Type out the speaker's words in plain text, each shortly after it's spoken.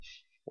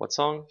What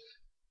song?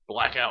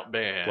 Blackout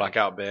Band.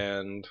 Blackout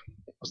Band.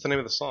 What's the name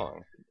of the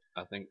song?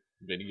 I think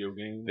video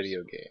games.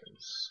 Video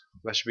games.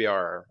 That should be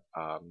our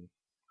I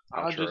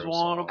outro just song.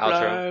 want to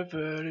play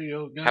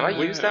video games. Have I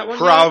used that one?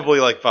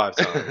 Probably like 5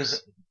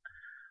 times.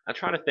 I'm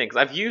trying to think,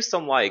 'cause I've used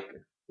some like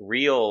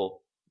real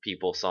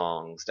people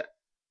songs to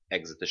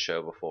exit the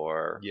show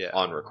before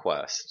on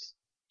request.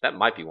 That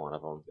might be one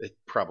of them. It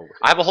probably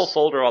I have a whole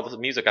folder of all the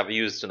music I've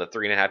used in the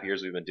 3.5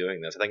 years we've been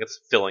doing this. I think it's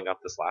filling up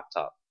this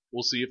laptop.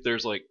 We'll see if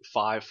there's like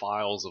 5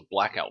 files of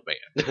Blackout Band.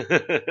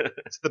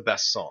 It's the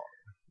best song.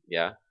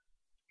 Yeah.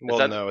 Well,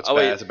 that- no, it's oh,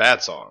 bad. wait. It's a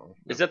bad song.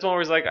 Is that the one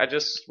where he's like, I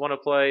just want to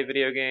play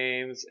video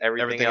games.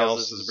 Everything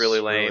else is really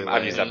lame.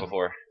 I've used that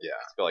before. Yeah.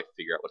 I feel like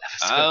figure out what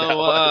episode that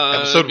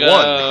was. Episode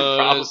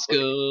 1.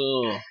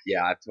 School.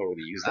 Yeah, I've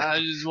totally used that. I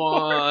just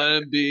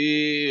want to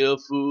be a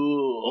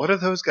fool. What are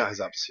those guys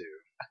up to?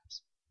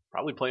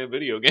 Probably playing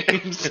video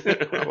games.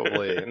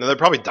 Probably. No, they're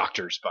probably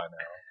doctors by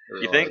now. I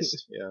You think?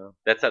 realized. Yeah.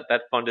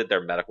 That funded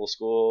their medical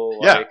school.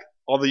 Yeah. Like,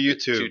 All the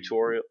YouTube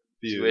tutorial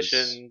views.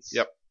 tuitions.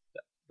 Yep.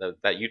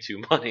 That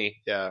YouTube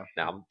money. Yeah.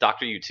 Now I'm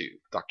Dr. YouTube.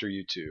 Dr.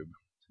 YouTube.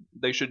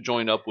 They should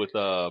join up with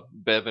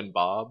Bev and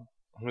Bob,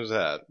 Who's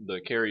that? the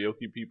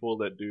karaoke people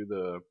that do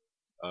the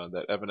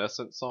that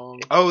Evanescence song.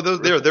 Oh,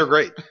 they're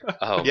great.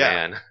 Oh Yeah.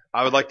 man.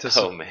 I would like to.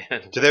 Oh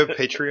man. Do they have a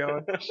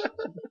Patreon?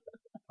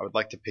 I would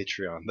like to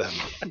Patreon them.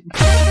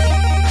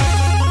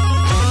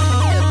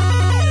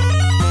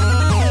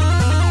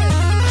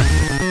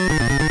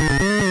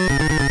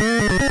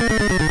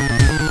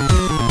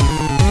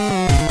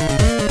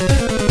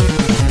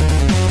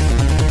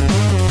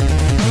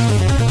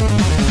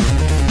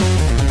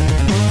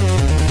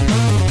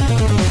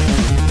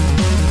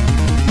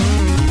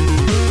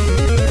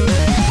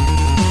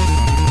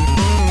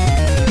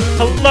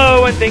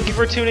 Hello, and thank you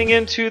for tuning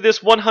in to this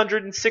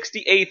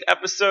 168th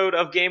episode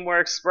of GameWare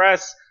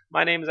Express.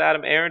 My name is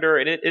Adam Arender,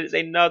 and it is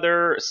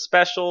another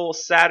special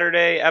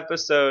Saturday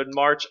episode,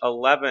 March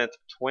 11th,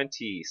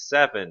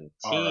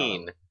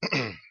 2017.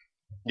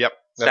 Yep.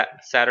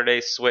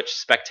 Saturday Switch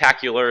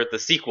Spectacular, the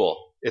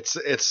sequel. It's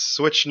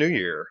Switch New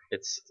Year.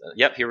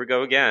 Yep, here we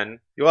go again.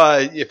 Well,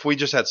 if we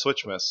just had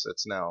Switchmas,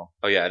 it's now.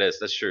 Oh yeah, it is.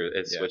 That's true.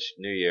 It's Yeah. Switch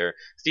New Year.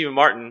 Stephen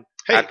Martin,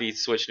 Hey. happy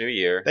Switch New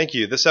Year. Thank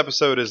you. This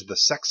episode is the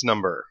sex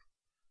number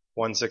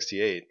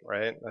 168,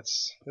 right?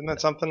 Isn't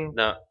that something?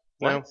 No.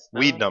 No? What?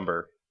 Weed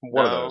number.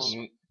 One of No. those.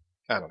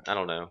 I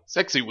don't know.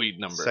 Sexy weed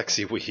number.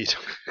 Sexy weed.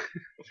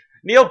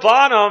 Neil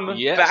Bonham,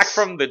 Yes. back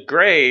from the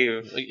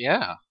grave,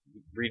 Yeah.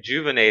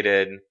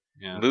 rejuvenated,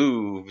 Yeah.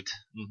 moved,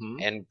 hmm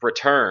and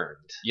returned.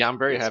 Yeah, I'm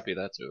very It's happy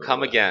that's over. Come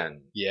with.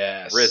 again.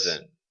 Yes.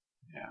 Risen.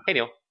 Yeah. Hey,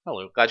 Neil.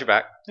 Hello. Glad you're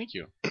back. Thank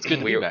you. It's good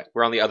to be back.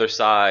 We're on the other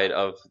side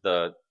of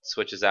the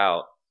switches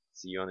out.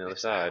 See you on the other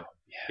side.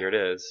 Here it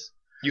is.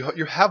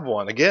 You have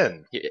one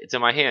again. It's in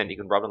my hand. You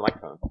can rub it on the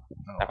microphone.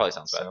 That probably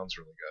sounds bad. Sounds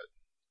really good.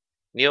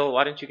 Neil,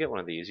 why didn't you get one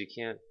of these?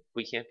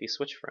 We can't be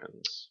Switch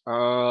friends.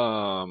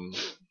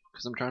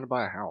 Because I'm trying to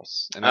buy a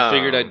house, and I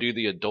figured I'd do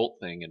the adult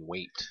thing and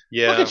wait.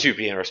 Yeah. Look at you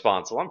being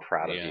responsible. I'm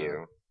proud of Yeah.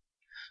 you.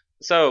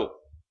 So,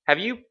 have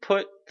you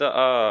put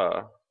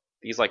the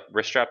these like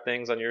wrist strap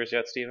things on yours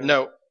yet, Steven?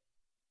 No.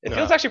 It No.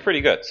 feels actually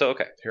pretty good. So,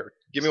 okay. Here,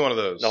 give me one of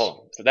those.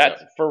 No, so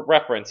for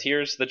reference,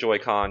 here's the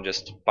Joy-Con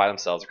just by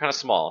themselves. They're kind of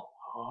small.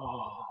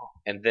 Oh.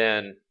 And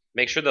then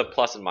make sure the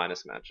plus and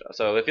minus match up.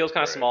 So it feels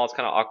kind of Right. small, it's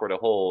kind of awkward to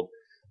hold.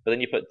 But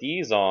then you put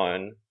these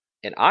on,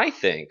 and I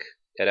think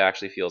it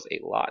actually feels a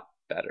lot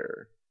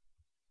better.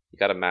 You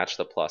got to match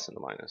the plus and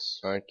the minus.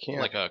 I can't.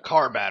 Like a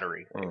car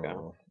battery. There you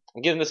go.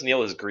 I'm giving this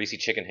Neil his greasy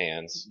chicken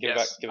hands. Give it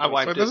Yes, back, give it I back.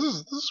 wiped But it. this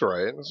is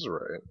right. This is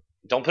right.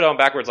 Don't put it on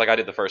backwards like I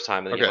did the first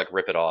time, and then you Okay. like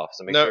rip it off.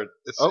 So make No, sure.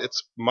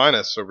 it's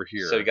minus over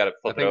here. So you got to I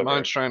flip it think over.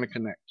 mine's trying to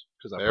connect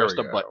because I There pressed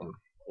we a go. button.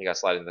 You got to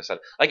slide it to the side.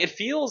 Like it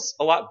feels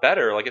a lot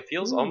better. Like it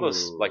feels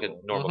almost Ooh. like a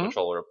normal Mhm.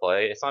 controller to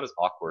play. It's not as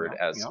awkward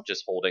Yeah, as yeah.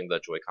 just holding the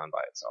Joy-Con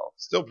by itself.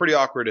 Still pretty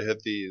awkward to hit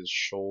these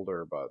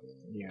shoulder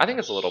buttons. I think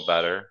it's a little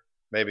better.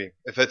 Maybe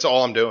if it's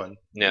all I'm doing.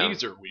 Yeah.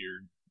 These are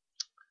weird.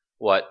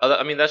 What?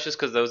 I mean, that's just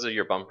because those are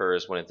your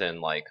bumpers when it's in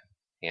like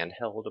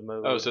handheld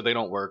mode. Oh, so they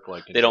don't work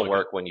like they don't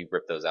work when you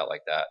rip those out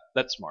like that.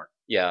 That's smart.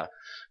 Yeah,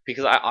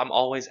 because I'm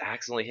always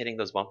accidentally hitting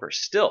those bumpers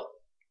still,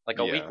 like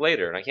a Yeah. week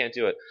later, and I can't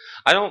do it.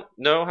 I don't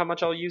know how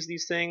much I'll use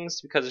these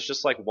things because it's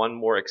just like one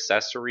more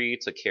accessory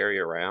to carry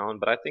around,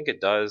 but I think it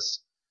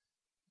does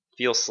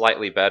feel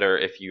slightly better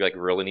if you like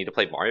really need to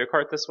play Mario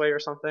Kart this way or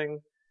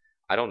something.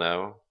 I don't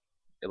know.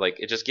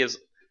 It just gives.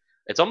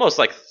 It's almost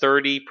like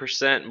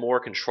 30% more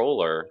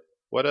controller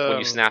What when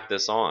you snap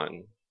this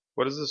on.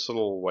 What is this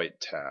little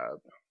white tab?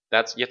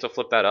 You have to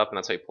flip that up, and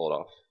that's how you pull it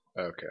off.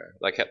 Okay.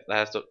 Like that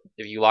has to.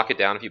 If you lock it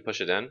down, if you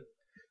push it in,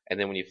 and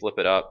then when you flip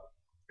it up,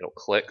 it'll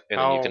click, and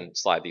then you How- can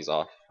slide these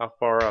off. How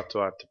far up do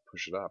I have to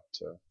push it up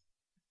to?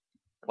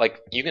 Like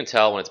you can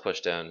tell when it's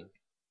pushed in.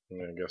 I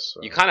guess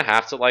so. You kind of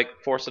have to like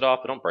force it off,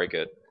 but don't break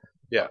it.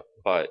 Yeah.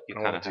 But you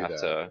I kind wanna of do have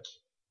that. to.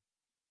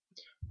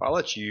 I'll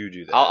let you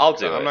do that. I'll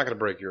do I'm it. not going to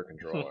break your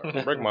controller.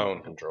 I'll break my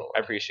own controller. I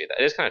appreciate that.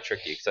 It is kind of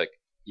tricky because like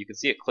you can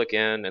see it click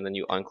in, and then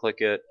you unclick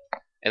it,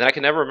 and then I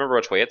can never remember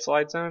which way it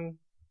slides in.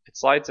 It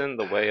slides in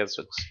the way as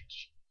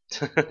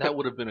That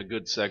would have been a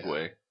good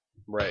segue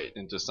Right.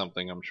 into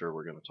something I'm sure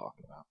we're going to talk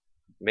about.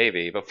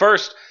 maybe. But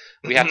first,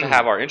 we have to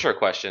have our intro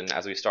question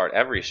as we start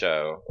every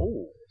show.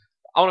 Ooh.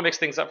 I want to mix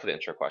things up for the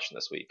intro question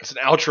this week. It's an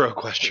outro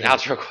question. An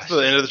outro It's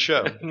the end of the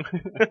show.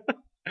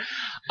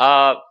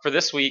 For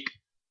this week,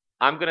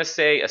 I'm going to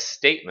say a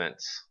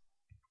statement,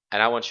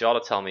 and I want you all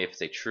to tell me if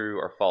it's a true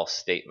or false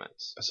statement.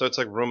 So it's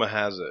like rumor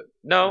has it.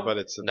 No, But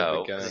it's at the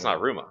no, beginning. it's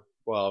not rumor.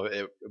 Well,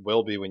 it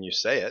will be when you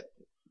say it.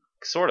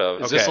 Sort of.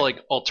 Is Okay. this like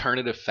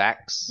alternative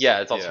facts? Yeah,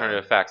 it's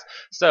alternative facts.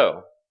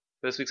 So,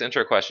 for this week's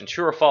intro question,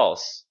 true or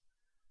false?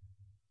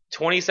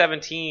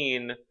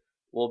 2017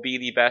 will be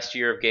the best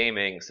year of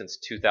gaming since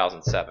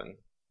 2007.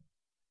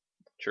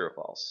 True or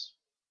false?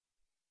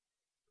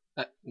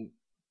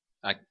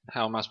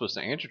 How am I supposed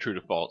to answer true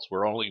to false?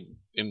 We're only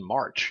in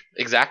March.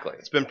 Exactly.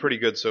 It's been pretty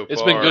good so far.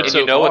 It's been good And so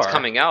you know what's far.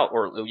 coming out,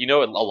 or you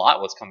know a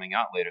lot what's coming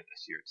out later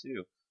this year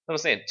too. I'm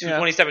saying Yeah.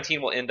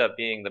 2017 will end up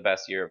being the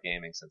best year of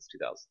gaming since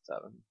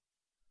 2007.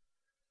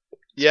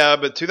 Yeah,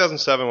 but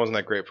 2007 wasn't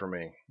that great for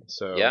me.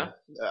 So Yeah?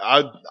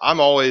 I'm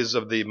always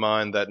of the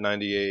mind that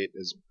 98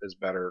 is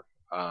better.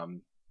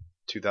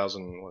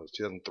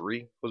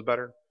 2003 was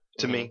better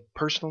to me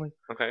personally.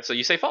 Okay, so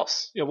you say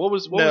false. Yeah, what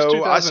was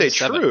No, I say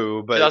 2007?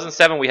 true, but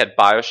 2007 we had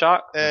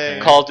BioShock, eh,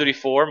 Call of Duty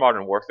 4,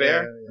 Modern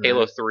Warfare, Yeah,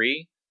 Halo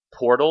 3,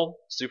 Portal,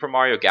 Super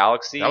Mario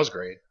Galaxy, that was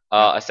great.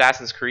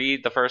 Assassin's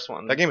Creed, the first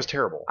one. That game was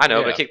terrible. I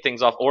know, but Yeah. it kicked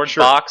things off. Orange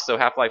Sure. Box, so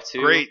Half-Life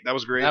 2. Great, that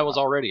was great. That was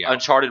already out.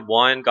 Uncharted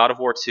 1, God of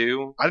War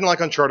 2, I didn't like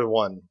Uncharted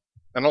 1.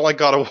 I don't like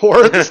God of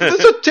War. This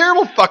is a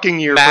terrible fucking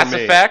year Mass for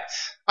me. Effect.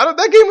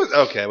 That game was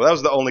okay. Well, that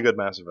was the only good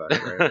Mass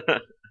Effect.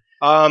 Right?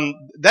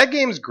 That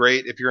game's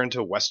great if you're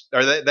into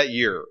that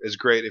year is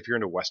great if you're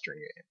into Western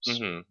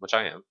games, Which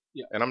I am.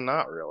 and I'm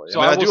not really. So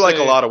I mean, I I do will like a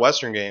say- lot of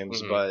Western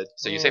games, Mhm. but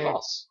So you say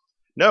false.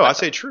 no, I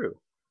say true.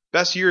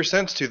 Best year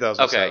since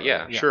 2007. Okay,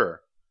 yeah.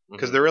 Sure.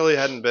 Because Mhm. there really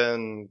hadn't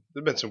been.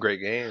 There've been some great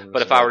games.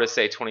 But if I were to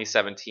say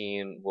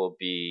 2017 will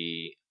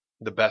be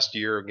the best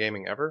year of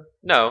gaming ever,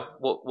 no,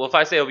 well, if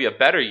I say it'll be a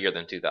better year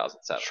than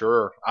 2007.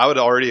 sure, I would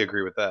already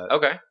agree with that.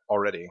 Okay.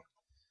 Already.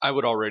 I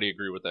would already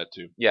agree with that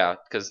too. Yeah,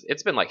 because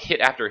it's been like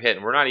hit after hit,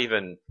 and we're not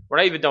even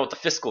done with the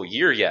fiscal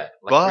year yet.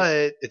 Like,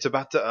 But it's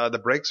about to. The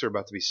brakes are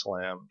about to be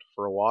slammed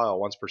for a while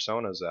once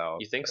Persona's out.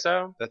 you think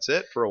so? That's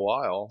it for a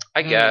while.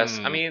 I guess.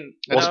 Hmm. I mean,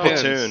 Well, no.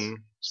 depends. Splatoon.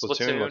 Splatoon.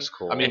 Splatoon looks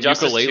cool. I mean,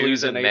 Injustice 2 Ukulele's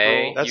is in in May.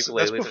 April. that's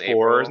Ukulele's before. in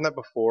April. Isn't that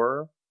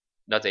before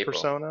No, it's April.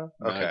 Persona?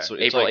 No, Okay. it's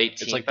April like,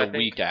 18th, It's like I the think.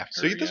 week after.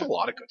 So there's yeah. a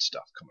lot of good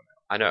stuff coming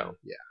out. I know.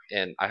 Yeah.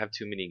 And I have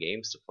too many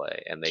games to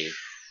play, and they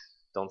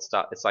don't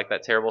stop. It's like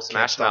that terrible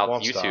Smash stop, Mouth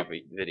won't YouTube stop.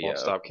 video. Won't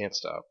stop, can't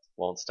stop.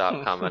 Won't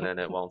stop coming, and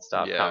it won't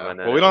stop Yeah. coming. And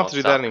Well, we it don't have won't to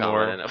do that stop coming,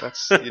 anymore. and it-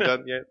 That's you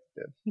done yet?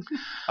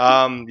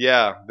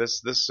 Yeah.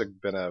 This has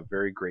been a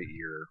very great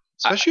year,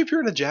 especially if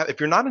you're if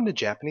you're not into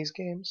Japanese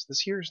games.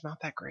 This year is not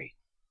that great.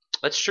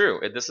 That's true.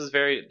 This is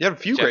very You have a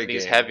few great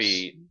Japanese games.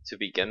 heavy to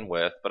begin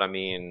with, but I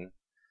mean,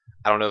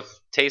 I don't know if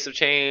tastes have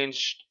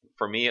changed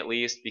for me at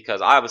least,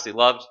 because I obviously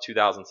loved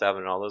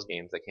 2007 and all those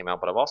games that came out,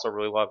 but I've also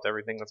really loved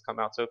everything that's come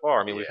out so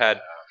far. I mean, we've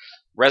had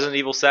Resident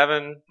Evil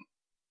 7,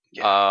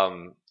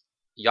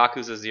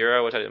 Yakuza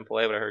 0, which I didn't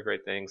play, but I heard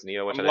great things.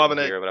 Neo, which I'm I loving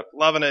didn't it. hear, but I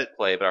Loving it.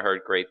 played, but I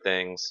heard great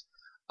things.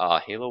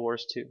 Halo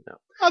Wars 2, no.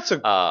 That's a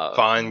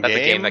fine that's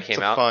game. a game that came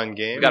it's a out. fun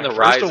game. We got the first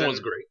Horizon. one was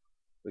great.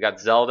 We got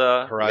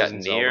Zelda. Horizon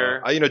we got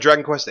Nier. Zelda.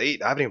 Dragon Quest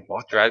 8. I haven't even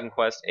bought that. Dragon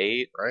Quest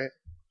 8. Right?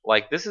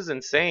 Like, this is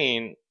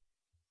insane.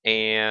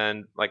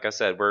 And like I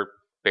said, we're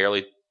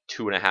barely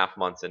 2.5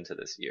 months into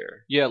this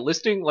year. Yeah,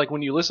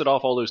 when you listed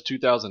off all those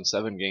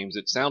 2007 games,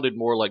 it sounded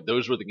more like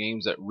those were the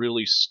games that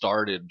really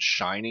started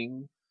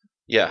shining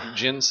Yeah.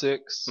 Gen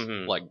 6,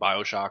 Mhm. like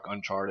BioShock,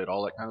 Uncharted,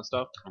 all that kind of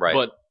stuff. Right.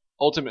 But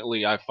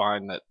ultimately, I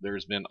find that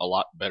there's been a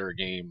lot better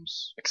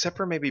games. Except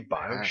for maybe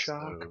Past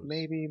Bioshock. those.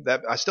 Maybe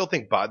that. I still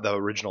think the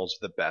original's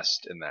the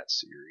best in that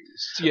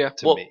series. Yeah.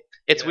 To Well, me.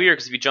 It's Yeah. weird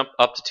because if you jump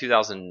up to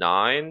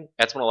 2009,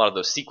 that's when a lot of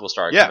those sequels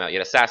started Yeah. coming out. You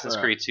had Assassin's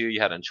Right. Creed 2, you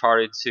had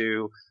Uncharted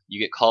 2, you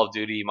get Call of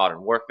Duty,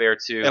 Modern Warfare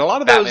 2, And a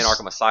lot of Batman those-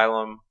 Arkham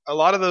Asylum. A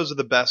lot of those are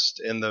the best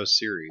in those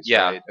series.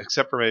 Yeah. Right?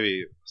 Except for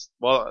maybe.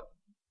 Well,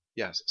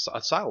 yes,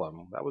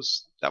 Asylum. That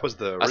was the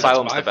original.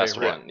 Asylum's my the best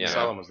favorite. one. Yeah.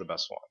 Asylum was the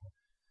best one.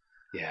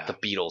 Yeah. The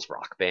Beatles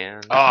rock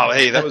band. Oh,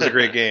 hey, that was a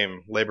great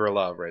game. Labor of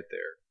Love right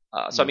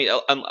there. So I mean,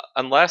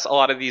 unless a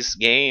lot of these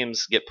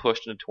games get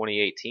pushed into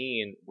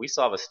 2018, we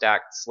still have a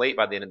stacked slate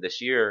by the end of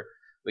this year.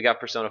 We got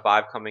Persona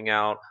 5 coming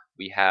out.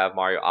 We have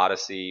Mario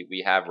Odyssey.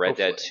 We have Red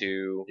Dead Hopefully.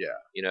 2. Yeah.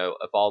 You know,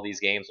 if all these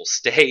games will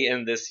stay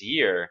in this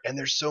year, And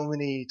there's so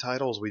many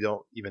titles we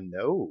don't even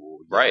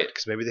know. Right.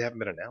 Because maybe they haven't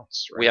been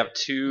announced. Right? we have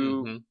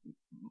two, Mhm.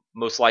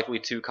 most likely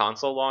 2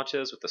 console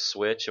launches with the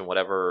Switch and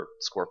whatever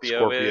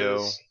Scorpio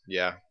is.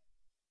 Yeah.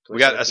 We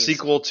got a 2017's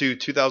sequel to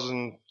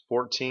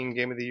 2014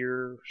 Game of the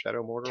Year, Shadow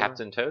of Mordor.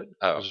 Captain Toad. It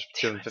Oh, was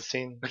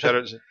 2015.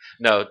 Shadow.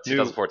 no,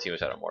 2014 was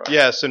Shadow of Mordor.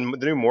 Yeah, so the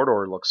new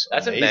Mordor looks.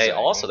 That's amazing. in May.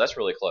 Also, that's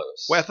really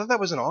close. Wait, I thought that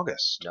was in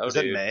August. No, is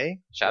that dude. May?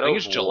 Shadow I think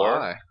of it's War.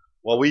 July.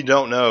 Well, we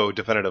don't know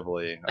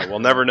definitively. We'll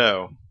never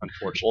know,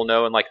 unfortunately. We'll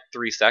know in like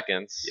 3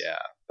 seconds. Yeah,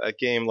 That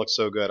game looks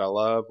so good. I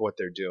love what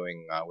they're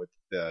doing with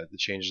the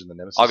changes in the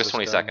Nemesis. August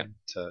system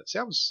 22nd. See,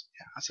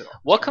 I said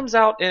What comes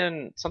out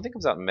something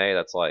comes out in May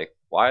that's like,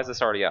 why is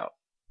this already out?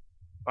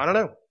 I don't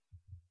know.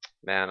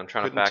 Man, I'm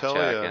trying Couldn't to fact tell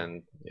check ya.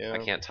 and Yeah. I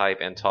can't type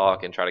and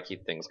talk and try to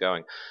keep things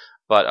going.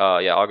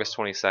 But yeah, August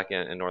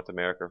 22nd in North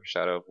America for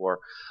Shadow of War.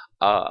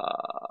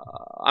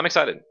 I'm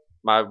excited.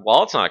 My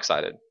wallet's not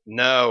excited,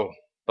 No.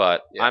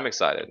 but Yeah. I'm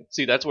excited.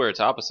 See, that's where it's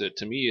opposite.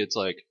 To me, it's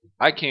like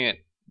I can't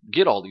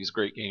get all these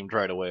great games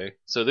right away.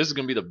 So this is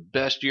gonna be the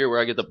best year where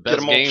I get the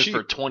best 'em all games cheap.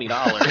 for $20.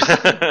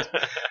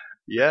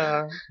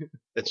 Yeah,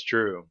 it's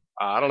true.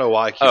 I don't know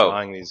why I keep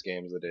buying these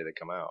games the day they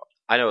come out.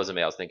 I know it was a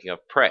May I was thinking of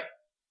Prey.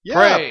 Yeah,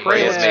 Prey,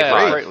 Prey is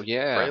yeah, great. Prey,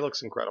 yeah. Prey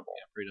looks incredible.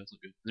 Prey does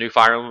look good. The new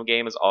Fire Emblem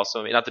game is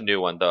also not the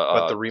new one,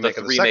 But the remake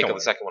of the remake second of one.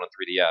 the second one on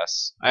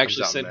 3DS. I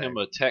actually out in sent May. him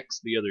a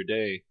text the other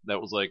day that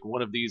was like,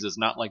 one of these is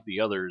not like the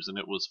others, and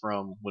it was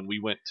from when we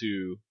went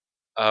to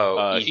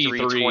Oh, E3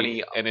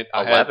 E3 and it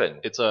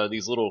 11. it's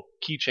these little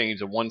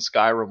keychains, and one's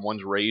Skyrim,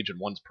 one's Rage, and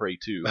one's Prey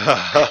 2.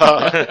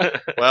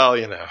 Well,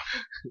 you know,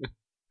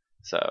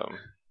 So,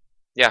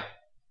 yeah,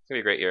 it's gonna be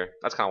a great year.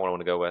 That's kind of what I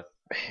want to go with.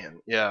 man,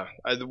 yeah.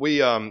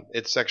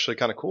 It's actually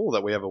kind of cool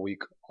that we have a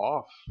week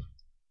off.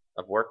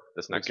 Of work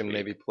this We next can week.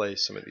 maybe play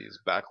some of these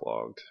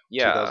backlogged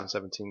Yeah.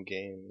 2017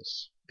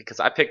 games.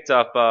 Because I picked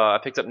up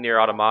Nier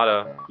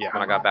Automata Yeah.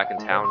 when I got back in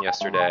town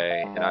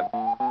yesterday, and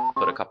I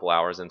put a couple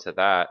hours into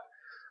that.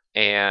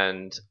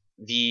 And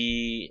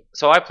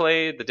so I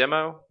played the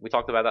demo. We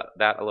talked about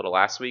that a little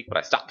last week, but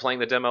I stopped playing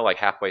the demo like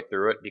halfway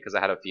through it because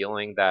I had a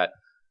feeling that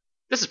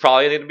this is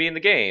probably going to be in the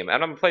game, and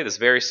I'm going to play this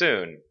very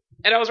soon.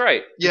 And I was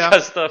right. Yeah.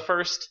 Because the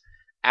first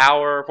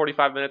hour,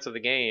 45 minutes of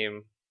the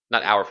game,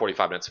 not hour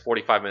 45 minutes,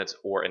 45 minutes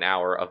or an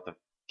hour of the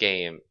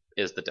game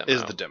is the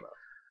demo.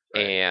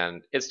 Right.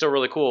 And it's still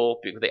really cool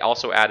because they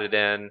also added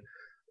in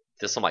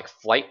some like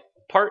flight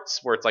parts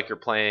where it's like you're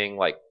playing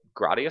like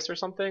Gradius or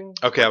something.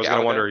 Okay, I was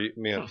gonna Galaga. wonder, you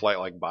mean a flight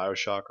like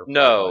Bioshock or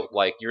No, flight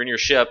like you're in your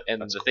ship and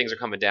That's the things are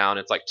coming down.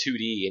 It's like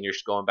 2D and you're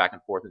just going back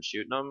and forth and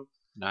shooting them.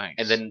 Nice.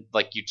 And then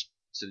like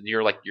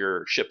you're like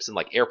your ship's in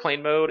like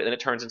airplane mode and then it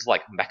turns into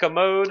like mecha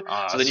mode. So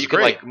then this you is can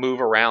great. like move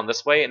around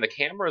this way and the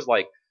camera is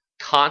like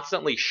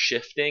constantly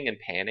shifting and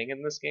panning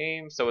in this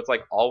game. So it's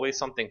like always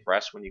something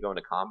fresh when you go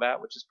into combat,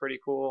 which is pretty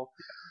cool.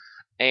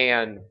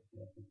 And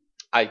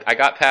I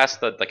got past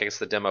the like I guess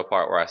the demo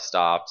part where I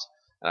stopped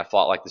and I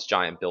fought like this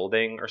giant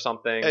building or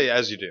something. Hey,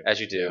 as you do. As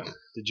you do. Yeah.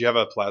 Did you have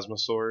a plasma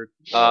sword?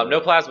 No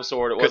plasma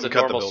sword. It was a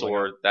Couldn't cut the normal building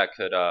sword that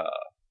could. I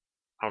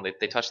don't know.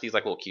 They touch these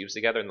like little cubes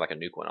together and like a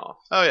nuke went off.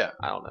 Oh yeah.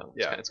 I don't know.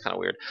 Yeah. It's kind of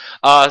weird.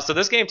 So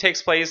this game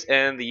takes place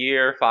in the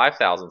year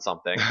 5000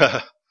 something.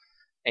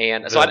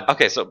 And so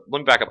so let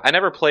me back up. I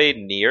never played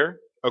Nier.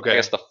 Okay. I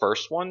guess the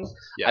first one.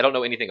 Yeah. I don't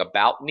know anything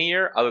about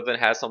Nier other than it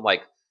has some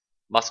like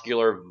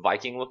muscular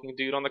Viking looking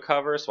dude on the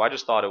cover. So I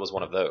just thought it was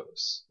one of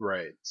those.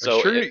 Right.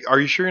 So are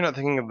you sure you're not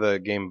thinking of the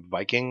game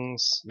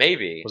Vikings?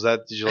 Maybe. Did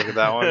you look at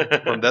that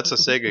one? That's a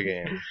Sega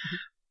game.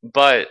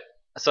 But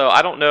so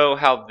I don't know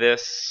how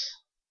this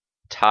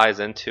ties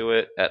into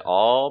it at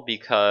all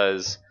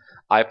because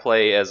I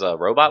play as a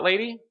robot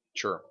lady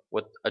Sure.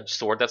 with a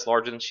sword that's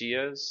larger than she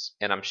is,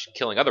 and I'm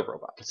killing other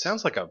robots. It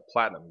sounds like a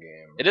platinum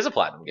game. It is a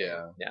platinum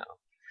game. Yeah.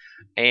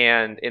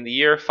 And in the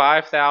year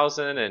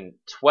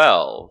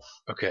 5012,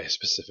 Okay,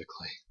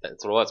 specifically.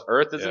 that's what it was.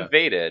 Earth is Yeah.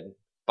 invaded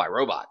by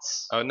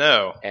robots, Oh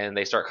no. and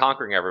they start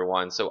conquering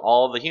everyone. So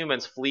all the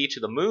humans flee to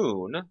the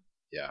moon.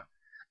 Yeah.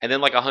 And then,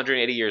 like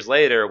 180 years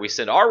later, we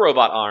send our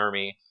robot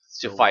army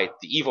to So fight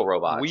the evil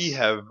robots.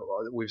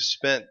 We've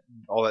spent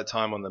all that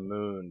time on the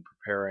moon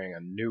preparing a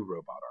new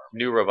robot army.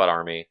 New robot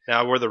army.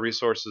 Now, were the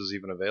resources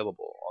even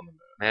available on the moon?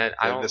 Man,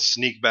 I They had don't to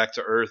sneak back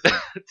to Earth and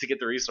to get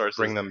the resources.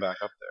 bring them back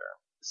up there.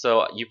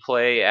 So you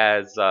play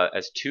as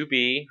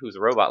 2B, who's a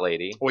robot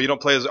lady. Well, you don't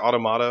play as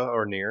Automata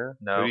or Nier.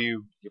 No. Who do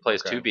you? You play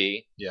as Okay.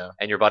 2B, Yeah.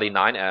 and your buddy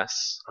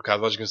 9S. Okay, I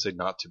thought you were gonna say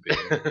not to be,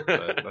 but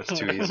that's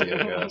too easy,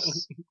 I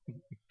guess.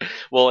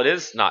 Well, it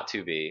is not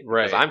 2B,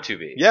 Right. because I'm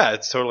 2B. Yeah,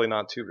 it's totally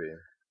not to be.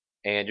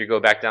 And you go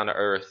back down to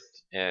Earth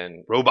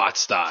and Robot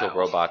style. kill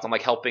robots. I'm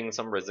like helping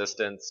some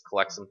resistance,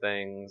 collect some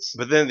things.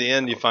 But then in the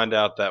end, you find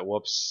out that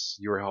whoops,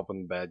 you were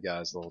helping the bad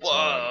guys the whole time.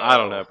 Whoa. I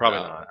don't know, probably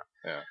No. not.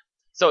 Yeah.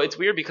 So it's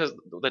weird because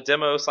the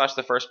demo /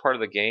 the first part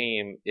of the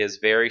game is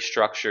very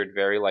structured,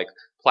 very like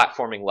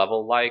platforming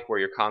level like, where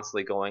you're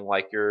constantly going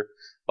like you're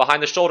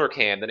behind the shoulder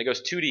cam, then it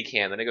goes 2D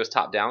cam, then it goes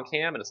top down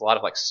cam, and it's a lot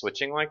of like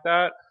switching like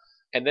that.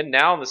 And then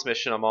now in this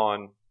mission I'm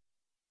on,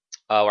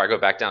 where I go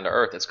back down to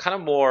Earth, it's kind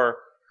of more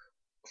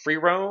free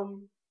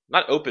roam,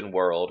 not open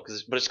world,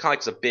 but it's kind of like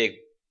it's a big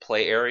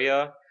play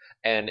area,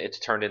 and it's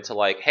turned into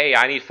like, hey,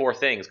 I need 4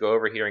 things, go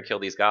over here and kill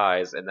these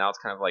guys, and now it's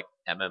kind of like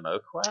MMO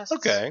quests.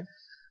 Okay.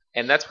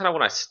 And that's kind of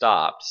when I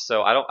stopped.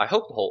 So I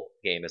hope the whole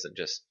game isn't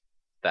just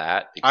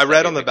that. I because read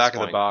that on the would be back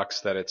of the disappointing.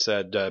 box that it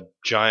said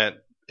giant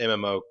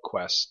MMO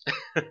quest,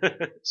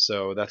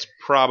 so that's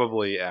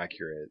probably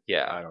accurate.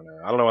 Yeah. I don't know.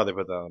 I don't know why they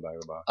put that on the back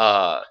of the box.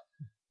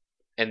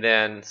 And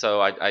then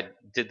so I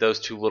did those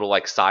two little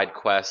like side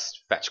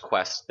quest, fetch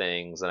quest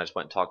things, and I just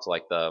went and talked to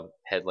like the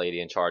head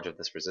lady in charge of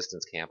this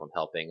resistance camp I'm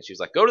helping, and she was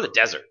like, "Go to the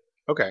desert,"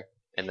 Okay.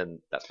 and then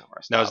that's not where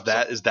I Now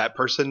stopped. is that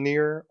person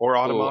Nier or Ooh,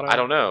 Automata? I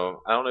don't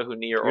know. I don't know who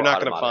Nier or You're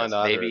not gonna Automata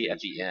find is. either Maybe of at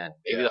these the end.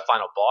 people. Maybe Yeah. the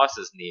final boss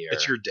is Nier.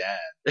 It's your dad.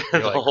 the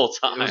You're like, whole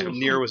It was, time.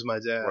 Nier was my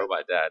dad.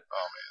 Robot Dad.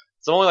 Oh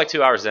So I'm only like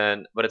 2 hours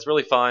in, but it's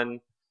really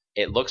fun.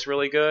 It looks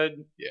really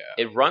good. Yeah.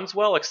 It runs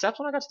well, except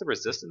when I got to the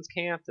resistance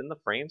camp, then the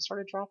frames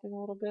started dropping a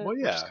little bit. Well, which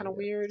yeah. is kind of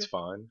weird. It's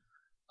fine.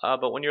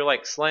 But when you're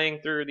like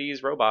slaying through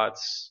these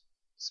robots,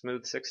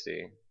 smooth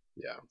 60.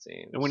 Yeah. It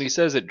seems. And when he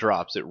says it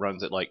drops, it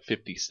runs at like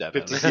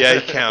 57. 50, yeah,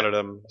 he counted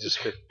them. Just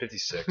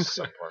 56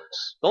 some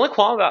parts. The only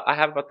qualm that I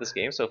have about this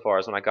game so far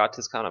is when I got to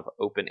this kind of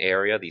open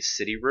area, these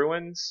city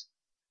ruins.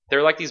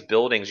 They're like these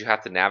buildings you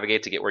have to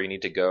navigate to get where you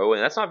need to go,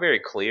 and that's not very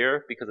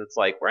clear because it's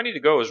like where I need to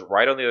go is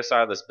right on the other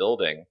side of this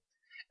building.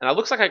 And it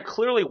looks like I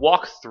clearly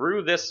walk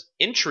through this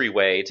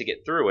entryway to get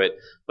through it,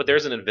 but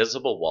there's an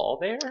invisible wall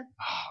there. Oh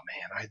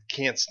man, I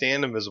can't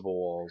stand invisible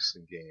walls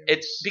in games.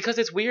 It's because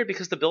it's weird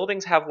because the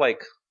buildings have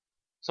like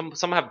some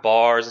have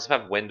bars and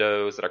some have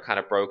windows that are kind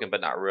of broken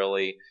but not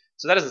really.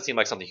 So that doesn't seem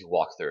like something you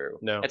walk through.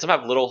 No. And some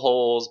have little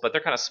holes, but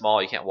they're kind of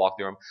small. You can't walk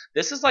through them.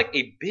 This is like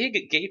a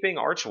big gaping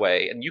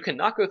archway, and you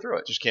cannot go through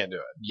it just can't do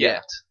it.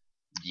 yet.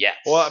 Yet.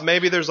 Well,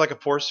 maybe there's like a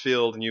force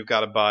field, and you've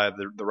got to buy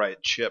the right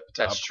chip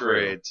to That's true.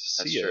 upgrade to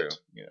That's see true. it.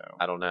 You know,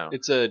 I don't know.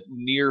 It's a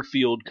near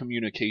field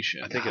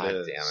communication. I think God it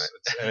is. damn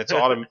it. And it's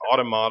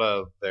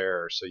automata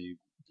there, so you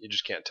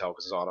just can't tell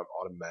because it's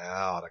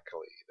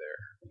automatically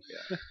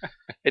there.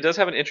 It does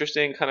have an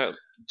interesting kind of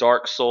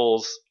Dark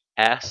Souls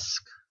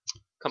esque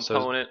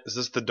component. Is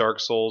this the Dark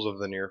Souls of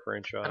the Nier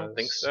franchise? I don't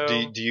think so.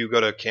 Do you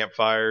go to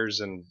campfires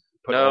and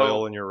put No.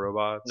 oil in your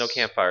robots? No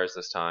campfires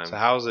this time. So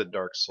how's it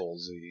Dark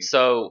Soulsy?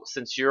 So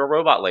since you're a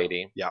robot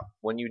lady, Yeah.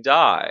 when you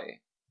die,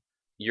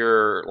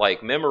 your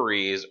like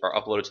memories are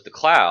uploaded to the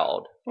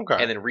cloud Okay.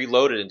 and then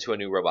reloaded into a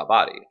new robot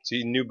body. So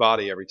you new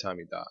body every time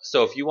you die.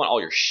 So if you want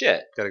all your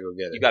shit, Gotta go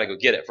get it. you got to go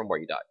get it from where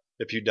you died.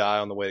 If you die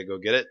on the way to go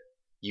get it,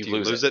 You do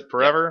lose it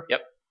forever.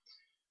 Yep.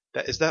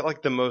 Is that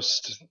like the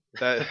most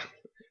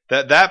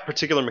that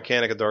particular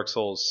mechanic of Dark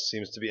Souls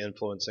seems to be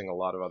influencing a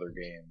lot of other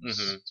games,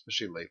 Mhm.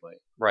 especially lately.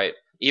 Right.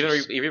 Even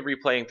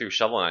replaying through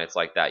Shovel Knight, it's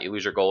like that. You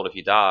lose your gold if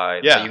you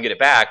die. Yeah. You can get it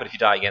back, but if you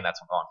die again, that's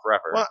gone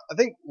forever. Well, I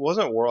think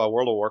wasn't World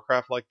of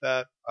Warcraft like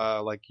that?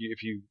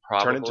 If you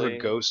turn into Probably.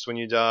 a ghost when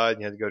you died,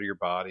 you had to go to your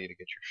body to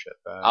get your shit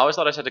back. I always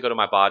thought I just had to go to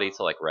my body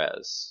to like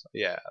res.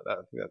 Yeah, I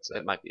think that's It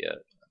it. might be it.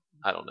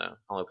 I don't know.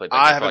 I only played. That I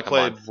game for haven't like a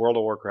played month. World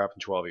of Warcraft in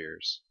 12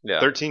 years. Yeah.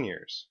 13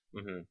 years.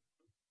 hmm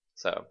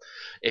So,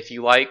 if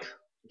you like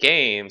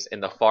games in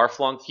the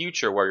far-flung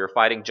future where you're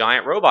fighting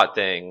giant robot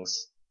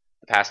things,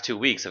 the past 2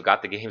 weeks have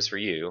got the games for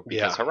you.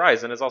 Because Yeah.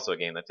 Horizon is also a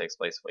game that takes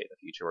place way in the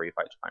future where you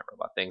fight giant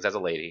robot things as a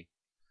lady.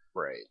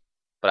 Right.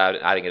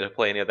 But I didn't get to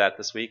play any of that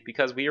this week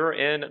because we were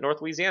in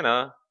North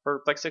Louisiana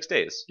for like 6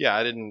 days. Yeah,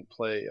 I didn't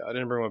bring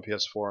my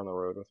PS4 on the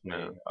road with me.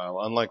 No.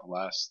 Unlike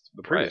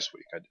the previous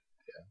week.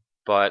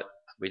 But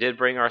we did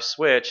bring our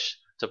Switch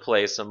to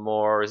play some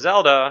more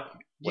Zelda,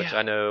 which Yeah.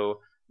 I know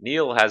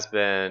Neil has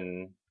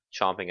been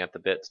chomping at the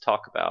bit to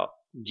talk about.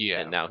 Yeah.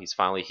 And now he's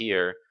finally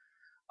here.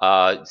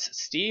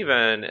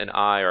 Steven and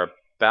I are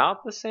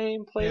about the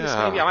same place,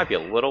 Yeah. maybe. I might be a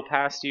little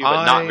past you,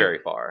 but not very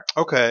far.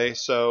 Okay,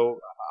 so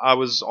I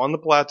was on the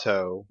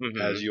plateau,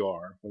 Mhm. as you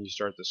are when you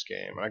start this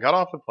game. And I got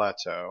off the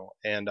plateau,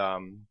 and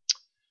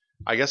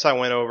I guess I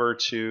went over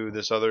to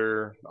this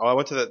other. Oh, I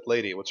went to that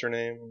lady. What's her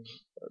name?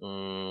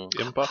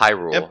 Impa?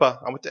 Hyrule. Impa.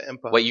 I went to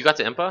Impa. Wait, you got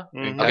to Impa?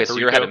 Mhm. Okay, so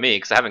you're ahead of me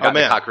because I haven't gotten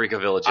man. to Kakariko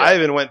Village yet. I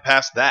even went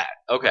past that.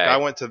 Okay. I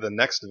went to the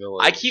next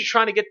village. I keep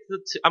trying to get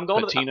I'm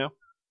going to Patino?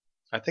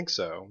 I think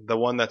so. The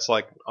one that's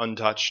like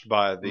untouched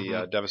by the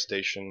Mhm.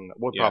 devastation.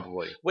 Well, Yeah.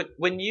 probably.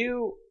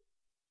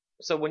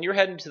 when you're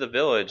heading to the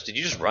village, did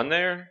you just run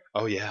there?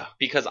 Oh yeah.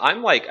 Because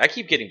I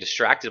keep getting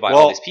distracted by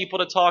Well, all these people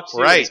to talk to,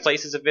 and right. these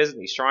places to visit,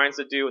 and these shrines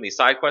to do, and these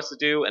side quests to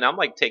do, and I'm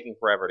like taking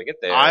forever to get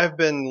there. I've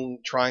been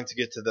trying to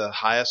get to the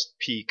highest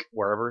peak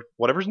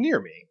whatever's near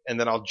me, and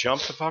then I'll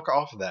jump the fuck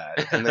off of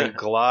that, and then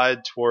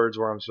glide towards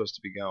where I'm supposed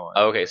to be going.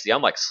 Okay, see,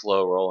 I'm like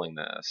slow rolling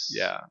this.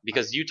 Yeah.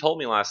 Because you told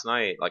me last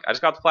night, like, I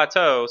just got the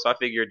plateau, so I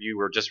figured you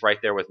were just right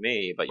there with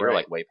me, but you're Right.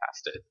 like way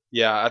past it.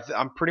 Yeah,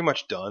 I'm pretty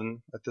much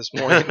done at this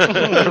point.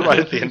 Right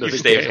at the end of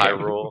You've the saved game.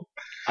 Hyrule.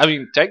 I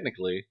mean,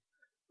 technically,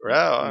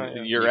 Well,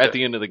 yeah. you're You at could-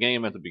 the end of the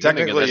game at the beginning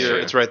Technically, of the true.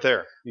 it's right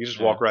there. You just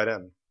Yeah. walk right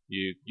in.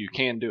 You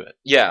can do it.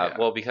 Yeah, Yeah.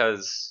 well,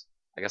 because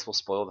I guess we'll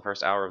spoil the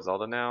first hour of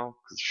Zelda now.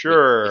 'Cause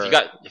Sure.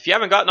 If you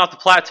haven't gotten off the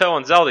plateau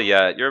on Zelda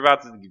yet, you're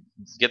about to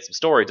get some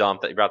story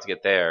dump that you're about to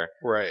get there.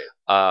 Right.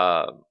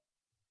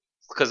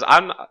 Because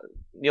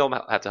Neil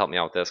had to help me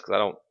out with this because I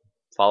don't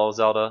follow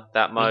Zelda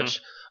that much.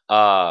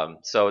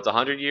 So it's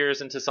 100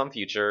 years into some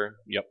future.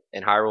 Yep.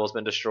 And Hyrule has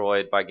been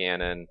destroyed by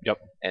Ganon. Yep.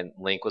 And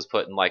Link was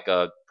put in like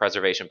a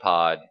preservation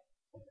pod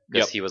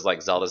because Yep. he was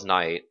like Zelda's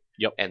knight.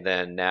 Yep. And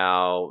then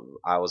now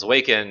I was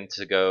awakened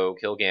to go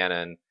kill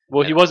Ganon.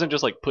 Well, he wasn't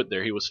just like put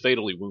there; he was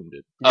fatally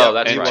wounded. Oh,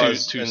 that's And right.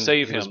 to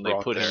save he was him, they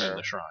brought put him there. in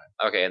the shrine.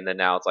 Okay, and then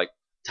now it's like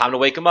time to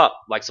wake him up,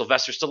 like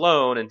Sylvester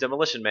Stallone and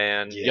Demolition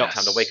Man. Yes.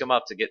 Time to wake him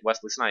up to get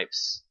Wesley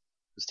Snipes,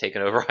 who's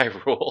taken over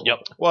Hyrule. Yep.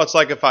 Well, it's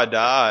like if I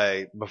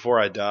die, before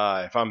I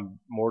die, if I'm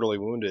mortally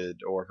wounded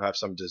or if I have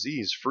some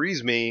disease,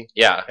 freeze me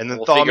Yeah, and then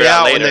we'll thaw figure me it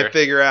out when later. they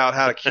figure out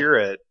how to cure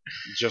it,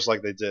 just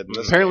like they did in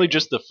this Apparently, game.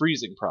 just the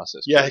freezing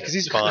process. Yeah, because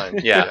he's fine.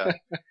 Yeah.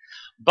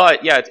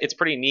 But yeah, it's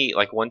pretty neat.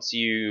 Like once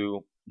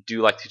you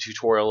do like the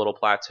tutorial little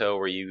plateau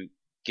where you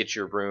get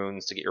your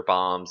runes to get your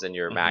bombs and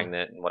your Mhm.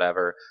 magnet and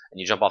whatever, and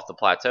you jump off the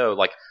plateau,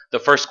 like the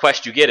first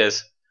quest you get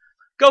is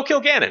go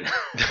kill Ganon.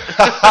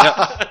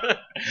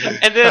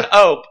 And then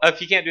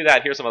if you can't do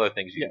that, here's some other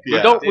things you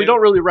Yeah. can We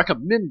don't really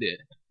recommend it,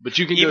 but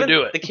you can Even go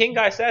do it. the king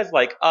guy says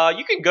like,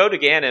 you can go to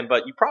Ganon,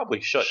 but you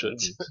probably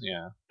shouldn't.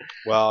 Yeah.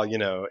 Well,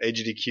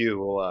 AGDQ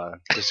will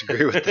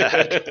disagree with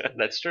that.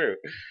 That's true.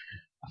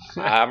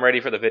 I'm ready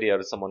for the video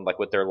to someone like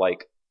with their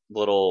like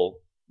little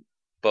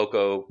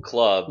Boko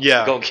club.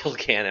 Yeah. Go kill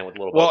Ganon with a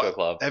little Well, Boko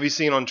club. Have you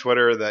seen on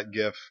Twitter that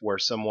GIF where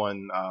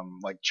someone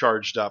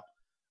charged up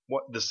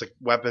this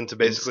weapon to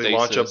basically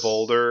launch a stasis.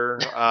 boulder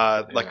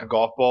like a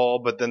golf ball,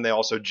 but then they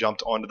also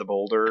jumped onto the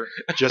boulder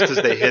just as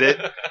they hit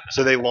it,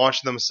 so they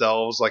launched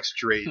themselves like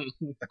straight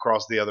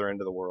across the other end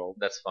of the world.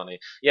 That's funny.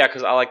 Yeah,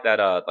 because I like that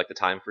like the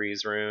time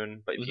freeze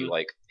rune, but if you Mhm.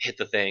 like hit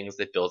the things,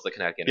 it builds the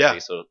kinetic energy Yeah.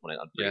 so when it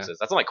unfreezes. Yeah.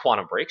 That's like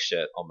quantum break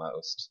shit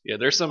almost. Yeah,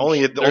 there's some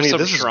Only there's some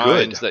this is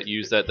shrines good. that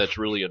use that. That's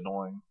really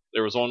annoying.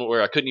 There was one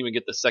where I couldn't even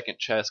get the second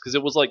chest because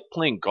it was like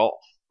playing golf,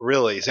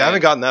 Really? See, I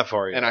haven't gotten that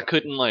far yet. and I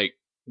couldn't like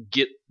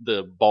get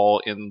the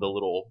ball in the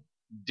little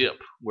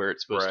dip where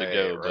it's supposed to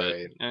go.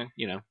 Right.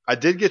 But I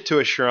did get to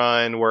a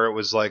shrine where it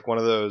was like one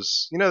of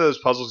those, those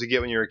puzzles you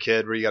get when you're a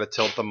kid where you got to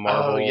tilt the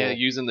marble. oh yeah,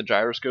 using the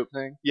gyroscope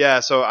thing.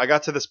 Yeah, so I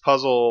got to this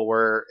puzzle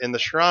where in the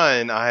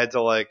shrine I had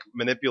to like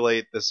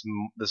manipulate this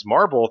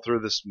marble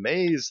through this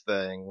maze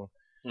thing,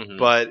 Mhm.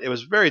 but it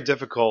was very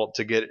difficult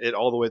to get it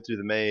all the way through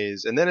the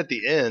maze. And then at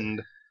the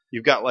end,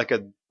 you've got like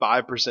a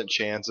 5%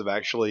 chance of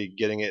actually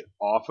getting it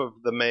off of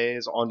the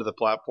maze onto the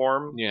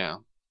platform. Yeah,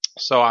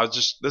 So I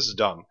was this is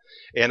dumb.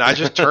 And I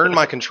just turned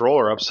my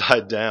controller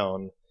upside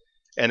down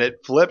and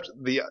it flipped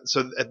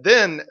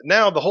then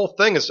now the whole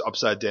thing is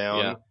upside down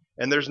Yeah.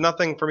 and there's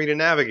nothing for me to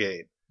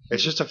navigate.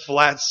 It's just a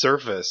flat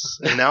surface.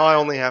 And now I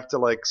only have to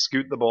like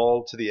scoot the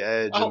ball to the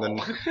edge and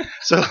then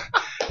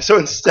so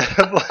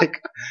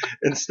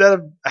instead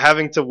of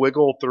having to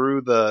wiggle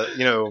through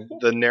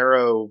the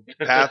narrow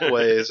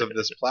pathways of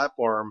this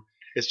platform,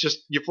 it's just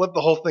you flip the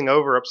whole thing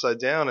over upside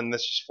down and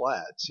it's just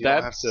flat. So you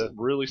that's don't have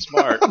really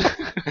smart.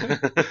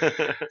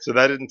 to. So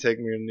that didn't take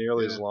me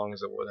nearly as long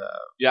as it would have.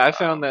 Yeah, I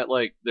found that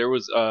like there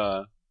was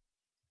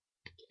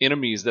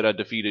enemies that I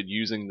defeated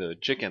using the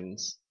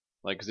chickens.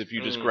 Like, because if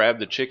you just grab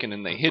the chicken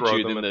and they hit Throw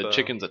you, them then at the the-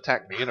 chickens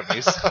attack the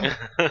enemies.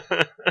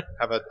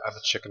 Have a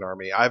chicken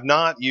army. I've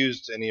not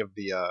used any of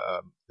the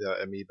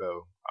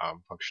amiibo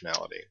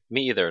functionality,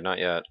 Me either, not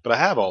yet. but I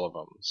have all of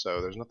them,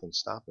 so there's nothing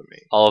stopping me.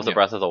 All of the Yeah.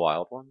 Breath of the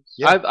Wild ones.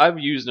 Yeah. I've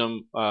used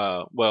them.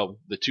 Well,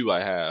 the two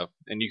I have,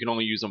 and you can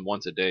only use them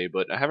once a day.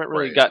 But I haven't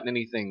really Right. gotten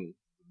anything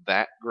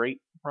that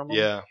great from them.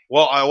 Yeah.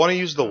 Well, I want to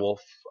use the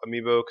wolf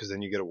amiibo because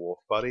then you get a wolf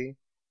buddy.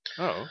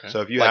 Oh, okay.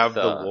 So if you Like have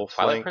the wolf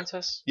Twilight link,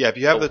 Princess. yeah, if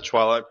you have Oh. the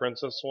Twilight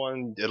Princess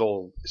one,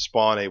 it'll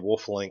spawn a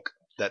wolf link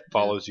that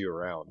follows you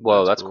around.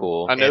 Whoa, That's that's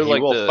cool. I know, And he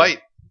like will the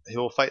fight. He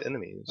will fight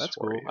enemies. That's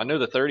for cool. you. I know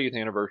the 30th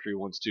anniversary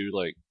wants to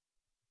like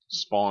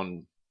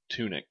spawn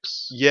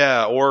tunics.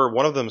 Yeah, or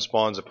one of them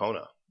spawns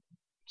Epona.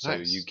 So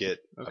Nice. you get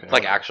Okay.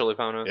 Like actual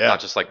Epona, Yeah. not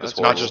just like this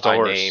That's not just a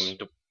horse.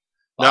 named.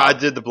 No, I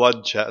did the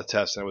blood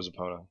test and it was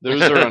Epona.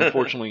 Those are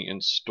unfortunately in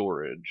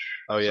storage.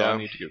 Oh, So yeah? I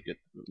need to go get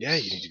those. Yeah,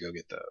 you need to go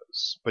get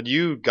those. But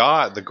you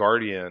got the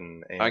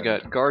Guardian. And I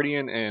got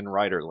Guardian and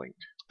Rider Link.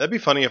 That'd be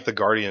funny if the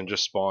Guardian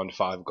just spawned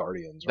 5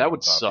 Guardians. That right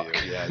would on top of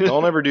suck. you. Yeah,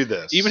 don't ever do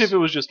this. Even if it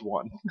was just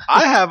one.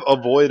 I have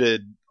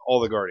avoided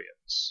all the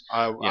Guardians.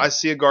 Yeah. I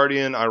see a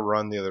Guardian, I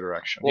run the other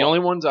direction. The only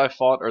ones I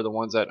fought are the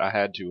ones that I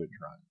had to in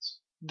shrines.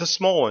 The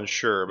small ones,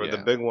 sure, but Yeah.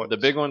 the big one. The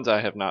big ones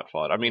I have not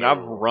fought. I mean, I've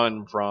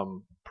run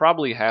from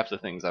probably half the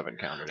things I've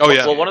encountered. Oh,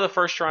 yeah. Well, one of the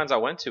first shrines I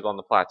went to on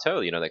the plateau,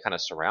 they kind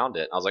of surround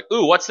it. I was like,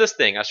 "Ooh, what's this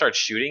thing?" I started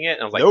shooting it,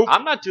 and I was like, Nope.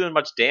 "I'm not doing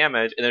much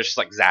damage," and it's just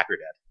like, "Zap, you're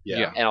dead."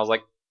 Yeah. And I was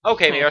like,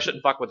 "Okay, maybe I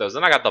shouldn't fuck with those."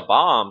 Then I got the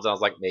bombs, and I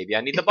was like, "Maybe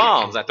I need the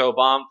bombs." I throw a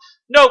bomb,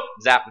 nope,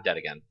 zap, I'm dead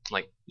again. I'm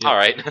like, Yeah. all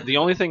right. The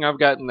only thing I've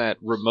gotten that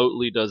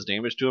remotely does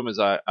damage to him is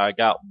I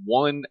got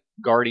one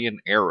Guardian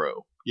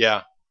arrow.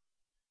 Yeah.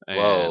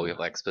 Whoa, And we have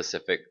like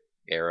specific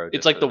arrow.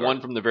 it's like the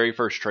one from the very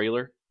first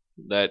trailer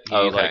that he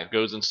Oh, okay. like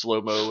goes in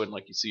slow mo and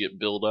like you see it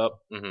build up.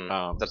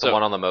 Mm-hmm. That's so- the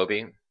one on the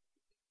Moby.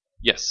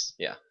 Yes.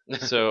 Yeah.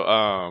 So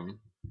I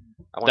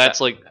want that's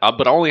that. like,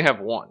 but I only have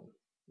one.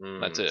 Mm,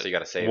 that's it. So you got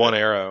to save One it.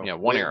 arrow. Yeah,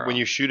 one when, arrow. When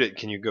you shoot it,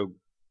 can you go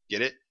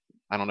get it?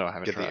 I don't know. I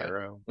haven't Get tried. the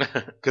arrow?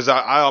 Because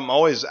I'm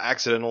always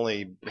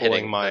accidentally pulling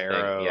Hitting my the thing,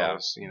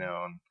 arrows, yeah.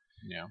 and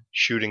Yeah.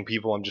 shooting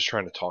people I'm just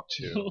trying to talk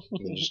to,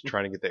 and then just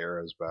trying to get the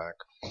arrows back.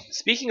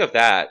 Speaking of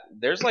that,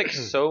 there's like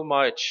so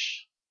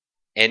much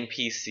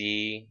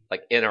NPC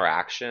like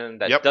interaction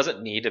that Yep.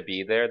 doesn't need to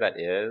be there. That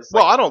is.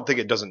 Well, I don't think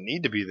it doesn't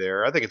need to be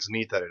there. I think it's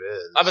neat that it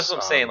is. That's what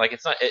I'm saying. Like,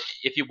 it's not.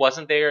 If you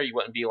wasn't there, you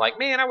wouldn't be like,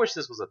 man, I wish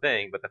this was a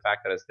thing. But the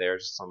fact that it's there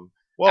is just some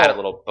added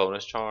little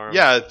bonus charm.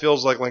 Yeah, it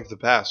feels like Link to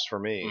the Past for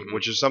me, Mhm.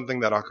 which is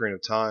something that Ocarina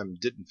of Time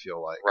didn't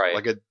feel like. Right.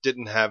 Like, it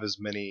didn't have as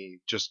many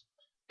just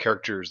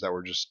characters that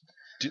were just.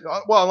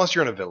 Well, unless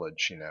you're in a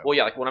village, you know. Well,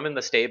 yeah, like when I'm in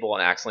the stable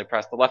and I accidentally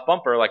press the left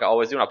bumper, like I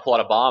always do, and I pull out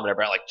a bomb and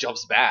everybody like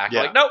jumps back. Yeah.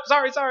 I'm like, nope,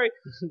 sorry.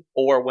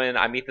 Or when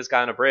I meet this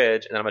guy on a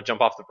bridge and then I'm gonna jump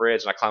off the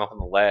bridge and I climb up on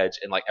the ledge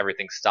and like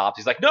everything stops.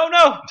 He's like, no,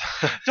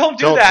 don't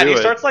do Don't that. do And he it.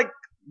 starts like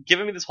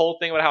giving me this whole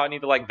thing about how I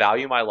need to like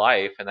value my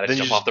life, and then I Then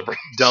you jump off the bridge.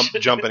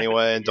 Jump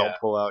anyway and don't Yeah.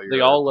 pull out your.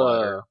 They all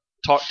glider.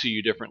 talk to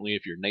you differently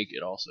if you're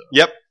naked. Also,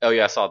 Yep. Oh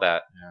yeah, I saw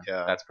that.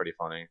 Yeah. That's pretty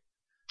funny.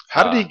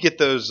 How did he get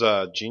those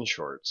jean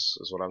shorts?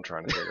 Is what I'm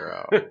trying to figure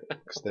out.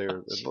 'Cause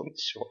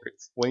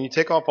Shorts. when you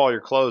take off all your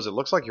clothes, it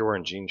looks like you're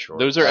wearing jean shorts.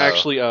 those are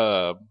actually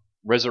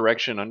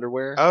resurrection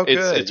underwear. Oh, it's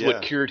good, it's yeah.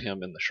 what cured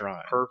him in the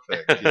shrine.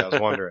 Perfect. Yeah, I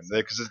was wondering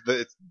because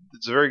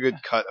it's a very good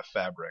cut of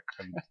fabric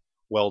and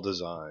well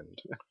designed.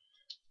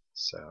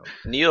 So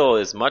Neil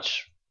is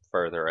much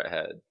further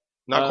ahead.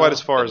 not quite as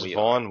far than as we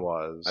Vaughn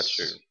was. That's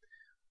true.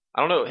 I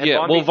don't know. Had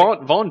Yeah, well,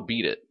 beat- Vaughn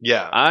beat it.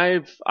 Yeah.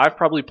 I've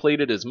probably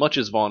played it as much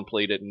as Vaughn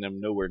played it, and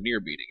I'm nowhere near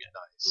beating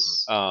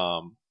it.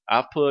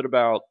 I've put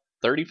about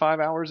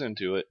 35 hours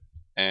into it,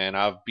 and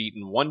I've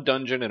beaten one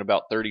dungeon and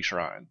about 30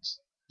 shrines.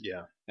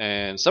 Yeah.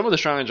 And some of the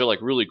shrines are like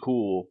really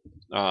cool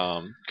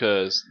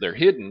because they're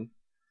hidden,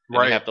 and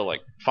Right. you have to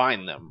like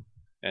find them.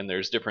 And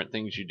there's different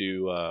things you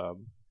do.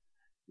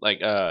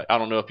 I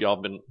don't know if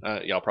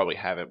y'all probably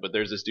haven't, but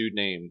there's this dude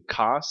named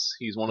Kos.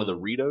 He's one of the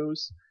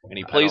Ritos, and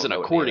he I plays don't an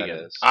know what name that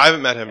accordion. is. I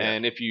haven't met him yet.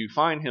 And if you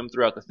find him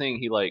throughout the thing,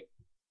 he like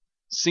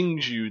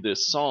sings you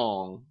this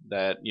song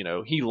that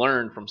he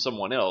learned from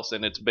someone else,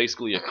 and it's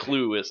basically a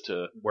clue as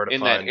to Where to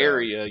in that find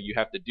area you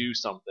have to do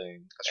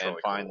something That's and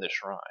really find cool. the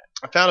shrine.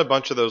 I found a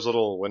bunch of those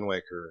little Wind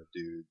Waker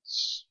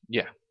dudes.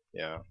 Yeah.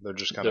 Yeah, they're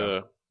just kind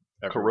of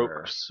The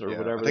everywhere. Karoks or Yeah.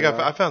 whatever. I think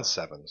they are. I found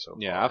 7 so far.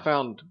 Yeah, I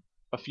found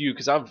a few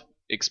because I've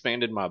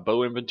expanded my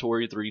bow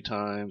inventory 3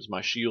 times,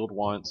 my shield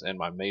once, and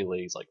my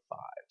melee's like 5.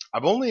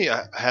 I've only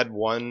had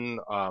one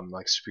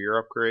like spear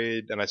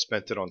upgrade, and I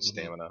spent it on Mhm.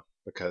 stamina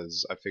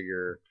because I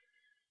figure,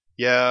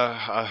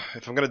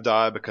 if I'm gonna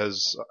die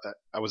because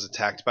I was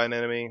attacked by an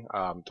enemy,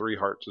 3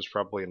 hearts is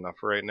probably enough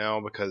right now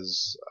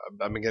because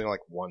I've been getting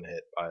like one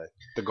hit by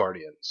the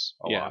guardians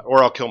a Yeah. lot,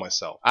 or I'll kill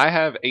myself. I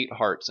have 8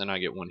 hearts and I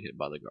get 1 hit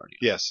by the guardian.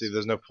 Yeah, see,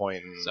 there's no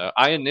point in. So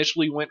I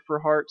initially went for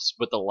hearts,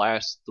 but the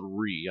last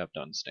 3 I've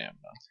done stamina.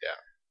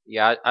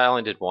 Yeah, I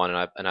only did one,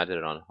 and I did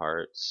it on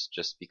hearts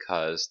just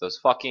because those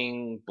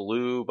fucking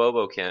blue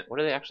Bobokin. What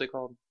are they actually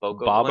called?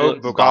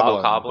 Bokoblins?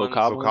 Bokoblins.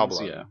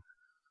 Bokoblins, yeah.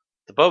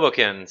 The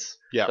Bobokins.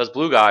 Yeah. Those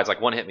blue guys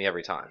like one hit me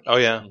every time. Oh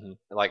yeah, Mhm.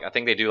 Like I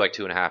think they do like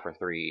 2.5 or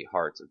 3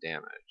 hearts of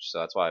damage. So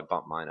that's why I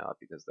bumped mine up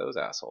because those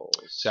assholes.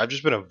 see, I've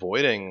just been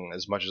avoiding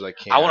as much as I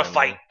can. I want to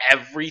fight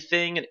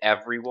everything and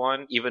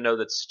everyone, even though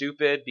that's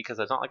stupid because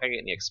it's not like I get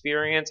any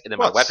experience, and then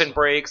Well, my weapon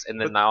breaks, and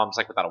then but now I'm just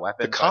like without a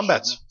weapon. The so I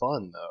combat's shouldn't-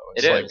 fun though.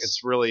 It Like, is.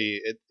 It's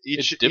really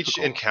each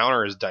difficult.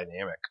 encounter is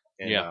dynamic.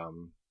 And, Yeah.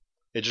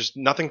 It just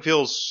nothing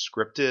feels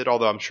scripted,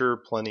 although I'm sure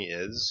plenty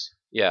is.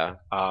 Yeah.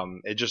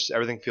 It just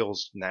everything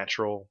feels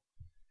natural,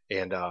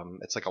 and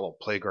it's like a little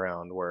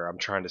playground where I'm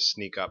trying to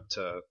sneak up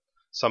to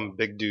some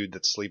big dude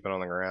that's sleeping on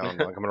the ground.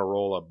 Like I'm gonna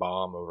roll a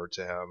bomb over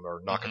to him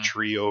or knock a Mhm.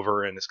 tree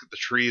over, and the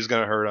tree is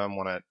gonna hurt him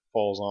when it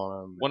falls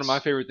on him. One of my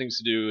favorite things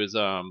to do is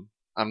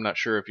I'm not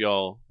sure if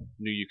y'all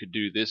knew you could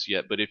do this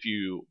yet, but if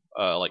you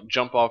like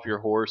jump off your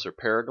horse or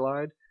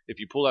paraglide, if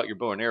you pull out your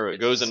bow and arrow, it It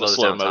goes into slows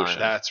slow down time. motion.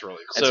 That's really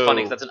cool. It's So-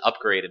 funny 'cause that's an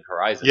upgrade in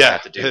Horizon. Yeah. You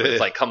have to do.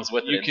 It's like comes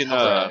with it. You and can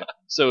stuff.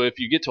 so if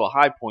you get to a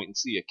high point and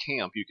see a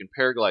camp, you can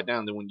paraglide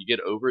down. Then when you get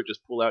over it,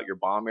 just pull out your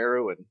bomb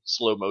arrow and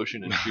slow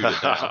motion and shoot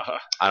it down.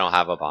 I don't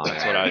have a bomb.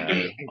 That's what I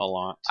do a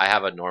lot. I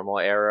have a normal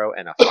arrow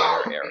and a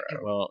fire arrow.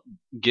 Well,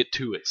 get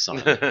to it,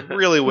 son.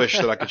 really wish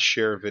that I could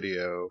share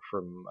video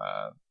from.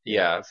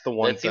 Yeah, that's the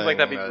one. It seems like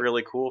that'd be thing that-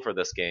 really cool for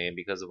this game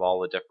because of all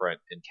the different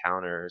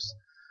encounters.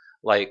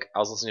 Like I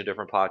was listening to a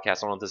different podcast.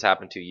 I don't know if this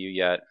happened to you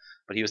yet,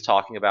 but he was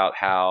talking about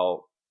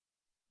how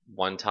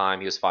one time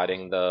he was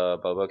fighting the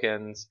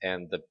Bobokins,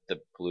 and the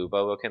blue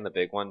Bobokin, the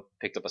big one,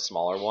 picked up a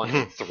smaller one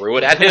and threw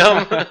it at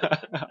him.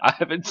 I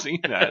haven't seen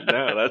that.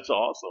 No, that's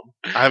awesome.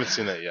 I haven't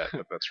seen that yet,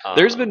 but that's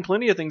There's been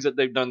plenty of things that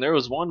they've done. There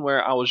was one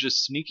where I was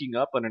just sneaking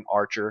up on an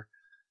archer,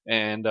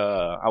 and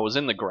I was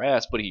in the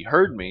grass, but he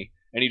heard me,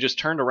 and he just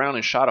turned around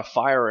and shot a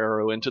fire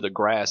arrow into the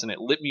grass, and it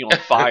lit me on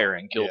fire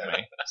and killed Yeah.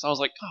 me. So I was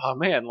like, oh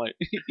man, like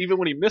even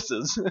when he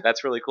misses.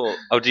 That's really cool.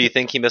 Oh, do you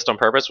think he missed on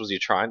purpose? Was he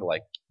trying to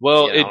like?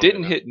 Well, Yeah, I don't it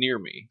didn't know. hit near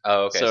me.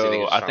 Oh, okay. So you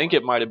think I think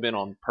it might have been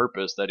on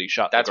purpose that he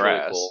shot That's the grass.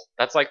 really cool.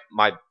 That's like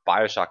my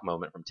Bioshock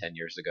moment from 10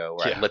 years ago,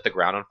 where Yeah. I lit the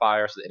ground on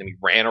fire, so the enemy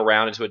ran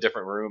around into a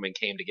different room and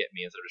came to get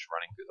me instead of just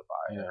running through the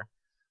fire. Yeah.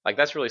 Like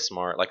that's really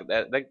smart. Like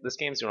this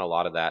game's doing a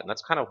lot of that, and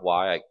that's kind of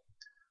why I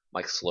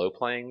like slow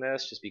playing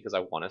this, just because I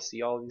want to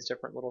see all these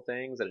different little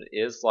things, and it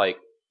is like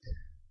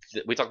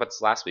we talked about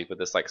this last week with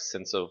this like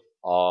sense of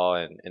awe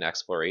and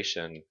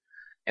exploration,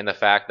 and the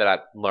fact that I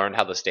learned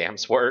how the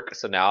stamps work.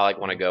 So now I like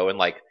want to go and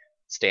like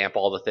stamp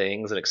all the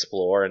things and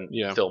explore and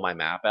fill my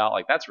map out.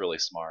 Like that's really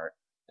smart.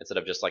 Instead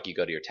of just like you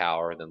go to your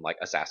tower and then like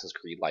Assassin's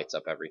Creed lights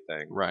up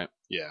everything. Right.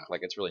 Yeah.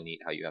 Like it's really neat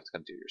how you have to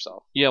kind of do it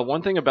yourself. Yeah,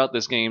 one thing about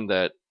this game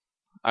that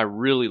I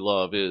really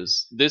love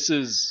is this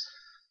is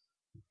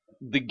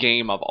the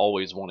game I've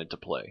always wanted to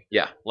play.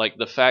 Yeah. Like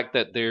the fact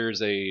that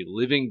there's a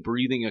living,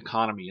 breathing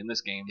economy in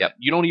this game Yep. that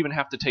you don't even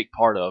have to take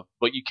part of,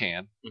 but you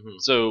can. Mm-hmm.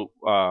 So,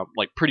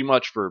 like pretty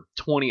much for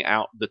 20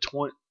 of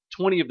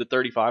the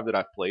 35 that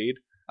I've played,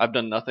 I've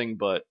done nothing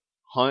but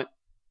hunt,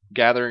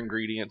 gather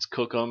ingredients,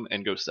 cook them,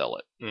 and go sell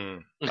it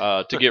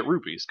to get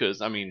rupees.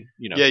 Because I mean,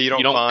 you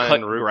don't find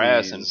cut rupees.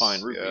 grass and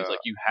find rupees. Yeah. Like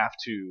you have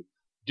to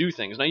do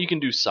things. Now you can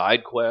do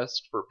side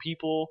quests for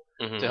people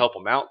Mm-hmm. to help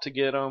them out to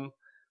get them,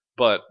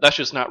 but that's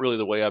just not really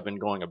the way I've been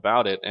going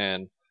about it.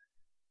 And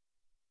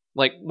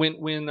like when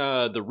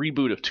the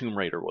reboot of Tomb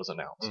Raider was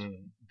announced,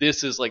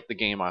 this is like the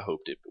game I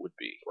hoped it would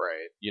be.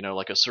 Right. You know,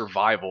 like a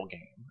survival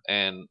game,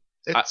 and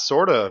It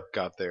sort of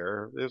got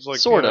there. It was like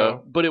sort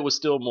of, but it was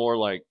still more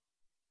like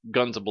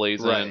guns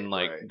a-blazing,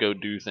 Right. go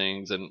do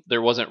things, and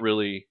there wasn't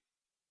really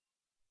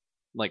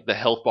like the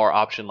health bar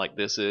option like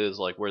this is,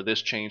 like where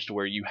this changed to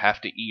where you have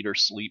to eat or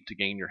sleep to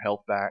gain your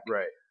health back.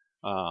 Right.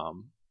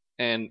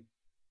 And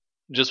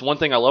just one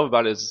thing I love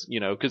about it is,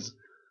 because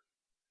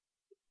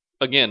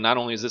again, not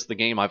only is this the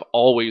game I've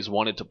always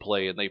wanted to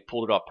play, and they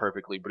pulled it off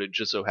perfectly, but it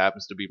just so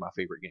happens to be my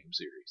favorite game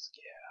series.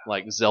 Yeah.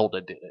 Like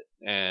Zelda did it,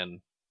 and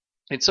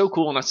it's so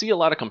cool. And I see a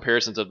lot of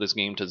comparisons of this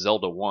game to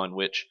Zelda 1,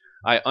 which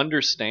I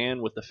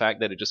understand with the fact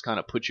that it just kind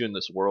of puts you in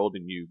this world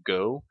and you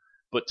go.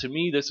 But to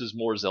me, this is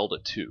more Zelda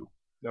 2.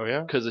 Oh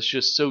yeah. Because it's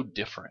just so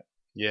different.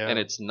 Yeah. And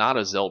it's not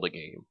a Zelda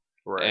game.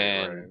 Right.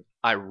 And right.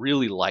 I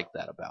really like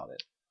that about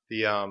it.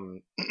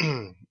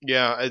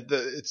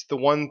 It's the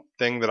one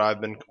thing that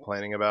I've been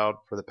complaining about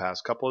for the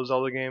past couple of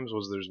Zelda games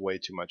was there's way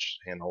too much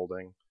hand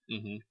holding,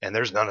 and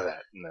there's none of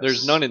that in this.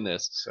 There's none in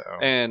this. So.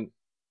 And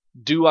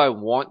do I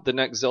want the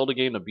next Zelda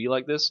game to be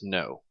like this?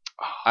 No.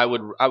 I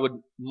would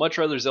much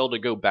rather Zelda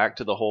go back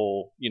to the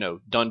whole,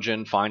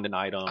 dungeon, find an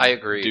item. I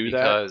agree, do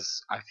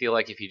because I feel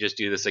like if you just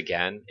do this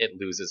again, it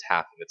loses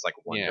half of its like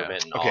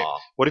wonderment and Okay. awe.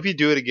 What if you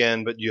do it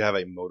again, but you have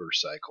a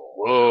motorcycle?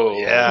 Whoa.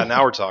 Yeah,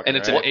 now we're talking. And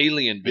it's right? an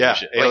alien Yeah,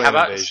 vision. alien Like, how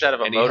about invasion. instead of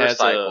a And he has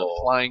a motorcycle?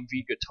 flying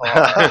V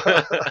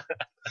guitar.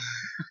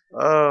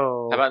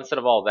 Oh. How about instead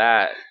of all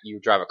that, you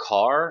drive a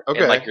car Okay.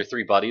 and like your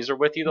three buddies are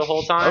with you the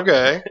whole time?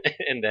 Okay.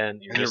 And then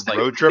you're And just you're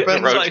like road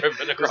tripping? road It's like-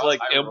 tripping It's across like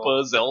Hyrule.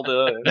 Impa,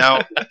 Zelda.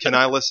 Now, can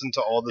I listen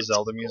to all the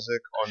Zelda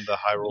music on the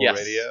Hyrule Yes,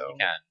 radio? you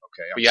can.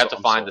 Okay. But you have to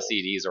find the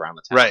CDs around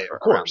the town. Right, or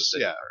of around the course,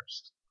 city yeah.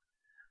 first.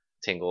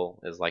 Tingle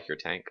is like your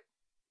tank.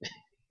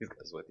 He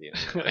goes with you.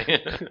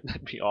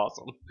 That'd be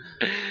awesome.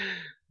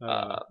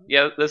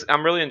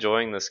 I'm really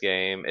enjoying this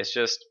game. It's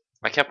just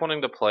I kept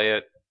wanting to play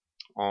it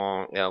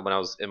on when I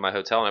was in my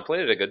hotel, and I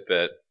played it a good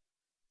bit.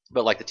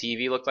 But like the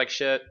TV looked like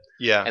shit,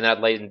 Yeah. and then I'd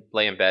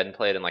lay in bed and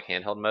play it in like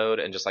handheld mode,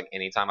 and just like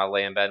anytime I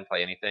lay in bed and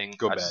play anything,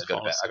 Go I bed, just go to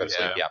fall bed. I go to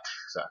asleep. sleep. Yeah.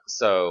 Exactly.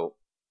 So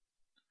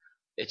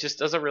it just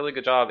does a really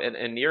good job,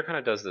 and Nier kind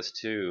of does this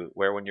too,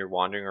 where when you're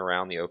wandering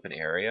around the open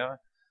area,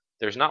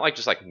 there's not like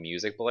just like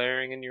music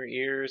blaring in your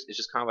ears. It's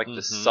just kind of like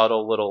this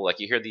subtle little like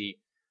you hear the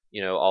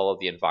all of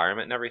the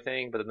environment and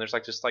everything, but then there's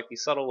like just like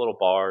these subtle little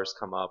bars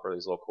come up or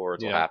these little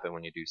chords will happen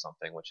when you do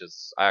something, which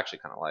is I actually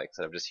kind of like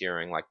instead of just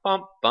hearing like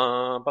bum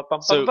bum bum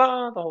bum So, bum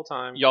bum the whole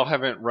time. Y'all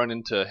haven't run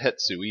into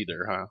Hetsu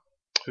either, huh?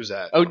 Who's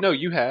that? Oh no,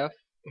 you have.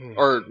 Mm.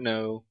 Or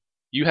no,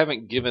 you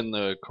haven't given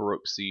the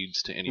Korok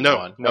seeds to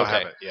anyone. No, I okay.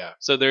 haven't. Yeah.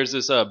 So there's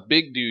this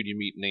big dude you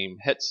meet named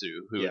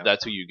Hetsu, who Yeah.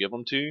 that's who you give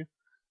them to,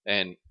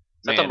 and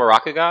Is that the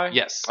Maraca guy?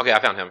 Yes. Okay,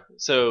 I found him.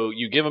 So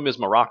you give him his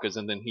maracas,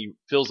 and then he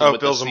fills them, with,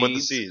 fills the them with the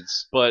seeds.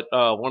 seeds. But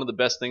one of the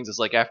best things is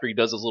like after he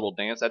does his little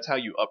dance, that's how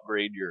you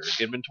upgrade your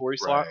inventory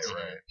slots.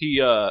 Right. He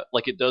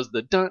like it does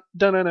the dun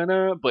dun dun dun,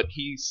 dun but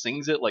he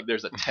sings it like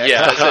there's a text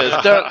Yeah. that says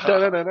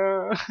dun dun dun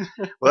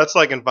dun. Well, that's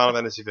like in Final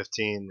Fantasy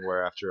 15,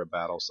 where after a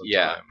battle, sometimes,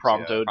 Yeah,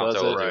 Prompto does Prompto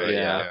it. will do it,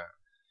 yeah. yeah.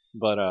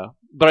 But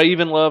I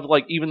even love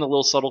like even the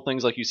little subtle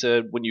things like you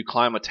said when you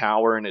climb a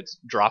tower and it's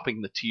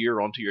dropping the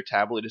tier onto your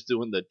tablet, it's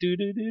doing the do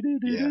do do do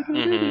do Yeah. do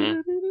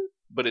do do,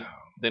 but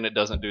then it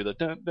doesn't do the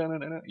dun dun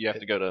dun dun. You have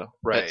to go to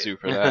Right. Hetsu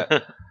for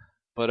that.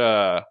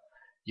 But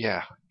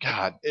yeah,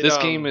 God, this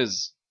game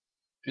is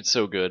it's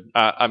so good.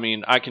 I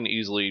mean, I can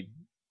easily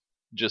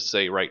just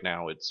say right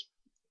now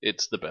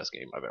it's the best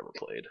game I've ever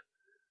played.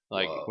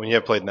 Like When you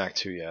haven't played NAC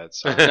 2 yet.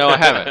 So. no, I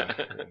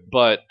haven't.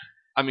 But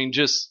I mean,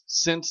 just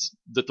since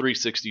the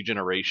 360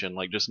 generation,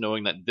 like just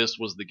knowing that this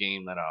was the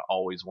game that I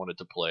always wanted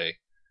to play,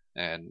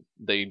 and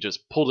they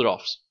just pulled it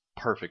off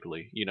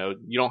perfectly. You know,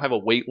 you don't have a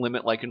weight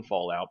limit like in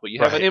Fallout, but you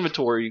have an Right.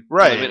 inventory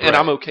Right, limit, right. and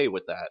I'm okay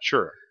with that.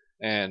 Sure.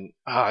 And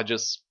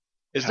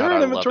Is God, there I an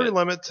love inventory it.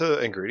 limit to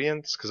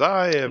ingredients? Because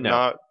I have No.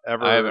 not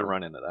ever. I haven't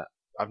run into that.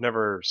 I've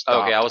never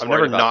stopped. Okay, I was I've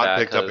worried never about not that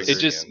picked up 'cause-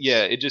 ingredients.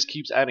 it just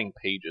keeps adding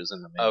pages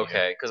in the menu.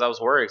 Okay, because I was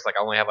worried. It's like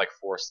I only have like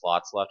 4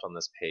 slots left on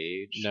this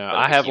page. No, but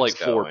I it have keeps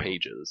like 4 going.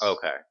 pages.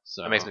 Okay,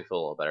 So that makes me feel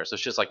a little better. So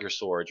it's just like your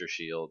swords, your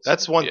shields.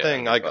 That's one yeah,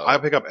 thing. your Like bow. I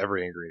pick up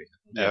every ingredient,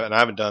 Yeah. and I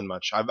haven't done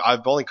much.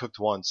 I've only cooked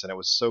once, and it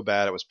was so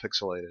bad it was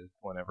pixelated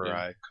whenever Yeah.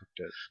 I cooked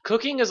it.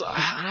 Cooking is. I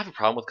don't have a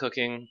problem with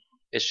cooking.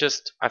 It's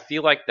just I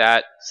feel like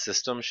that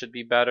system should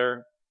be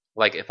better.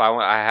 Like if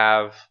I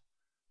have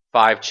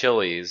 5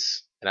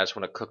 chilies and I just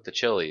want to cook the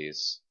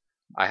chilies,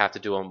 I have to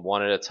do them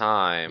one at a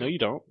time. No, you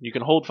don't. You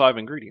can hold 5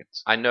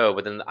 ingredients. I know,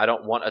 but then I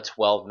don't want a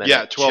 12-minute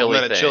Yeah,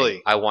 12-minute thing.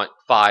 chili. I want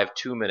 5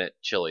 2-minute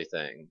chili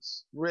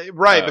things.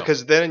 Right, Oh.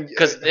 because then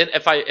Because then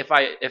if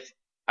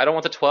I don't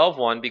want the 12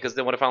 one, because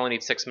then what if I only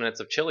need 6 minutes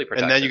of chili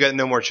protection? and then you get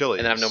no more chilies.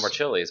 and then I have no more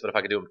chilies. But if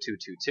I could do them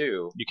 2-2-2,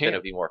 You then can't.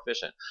 it'd be more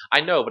efficient.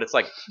 I know, but it's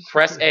like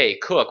press A,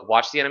 cook,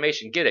 watch the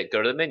animation, get it,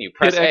 go to the menu,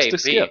 press Hit X A, to B.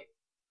 skip.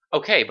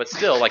 Okay, but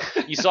still, like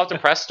you still have to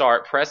press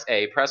start, press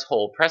A, press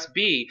hold, press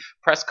B,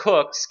 press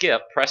cook,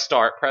 skip, press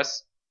start,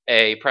 press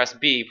A, press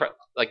B.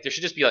 Like there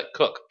should just be like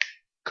cook,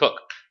 cook,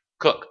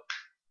 cook.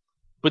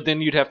 But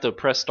then you'd have to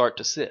press start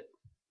to sit.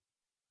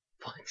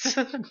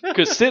 What?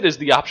 Because sit is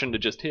the option to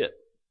just hit.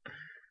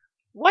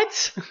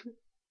 What?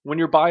 When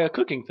you're by a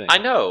cooking thing. I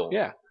know.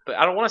 Yeah. But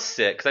I don't want to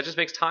sit because that just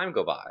makes time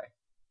go by.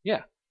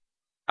 Yeah.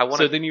 I want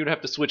So to. then you'd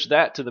have to switch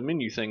that to the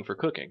menu thing for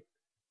cooking.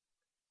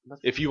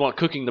 If you want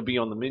cooking to be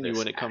on the menu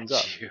when it comes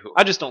up.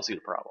 I just don't see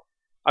the problem.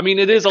 I mean,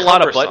 it is a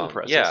lot of button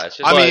presses. Yeah, it's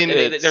just. I I mean,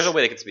 mean, there's a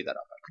way they can speed that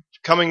up.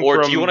 Coming Or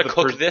from do you want to the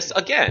cook this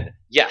again?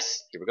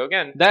 Yes. Here we go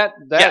again. That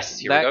Yes,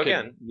 here we that go could-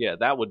 again. Yeah,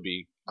 that would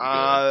be good.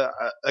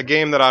 A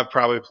game that I've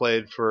probably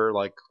played for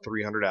like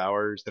 300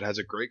 hours that has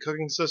a great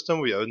cooking system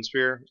would be Odin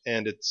Sphere,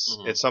 and it's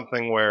Mhm. it's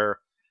something where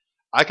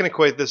I can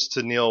equate this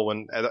to Neil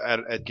when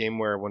at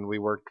GameWare when we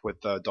worked with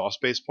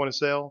DOS-based point of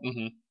sale.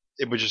 Mhm.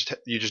 It would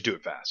you just do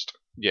it fast,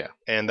 Yeah.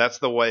 and that's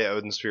the way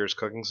Odin Sphere's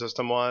cooking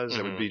system was.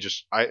 It would Mhm. be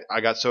just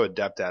I got so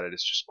adept at it,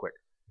 it's just quick.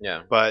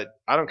 Yeah. But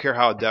I don't care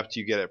how adept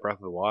you get at Breath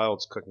of the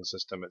Wild's cooking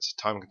system; it's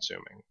time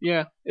consuming.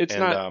 Yeah, it's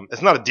And not.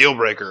 it's not a deal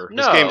breaker.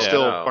 This No, game's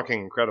still no. fucking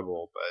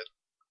incredible, but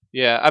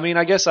Yeah, I mean,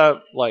 I guess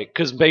I like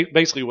because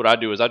basically what I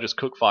do is I just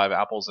cook 5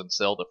 apples and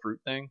sell the fruit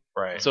thing.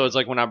 right. So it's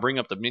like when I bring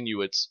up the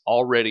menu, it's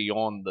already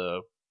on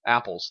the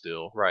apple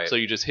still. Right. So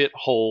you just hit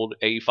hold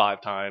A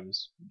 5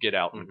 times, get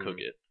out and Mhm. cook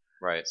it.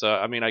 Right. So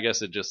I mean, I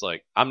guess it just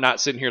like I'm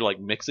not sitting here like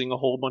mixing a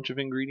whole bunch of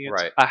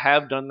ingredients. Right. I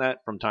have done that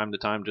from time to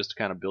time just to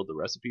kind of build the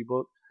recipe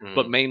book, Mhm.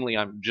 but mainly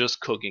I'm just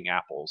cooking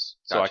apples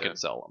so Gotcha. I can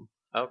sell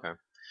them. Okay.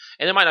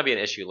 And it might not be an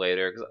issue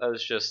later because I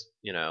was just,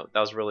 that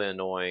was really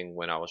annoying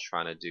when I was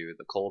trying to do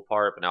the cold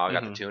part, but now I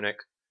got the Mhm. tunic.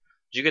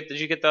 Did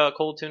you get the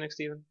cold tunic,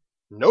 Steven?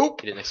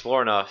 Nope. You didn't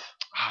explore enough.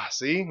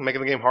 See,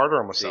 making the game harder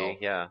on myself. See,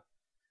 yeah.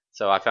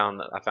 So I found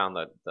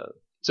the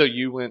So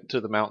you went to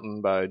the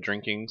mountain by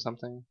drinking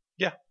something?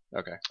 Yeah.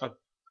 Okay.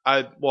 I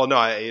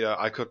ate.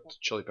 I cooked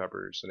chili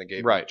peppers, and it gave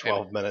me Right.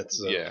 12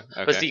 minutes. Of, Yeah.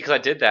 Okay. But see, because I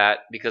did that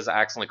because I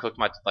accidentally cooked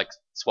my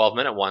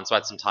 12-minute one, so I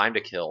had some time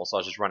to kill. So I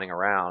was just running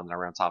around, and I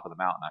ran top of the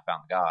mountain. I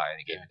found the guy, and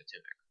he gave me the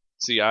tunic.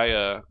 See,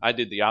 I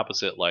did the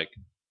opposite. Like,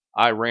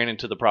 I ran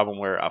into the problem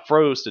where I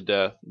froze to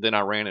death. Then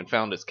I ran and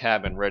found his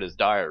cabin, read his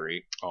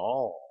diary,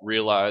 Oh,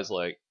 realized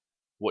like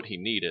what he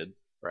needed,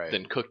 right.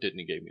 then cooked it, and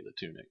he gave me the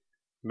tunic.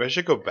 Maybe I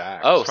should go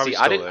back. Oh, It's probably see,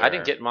 I still didn't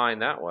there. get mine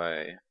that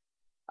way.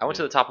 I went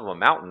to the top of a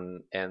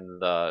mountain,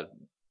 and the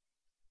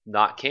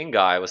not king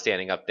guy was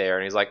standing up there,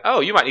 and he's like, "Oh,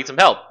 you might need some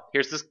help.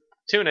 Here's this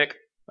tunic."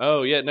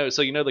 Oh yeah, no.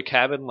 So you know the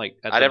cabin, like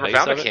at I the never base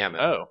found of a it? cabin.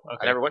 Oh, okay.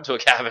 I never went to a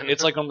cabin.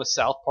 It's like on the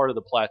south part of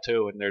the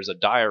plateau, and there's a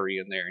diary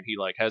in there, and he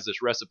like has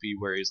this recipe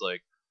where he's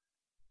like,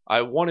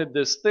 I wanted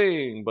this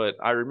thing, but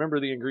I remember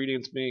the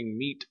ingredients being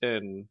meat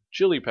and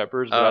chili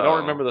peppers, but I Oh.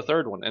 don't remember the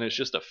third one, and it's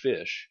just a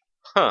fish.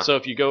 huh. So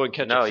if you go and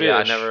catch no, a fish, yeah,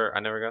 I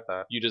never got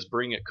that. you just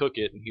bring it, cook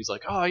it, and he's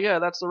like, oh yeah,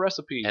 that's the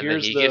recipe. And then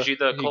Here's he gives you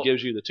the he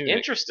gives you the tunic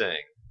Interesting.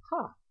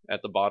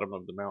 at the bottom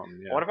of the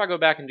mountain. I Yeah. wonder if I go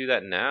back and do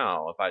that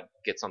now. If I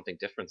get something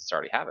different since I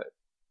already have it.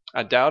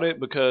 I doubt it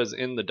because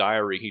in the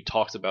diary he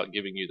talks about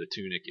giving you the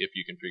tunic if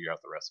you can figure out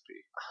the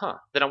recipe. Huh.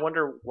 Then I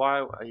wonder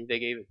why he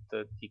gave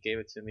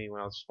it to me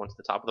when I went to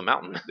the top of the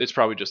mountain. It's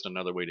probably just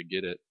another way to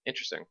get it.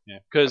 Interesting. Yeah,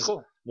 because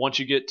Cool. once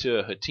you get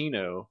to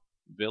Hatino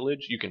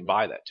village, you can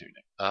buy that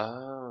tunic.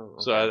 Oh.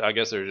 So okay. I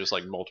guess there's just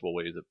like multiple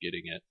ways of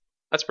getting it.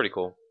 That's pretty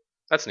cool.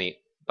 That's neat.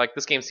 Like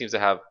this game seems to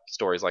have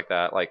stories like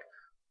that. Like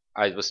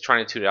I was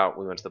trying to tune it out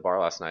when we went to the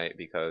bar last night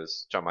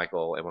because John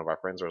Michael and one of our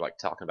friends were like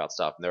talking about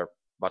stuff and they're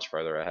much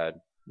further ahead.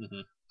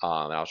 Mhm.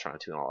 And I was trying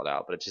to tune all it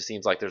out, but it just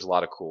seems like there's a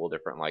lot of cool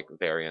different like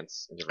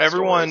variants. And different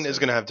Everyone stories is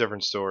going to have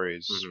different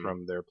stories Mhm.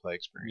 from their play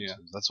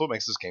experiences. That's what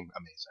makes this game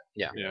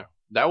amazing. Yeah,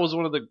 that was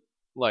one of the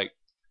like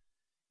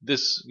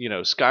this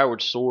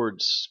Skyward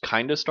Swords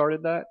kind of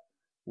started that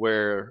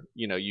where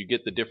you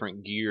get the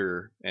different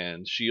gear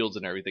and shields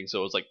and everything.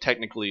 So it's like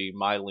technically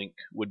my Link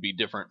would be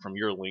different from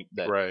your Link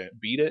that Right.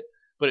 beat it,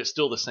 but it's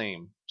still the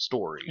same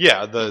story.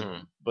 Yeah.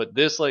 Mhm. But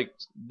this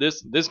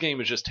this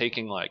game is just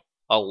taking like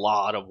a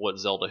lot of what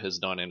Zelda has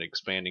done and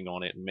expanding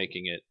on it and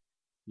making it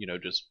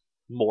just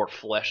more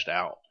fleshed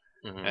out.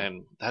 Mhm.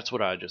 And that's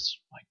what I just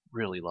like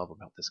really love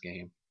about this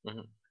game.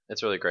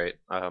 It's really great.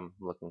 I'm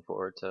looking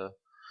forward to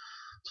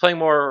playing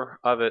more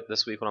of it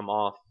this week when I'm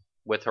off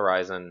with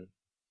Horizon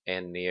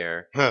and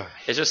Nier.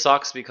 It just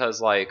sucks because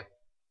like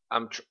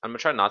I'm gonna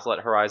try not to let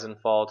Horizon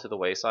fall to the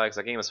wayside because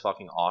that game is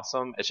fucking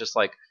awesome. It's just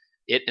like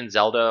it and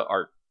Zelda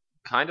are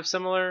kind of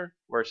similar,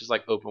 where it's just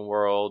like open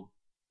world,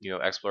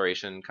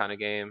 exploration kind of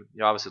game.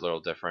 Obviously a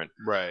little different,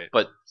 Right.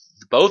 but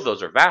both of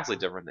those are vastly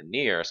different than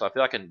Nier. So I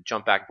feel like I can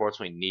jump back and forth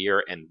between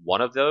Nier and one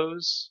of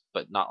those,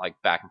 but not like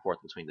back and forth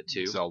between the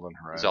two. Zelda and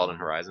Horizon. Zelda and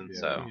Horizon.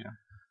 Yeah.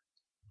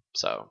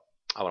 So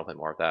I want to play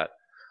more of that.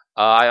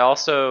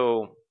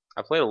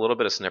 I played a little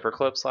bit of Snipper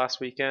Clips last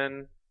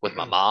weekend with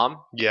my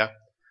mom, Yeah.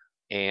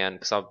 and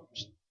because I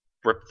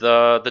ripped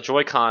the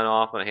Joy-Con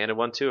off and I handed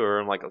one to her.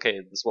 I'm like, okay,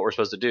 this is what we're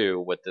supposed to do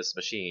with this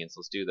machine, so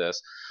let's do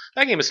this.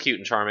 That game is cute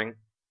and charming.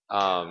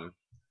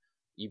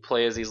 You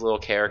play as these little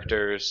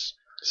characters,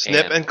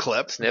 Snip and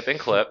Clip. Snip and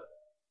Clip,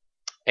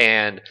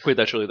 and Wait,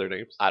 that's really their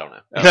names? I don't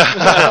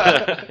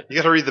know. You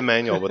got to read the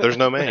manual, but there's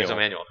no manual. There's no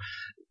manual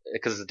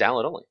because it's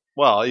download only.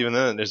 Well, even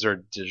then, is there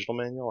a digital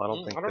manual? I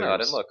don't think. I don't know. I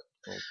didn't look.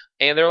 Oh.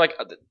 And they're like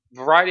a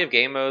variety of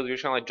game modes. You're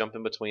just kind of like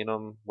jumping between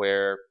them.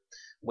 Where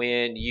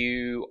when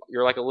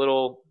you're like a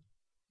little,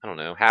 I don't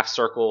know, half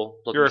circle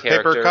looking You're a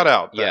character. paper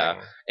cutout. Yeah.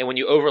 Thing. And when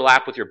you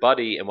overlap with your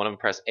buddy and one of them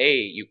press A,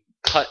 you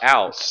cut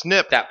out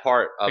Snip. that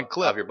part And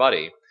clip. of your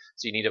buddy.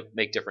 So you need to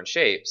make different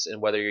shapes,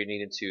 and whether you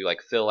needed to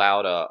like fill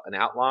out an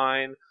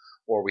outline,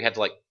 or we had to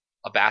like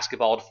a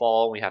basketball to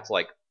fall, and we have to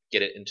like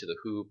get it into the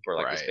hoop or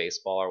like Right. this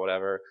baseball or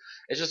whatever.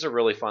 It's just a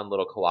really fun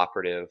little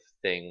cooperative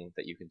thing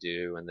that you can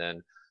do. And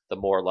then the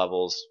more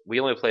levels, we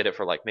only played it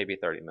for like maybe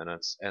 30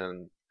 minutes,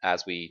 and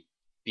as we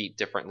beat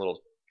different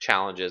little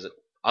challenges,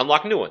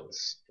 unlock new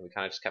ones. And we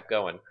kind of just kept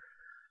going.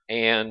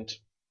 And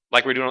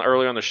like we were doing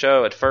earlier on the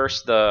show, at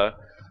first the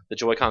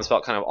Joy-Cons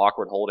felt kind of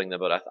awkward holding them,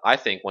 but I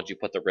think once you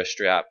put the wrist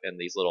strap and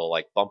these little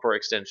like bumper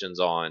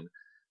extensions on,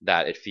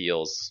 that it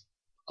feels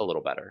a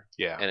little better.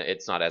 Yeah. And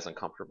it's not as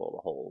uncomfortable to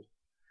hold.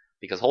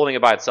 Because holding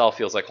it by itself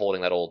feels like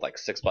holding that old like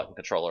 6-button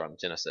controller on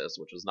Genesis,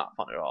 which was not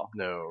fun at all.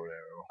 No.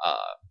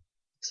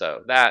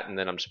 So that, and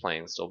then I'm just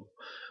playing still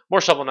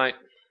more Shovel Knight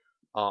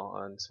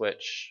on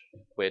Switch,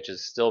 which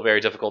is still very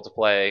difficult to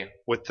play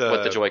With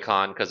with the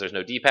Joy-Con because there's no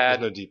There's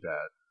D-pad. no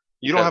D-pad.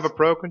 You don't have a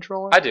Pro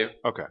controller? I do,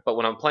 Okay. but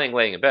when I'm playing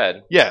laying in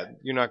bed, Yeah,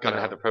 you're not I'm gonna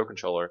gonna have the Pro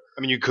controller.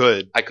 I mean, you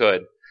could. I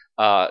could.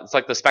 It's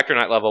like the Spectre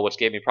Knight level, which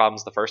gave me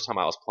problems the first time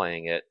I was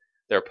playing it.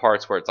 There are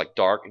parts where it's like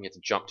dark and you have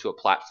to jump to a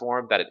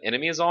platform that an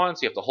enemy is on,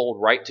 so you have to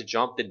hold right to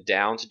jump, then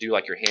down to do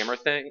like your hammer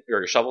thing or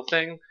your shovel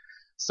thing.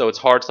 So it's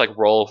hard to like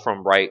roll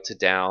from right to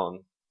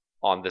down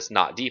on this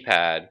not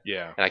D-pad,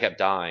 Yeah. and I kept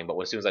dying. But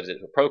as soon as I did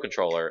it with a Pro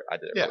controller, I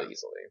did it Yeah. really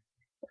easily.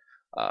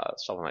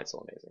 Shovel Knight's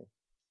still amazing.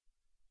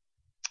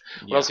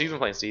 What Yeah. else have you been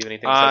playing, Steve?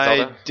 Anything besides I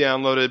Zelda?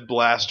 downloaded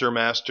Blaster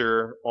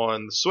Master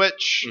on the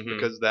Switch Mhm.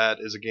 because that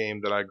is a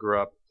game that I grew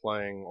up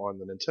playing on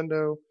the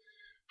Nintendo.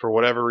 For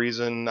whatever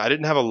reason, I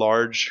didn't have a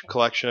large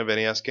collection of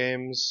NES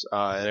games,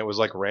 and it was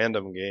like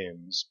random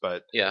games.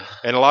 Yeah.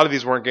 And a lot of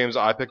these weren't games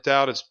I picked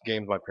out; it's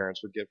games my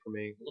parents would get for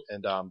me.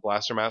 And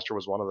Blaster Master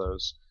was one of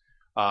those.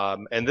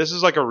 And this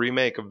is like a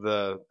remake of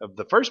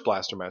the first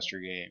Blaster Master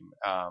game,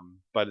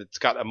 but it's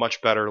got a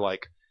much better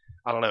like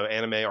I don't know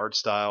anime art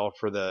style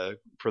for the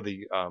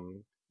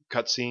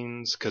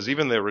cutscenes, because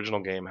even the original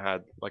game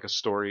had like a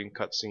story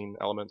cutscene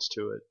elements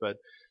to it. But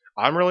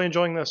I'm really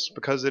enjoying this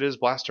because it is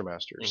Blaster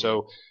Master. Mhm.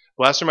 So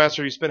Blaster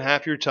Master, you spend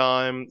half your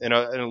time in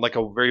like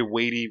a very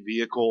weighty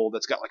vehicle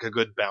that's got like a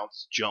good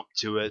bounce jump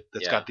to it.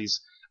 That's Yeah. got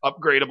these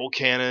upgradable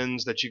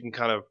cannons that you can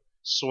kind of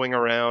swing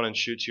around and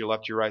shoot to your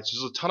left, to your right. So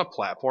there's a ton of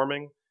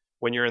platforming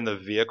when you're in the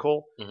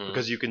vehicle Mhm.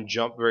 because you can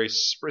jump very.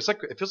 It's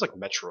like it feels like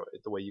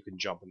Metroid the way you can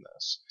jump in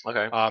this.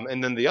 Okay.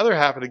 And then the other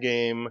half of the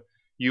game,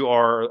 you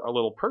are a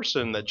little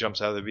person that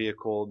jumps out of the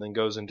vehicle and then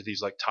goes into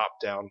these like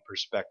top-down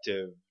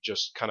perspective,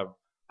 just kind of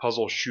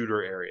puzzle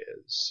shooter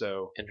areas.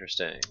 So,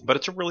 Interesting. but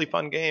it's a really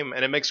fun game,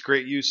 and it makes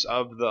great use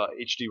of the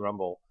HD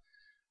Rumble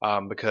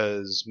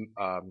because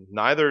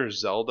neither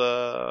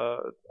Zelda,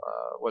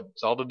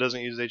 Zelda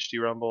doesn't use HD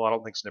Rumble. I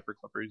don't think Snipper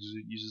Clipper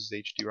uses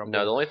HD Rumble.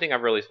 No, the only thing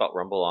I've really felt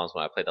rumble on is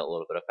when I played that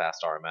little bit of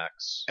Fast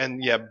RMX.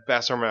 And yeah,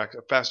 Fast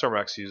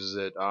RMX uses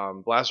it.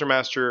 Blaster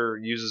Master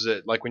uses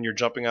it like when you're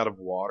jumping out of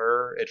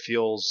water. It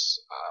feels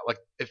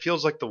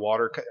like the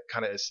water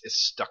kind of is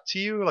stuck to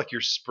you, like you're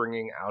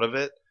springing out of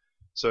it.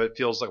 So it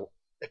feels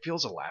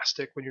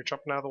elastic when you're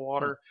jumping out of the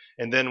water.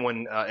 And then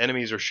when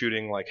enemies are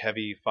shooting like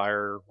heavy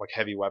fire, like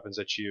heavy weapons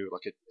at you,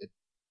 like it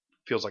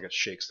feels like it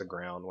shakes the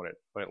ground when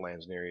it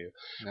lands near you.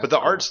 But the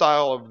art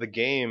style of the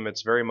game,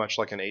 it's very much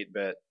like an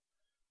 8-bit.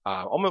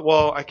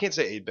 Well, I can't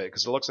say 8-bit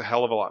because it looks a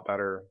hell of a lot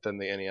better than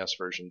the NES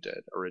version did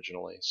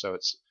originally. So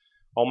it's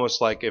almost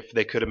like if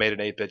they could have made an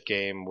 8-bit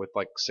game with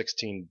like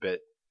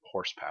 16-bit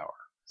horsepower.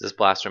 Is this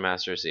Blaster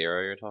Master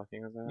Zero you're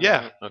talking about?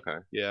 Yeah. Okay.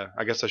 Yeah,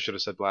 I guess I should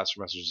have said Blaster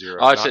Master Zero.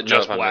 Oh, I not should know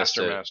just if I missed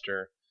Blaster it.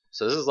 Master.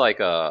 So this is like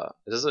is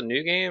this a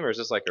new game or is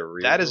this like a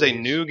re? That is a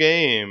new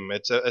game.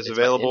 It's By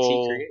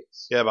available. NT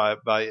Creates? Yeah,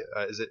 by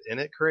is it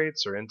Init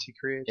Creates or NT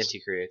Creates?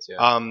 NT Creates,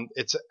 yeah.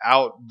 It's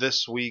out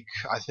this week,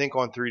 I think,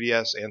 on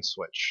 3DS and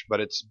Switch, but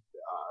it's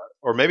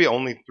or maybe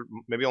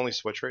only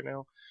Switch right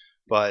now,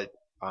 but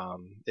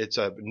it's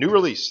a new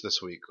release this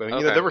week. I mean,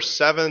 Okay. there were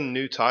 7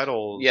 new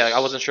titles. Yeah,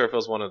 I wasn't sure if it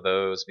was one of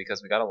those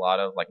because we got a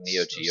lot of like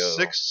Neo Geo,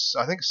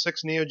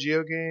 6 Neo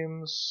Geo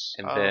games,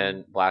 and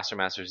then Blaster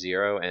Master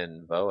Zero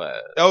and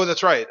Voez. Oh,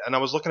 that's right. And I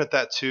was looking at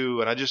that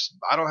too, and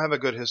I don't have a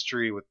good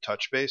history with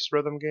touch-based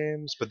rhythm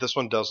games, but this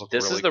one does look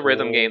This really is the cool.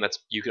 rhythm game that's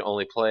you can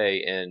only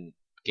play in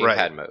gamepad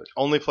Right. mode.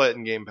 Only play it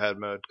in gamepad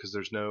mode because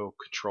there's no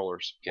controller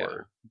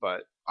support.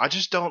 But I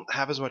just don't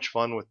have as much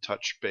fun with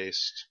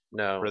touch-based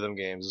No. rhythm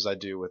games as I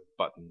do with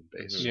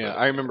button-based. Mhm. Yeah,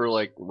 I remember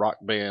like Rock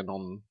Band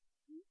on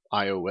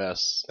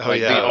iOS. Oh,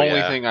 Like, yeah. the Oh, only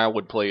yeah. thing I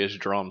would play is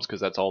drums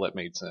because that's all that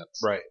made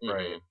sense. Right, Mhm.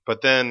 right.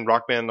 But then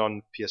Rock Band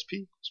on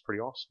PSP is pretty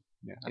awesome.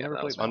 Yeah, I Yeah, never that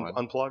played was that one.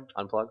 Unplugged?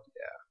 Unplugged.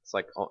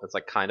 Yeah. It's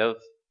like kind of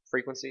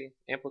frequency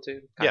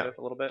amplitude. Kind of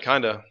a little bit.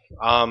 Kinda.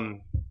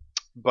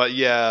 But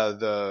yeah,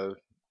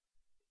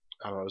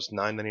 I don't know, it was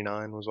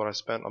 $9.99 was what I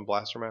spent on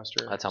Blaster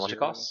Master. That's how much it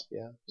costs.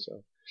 Yeah,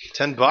 so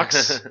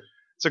 $10.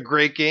 It's a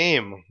great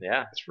game.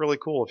 Yeah. It's really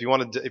cool. If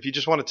you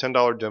just want a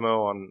 $10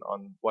 demo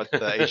on what the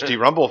HD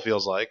Rumble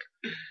feels like,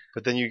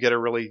 but then you get a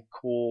really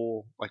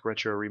cool like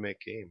retro remake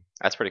game.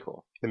 That's pretty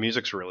cool. The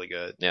music's really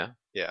good. Yeah.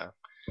 Yeah.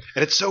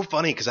 And it's so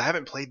funny because I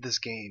haven't played this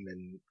game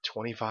in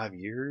 25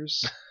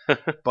 years,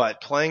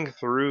 but playing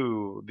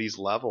through these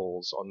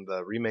levels on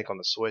the remake on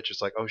the Switch,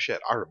 it's like, oh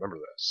shit, I remember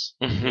this.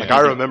 Like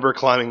I remember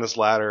climbing this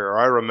ladder, or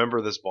I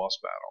remember this boss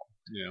battle.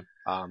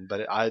 Yeah.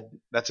 But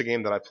that's a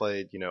game that I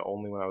played,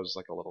 only when I was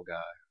like a little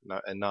guy,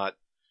 not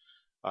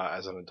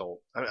as an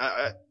adult.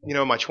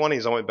 In my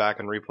 20s, I went back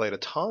and replayed a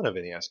ton of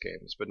NES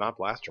games, but not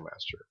Blaster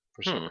Master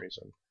for some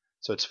reason.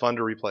 So it's fun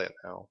to replay it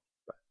now.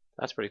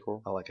 That's pretty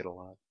cool. I like it a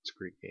lot. It's a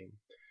great game.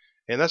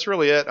 And that's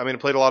really it. I mean, I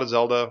played a lot of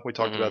Zelda. We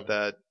talked Mhm. about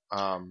that.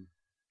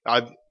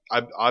 I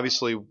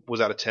obviously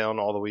was out of town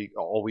all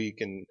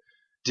week, and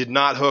did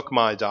not hook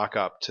my dock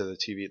up to the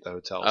TV at the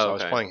hotel. So I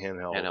was okay. playing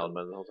handheld. Handheld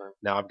mode the whole time.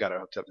 Now I've got it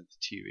hooked up to the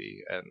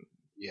TV, and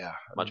yeah,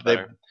 Much they-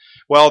 better.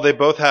 Well, they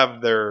both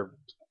have their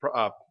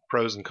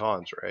pros and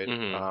cons, right?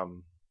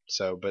 Mhm.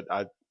 But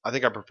I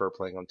think I prefer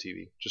playing on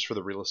TV just for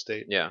the real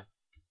estate. Yeah.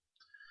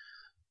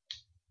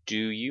 Do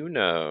you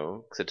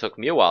know, because it took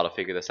me a while to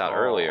figure this out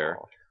earlier,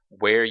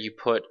 where you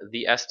put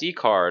the SD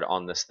card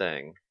on this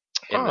thing,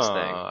 in this thing?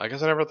 I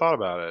guess I never thought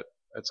about it.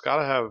 It's got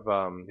to have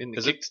In the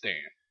is it- kickstand.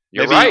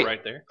 You're maybe- right.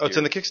 Right there. Oh, it's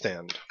in the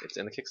kickstand. It's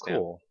in the kickstand.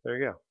 Cool. There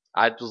you go.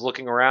 I was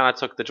looking around. I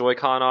took the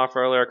Joy-Con off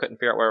earlier. I couldn't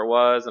figure out where it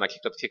was, and I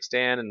kicked up the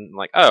kickstand, and I'm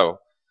like, oh,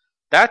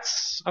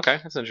 that's okay.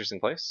 That's an interesting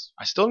place.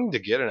 I still need to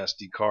get an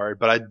SD card,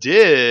 but I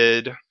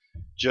did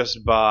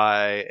just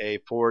buy a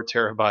 4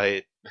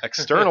 terabyte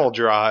external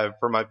drive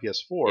for my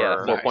PS4. Yeah,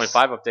 the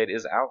 4.5 update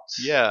is out.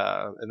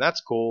 Yeah, and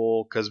that's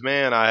cool because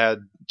man, I had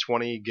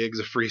 20 gigs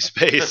of free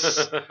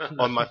space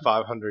on my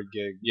 500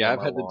 gig. Yeah, on I've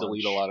my had to launch.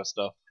 delete a lot of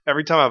stuff.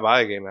 Every time I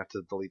buy a game, I have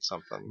to delete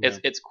something.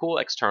 It's cool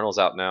externals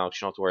out now. 'Cause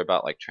you don't have to worry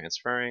about like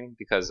transferring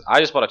because I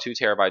just bought a 2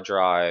 terabyte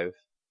drive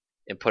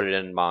and put it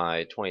in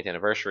my 20th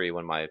anniversary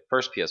when my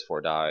first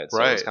PS4 died. So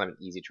it was Right. kind of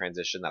an easy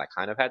transition that I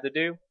kind of had to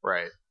do.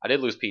 Right. I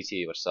did lose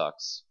PT, which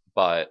sucks.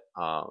 But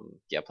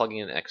yeah, plugging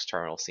in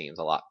external seems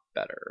a lot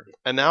better.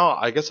 And now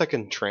I guess I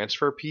can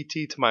transfer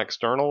PT to my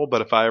external,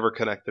 but if I ever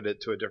connected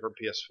it to a different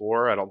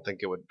PS4, I don't think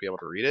it would be able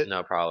to read it.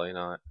 No, probably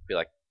not. Be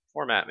like,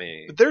 format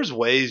me. But there's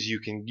ways you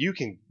could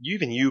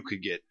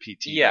get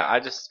PT. Yeah, back. I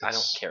don't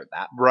It's- care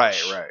that Right,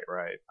 much. right. I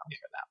don't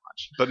care that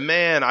much. But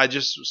man,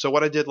 so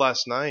what I did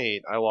last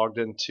night, I logged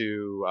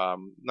into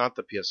not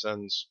the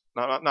PSN's,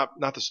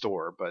 not the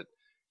store, but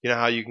you know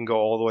how you can go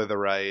all the way to the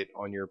right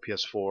on your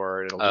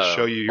PS4 and it'll just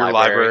show you your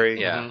library.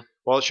 Yeah. Mhm.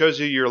 Well, it shows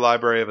you your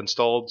library of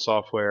installed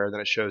software, then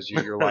it shows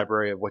you your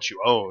library of what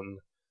you own.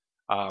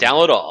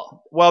 Download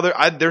all. Well,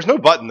 there's no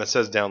button that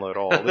says download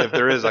all. If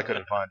there is, I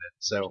couldn't find it.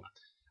 So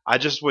I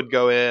just would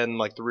go in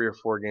like 3 or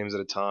 4 games at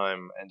a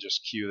time and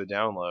just queue the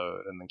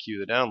download and then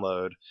queue the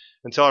download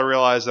until I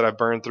realized that I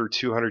burned through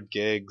 200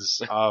 gigs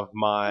of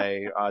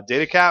my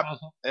data cap,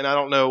 and I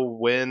don't know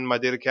when my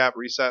data cap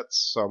resets.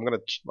 So I'm gonna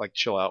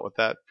chill out with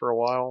that for a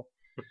while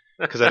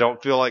because I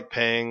don't feel like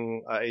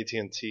paying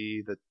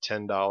AT&T the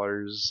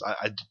 $10.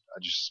 I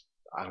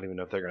don't even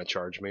know if they're gonna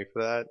charge me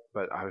for that,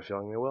 but I have a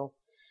feeling they will.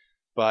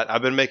 But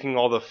I've been making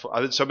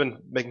I've been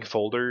making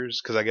folders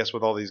because I guess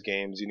with all these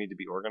games you need to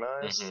be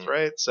organized, Mhm.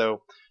 right?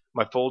 So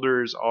my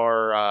folders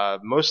are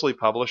mostly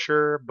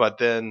publisher, but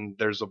then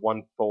there's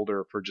one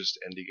folder for just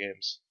indie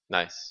games.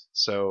 Nice.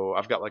 So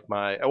I've got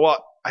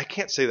I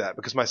can't say that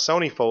because my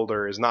Sony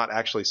folder is not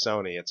actually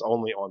Sony; it's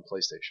only on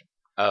PlayStation.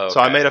 Oh, So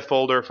I okay. made a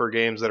folder for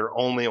games that are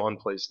only on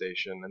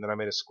PlayStation, and then I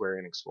made a Square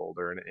Enix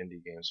folder, and an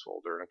indie games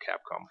folder, and a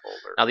Capcom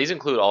folder. Now these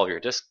include all of your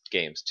disc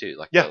games too,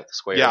 like Yeah. the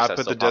squares Yeah, I that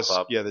put still the pop disc,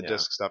 up. the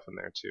disc stuff in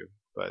there too.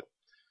 But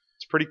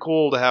it's pretty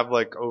cool to have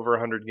like over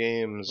 100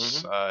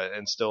 games Mhm.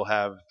 and still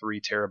have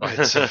 3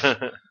 terabytes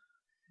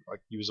like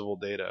usable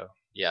data.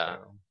 Yeah,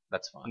 So,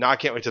 that's fun. now I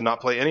can't wait to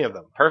not play any of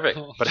them. Perfect.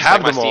 But Just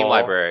have like them my Steam all.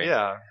 library.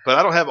 Yeah, but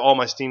I don't have all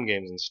my Steam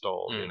games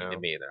installed. Mm,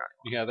 me either.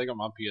 Yeah, I think on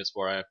my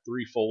PS4 I have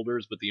 3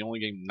 folders, but the only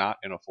game not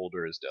in a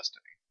folder is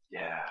Destiny.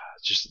 Yeah,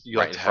 it's just you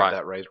Right like in to front.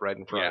 have that right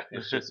in front. Yeah,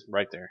 it's just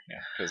right there. Yeah,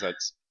 because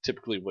that's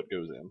typically what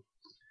goes in.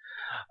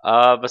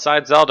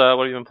 Besides Zelda,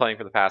 what have you been playing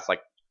for the past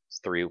like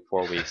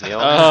 3-4 weeks,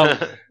 Neil?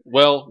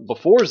 Well,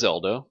 before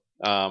Zelda,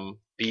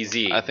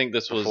 BZ. I think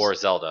this was before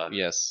Zelda.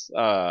 Yes.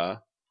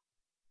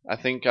 I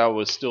think I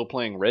was still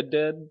playing Red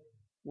Dead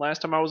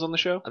last time I was on the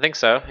show, I think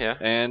so. Yeah.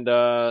 and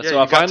Yeah, so you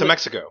I got finally to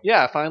Mexico.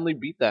 Yeah, I finally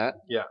beat that.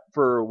 Yeah.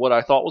 For what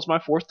I thought was my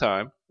 4th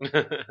time,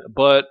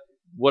 but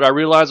what I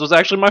realized was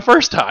actually my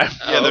first time.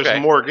 Yeah, Oh, there's okay.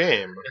 more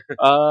game.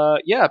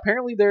 Yeah,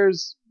 apparently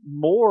there's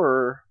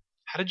more.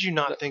 How did you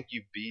not think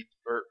you beat?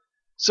 Or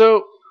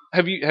So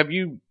have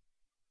you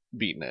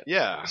beaten it?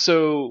 yeah.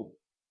 So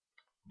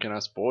can I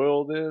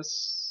spoil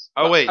this?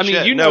 Oh wait, I mean,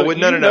 shit. you no, know,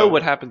 no, you know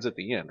what happens at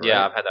the end, right?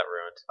 Yeah, I've had that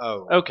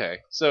ruined. Oh, Okay,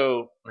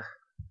 so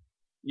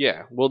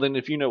yeah, well then,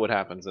 if you know what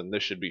happens, then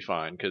this should be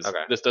fine because Okay.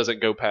 this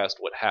doesn't go past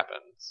what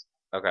happens,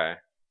 Okay.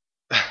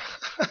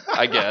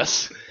 I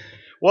guess.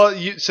 Well,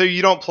 so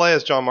you don't play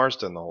as John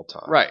Marston the whole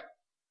time, Right.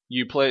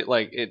 You play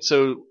like it.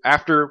 So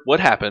after what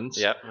happens,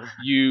 Yep.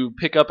 you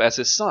pick up as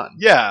his son,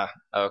 Yeah.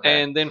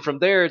 Okay. and then from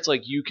there, it's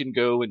like you can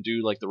go and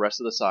do like the rest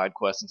of the side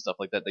quests and stuff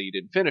like that you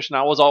didn't finish. And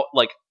I was all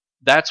like,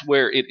 that's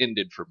where it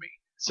ended for me.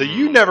 So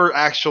you never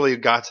actually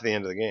got to the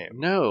end of the game.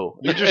 No,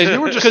 You just- And you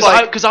were just because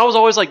like- because I was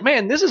always like,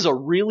 man, this is a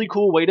really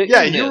cool way to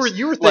Yeah, end you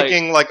this. were Like,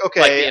 thinking like, like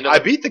okay, the end of I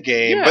the- beat the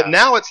game, Yeah. but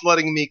now it's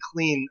letting me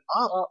clean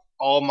up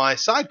all my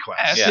side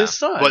quests. as Yeah. his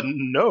son, But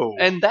no.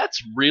 and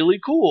that's really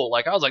cool.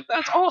 Like I was like,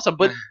 that's awesome.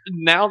 But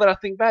now that I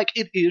think back,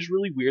 it is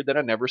really weird that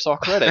I never saw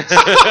credits.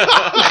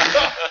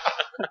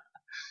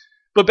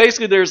 But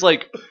basically, there's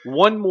like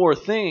one more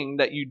thing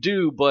that you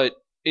do, but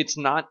it's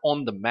not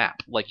on the map.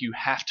 Like you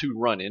have to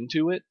run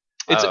into it.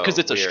 It's because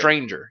it's a weird.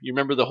 stranger. You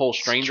remember the whole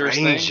strangers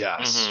thing? Stranger,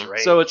 Mhm.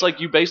 strange. So it's like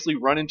you basically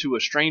run into a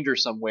stranger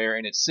somewhere,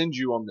 and it sends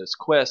you on this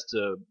quest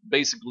to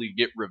basically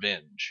get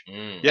revenge.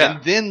 Mm. Yeah.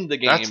 And then the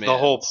game that's the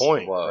whole ends.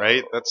 point, Whoa.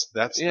 right?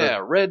 That's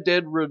Yeah, Red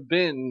Dead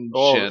Revenge.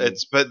 Oh, and-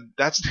 but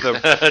that's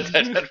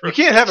the you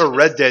can't have a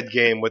Red Dead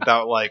game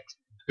without like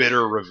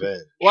bitter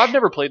revenge. well, I've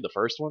never played the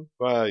first one.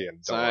 Well, yeah,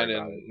 don't So I worry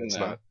about it. didn't- It's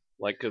no. not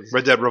Like, 'cause-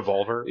 Red Dead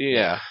Revolver.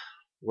 yeah,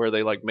 where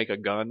they like make a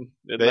gun.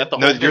 Isn't They- that the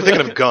no, whole you're thing?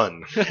 thinking of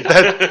Gun.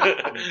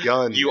 That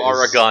gun. You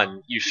are a is-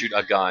 gun. You shoot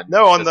a gun.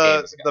 No, on This game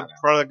the is a gun.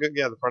 front of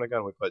the front of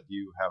gun we put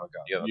you have a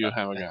gun. You have a You gun.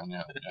 have a gun,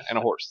 yeah, and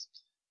a horse,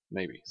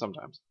 maybe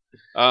sometimes.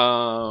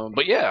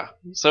 But yeah,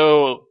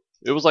 so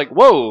it was like,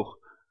 whoa,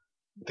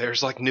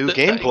 There's like new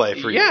gameplay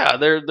for you. Yeah,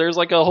 there's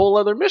like a whole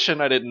other mission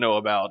I didn't know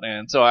about,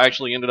 and so I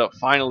actually ended up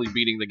finally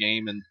beating the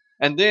game,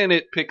 and then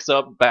it picks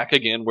up back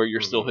again where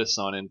you're still his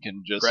son and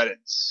can just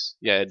Credits.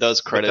 Yeah, it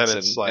does But then credits,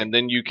 it's and, like- and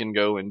then you can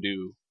go and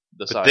do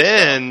the But side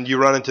then you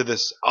run into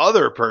this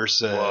other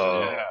person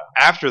Whoa.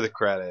 after the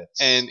credits.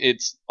 stuff. And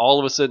it's all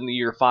of a sudden the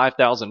year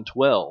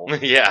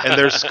 5012. Yeah. and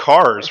there's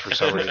cars for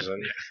some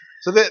reason.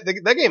 So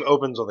that game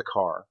opens with a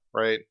car,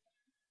 right?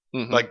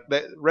 Mhm. Like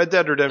Red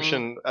Dead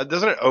Redemption,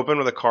 doesn't it open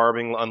with a car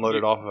being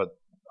unloaded off of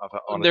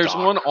on a there's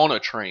dock? one on a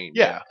train.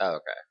 Yeah. Oh,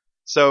 okay.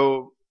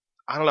 So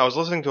I don't know. I was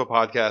listening to a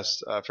podcast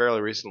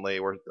fairly recently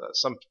where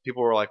some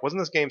people were like, "Wasn't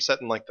this game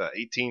set in like the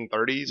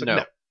 1830s?" Like,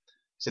 No.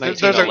 So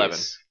It's there's 1911.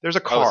 There's a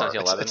Oh, it's car.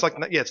 1911? It's like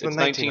it's the It's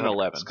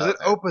 1911. because it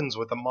Okay. opens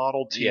with a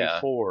Model T Yeah.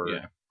 Ford.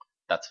 Yeah.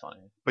 That's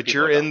funny. But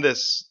People you're are in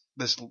this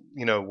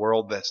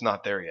world that's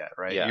not there yet,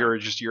 right? Yeah.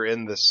 You're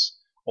in this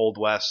old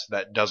west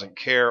that doesn't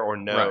care or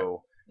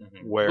know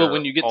Mhm. where But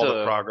when you get all to-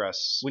 the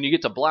progress. When you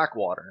get to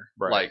Blackwater,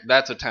 Right. like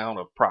that's a town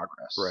of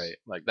progress. Right.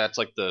 Like that's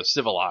like the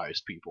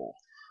civilized people.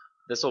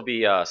 This will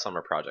be a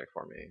summer project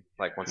for me.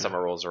 Like when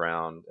summer rolls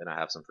around and I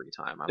have some free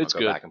time, I'm It's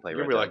gonna go good. back and play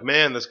You're Red gonna be Dead. like,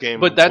 man, this game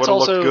But that's would have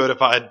also- looked good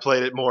if I had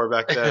played it more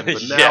back then.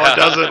 But now Yeah. it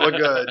doesn't look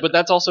good. But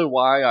that's also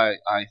why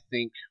I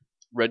think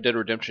Red Dead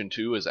Redemption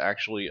 2 is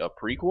actually a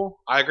prequel,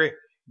 I agree.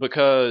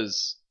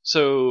 because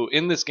so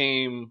in this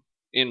game,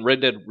 in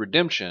Red Dead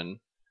Redemption,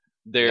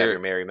 You have your there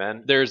merry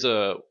men. there's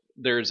a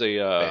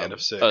Band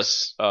of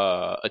six.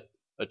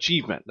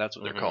 achievement. That's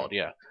what they're Mhm. called.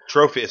 Yeah,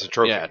 Trophy. It's a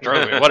trophy. yeah,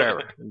 trophy,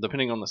 whatever,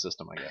 depending on the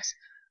system, I guess.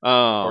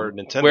 Or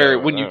Nintendo. Where I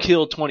when don't you know.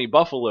 kill 20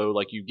 buffalo,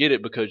 like you get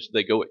it because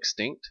they go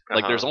extinct. Like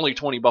Uh-huh. there's only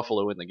 20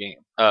 buffalo in the game.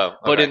 Oh,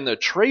 But okay. in the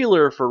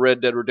trailer for Red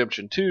Dead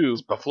Redemption 2,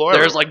 Buffalo.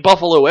 there's like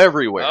buffalo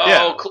everywhere. oh,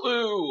 Yeah.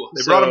 Clue.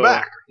 they brought them so-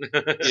 back.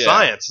 Yeah.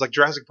 Science. It's like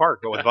Jurassic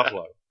Park, but with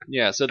buffalo.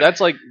 Yeah, so that's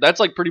like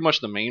pretty much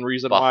the main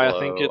reason why I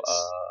think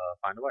it's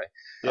find a way.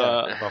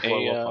 Buffalo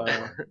will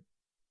find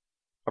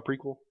a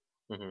prequel.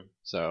 Mhm.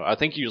 So I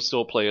think you'll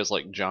still play as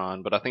like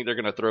John, but I think they're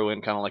gonna throw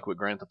in kind of like what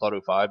Grand Theft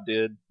Auto 5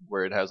 did,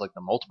 where it has like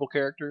the multiple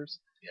characters.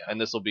 Yeah. And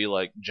this will be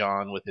like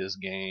John with his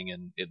gang,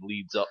 and it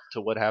leads up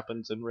to what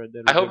happens in Red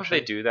Dead I Redemption. hope if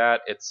they do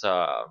that,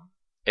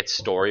 it's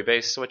story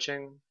based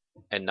switching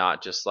and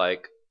not just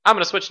like I'm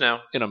gonna switch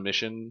now. in a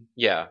mission.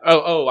 Yeah.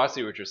 Oh, I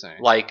see what you're saying.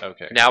 Like,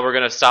 okay. now we're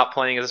gonna stop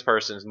playing as this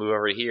person and move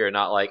over here.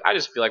 Not like I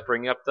just feel like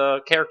bringing up the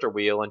character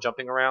wheel and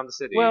jumping around the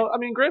city. Well, I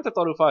mean, Grand Theft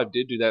Auto 5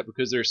 did do that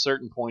because there's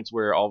certain points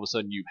where all of a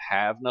sudden you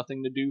have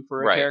nothing to do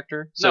for a Right.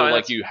 character. No, So and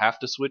like that's- you have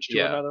to switch to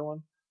Yeah. another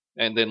one,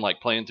 and then like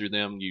playing through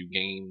them, you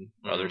gain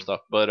other Mhm. stuff.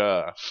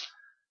 But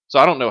so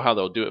I don't know how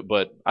they'll do it,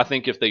 but I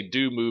think if they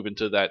do move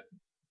into that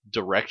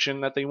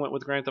direction that they went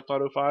with Grand Theft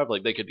Auto 5,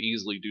 like they could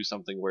easily do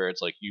something where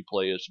it's like you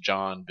play as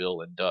John,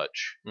 Bill, and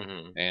Dutch,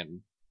 Mhm.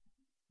 and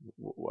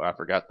I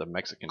forgot the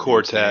Mexican dude's name.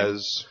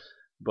 Cortez.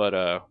 But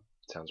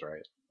Sounds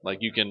right. like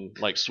you can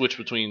like switch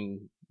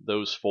between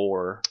those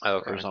four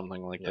Okay. or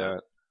something like Yeah.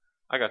 that.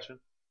 I got you.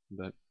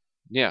 But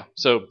yeah,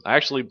 so I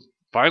actually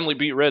finally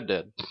beat Red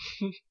Dead.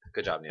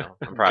 Good job, Neil.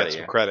 I'm proud Got of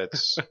some you.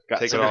 credits. Got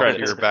Take it some off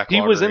credits. your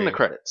backlog. He was in the rating.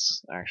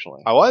 credits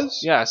actually. I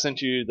was. Yeah, I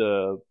sent you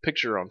the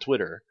picture on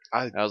Twitter.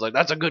 I- I was like,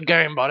 "That's a good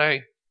game,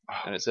 buddy,"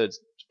 and it said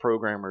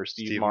programmer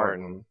Steve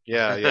Martin.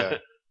 Yeah, yeah.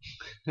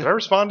 Did I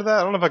respond to that?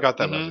 I don't know if I got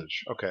that Mhm.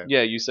 message. Okay.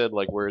 Yeah, you said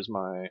like, "Where's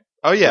my?"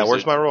 Oh yeah, Was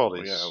where's it- my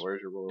royalties? Yeah,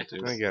 where's your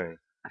royalties? I get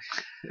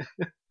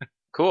it.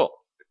 Cool.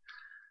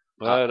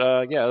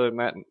 But yeah, other than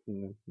that,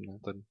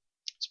 nothing.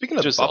 Speaking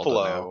of Just Zelda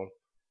Buffalo,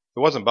 it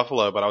wasn't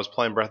Buffalo, but I was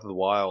playing Breath of the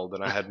Wild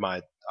and I had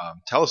my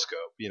telescope,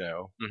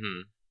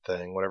 Mm-hmm.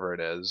 thing, whatever it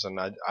is, and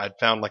I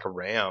found like a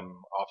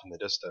ram off in the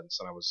distance,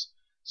 and I was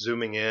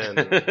zooming in,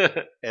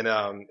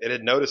 and it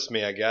had noticed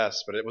me, I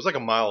guess, but it was like a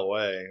mile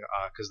away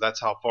because that's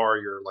how far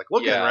you're like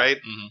looking, Yeah. right?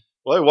 Mhm.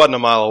 Well, it wasn't a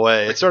mile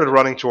away. It started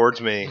running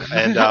towards me,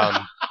 and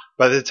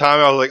by the time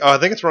I was like, "Oh, I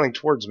think it's running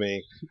towards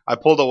me," I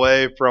pulled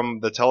away from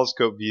the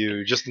telescope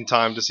view just in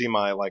time to see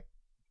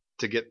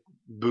to get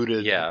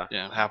booted Yeah.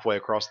 Yeah. halfway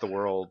across the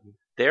world.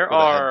 There With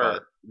a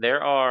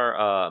headbutt.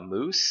 are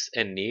moose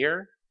and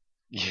near,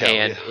 Yeah,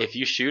 and if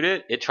you shoot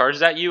it, it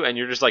charges at you, and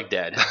you're just like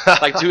dead.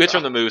 Like 2 hits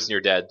from the moose, and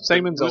you're dead.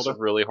 Same The in moose Zelda.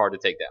 are really hard to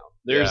take down.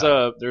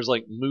 There's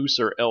like moose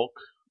or elk.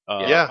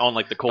 Yeah. On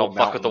like the cold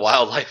Don't fuck with the mountains.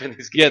 wildlife in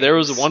these games. Yeah, there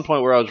was one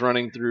point where I was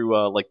running through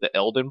like the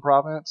Eldon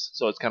province,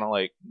 so it's kind of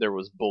like there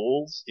was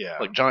bulls, Yeah.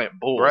 like giant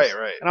bulls. right.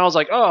 And I was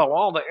like, oh, well,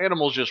 all the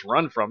animals just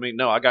run from me.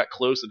 No, I got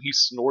close and he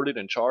snorted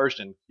and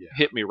charged and Yeah.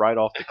 hit me right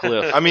off the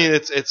cliff. I mean,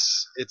 it's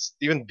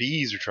even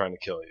bees are trying to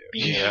kill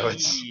you. You know,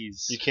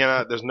 you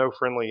cannot. There's no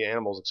friendly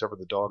animals except for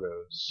the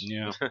doggos.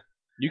 Yeah,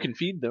 you can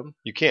feed them.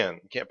 You can't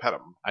pet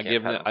them. I Can't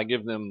give pet them. 'em. I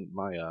give them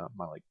my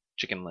my like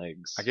chicken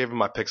legs. I gave them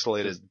my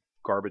pixelated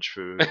garbage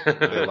food.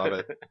 They love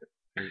it.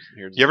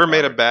 Here's You ever made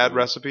a garbage bad food.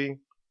 recipe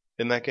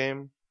in that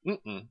game?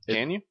 Mm-mm.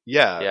 Can you?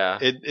 Yeah. Yeah.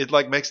 It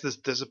like makes this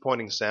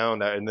disappointing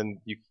sound, and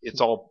then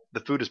the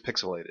food is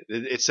pixelated.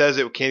 It says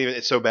it can't even.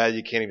 It's so bad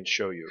you can't even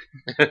show you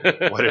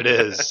what it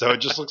is. So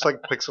it just looks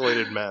like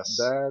pixelated mess.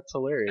 That's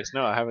hilarious.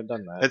 No, I haven't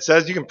done that. It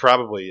says you can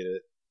probably eat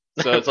it.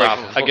 So it's like I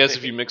Probably. guess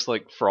if you mix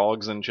like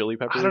frogs and chili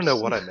peppers. I don't know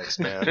what I mixed,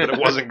 man, but it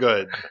wasn't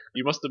good.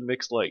 You must have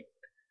mixed like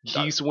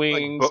geese Like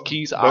wings,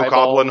 geese bokoblin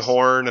eyeballs,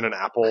 horn and an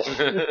apple.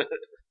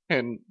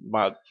 and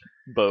my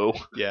bow.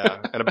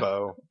 Yeah, and a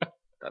bow.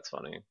 That's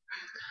funny.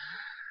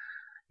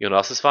 You know what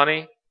else is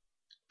funny?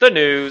 The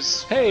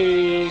news.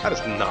 Hey, That is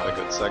not a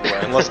good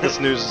segue, unless this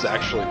news is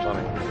actually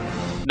funny.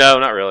 No,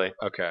 not really.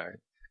 Okay.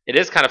 It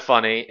is kind of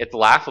funny. It's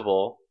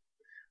laughable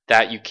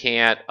that you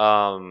can't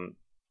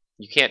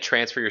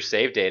transfer your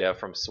save data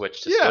from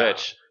Switch to Yeah.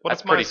 Switch. What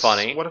That's if my pretty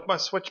funny. What if my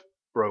Switch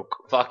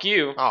broke? Fuck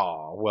you.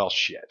 Oh, well,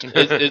 shit.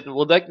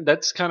 well,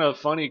 that's kind of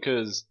funny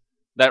because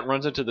that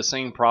runs into the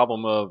same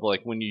problem of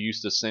like when you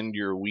used to send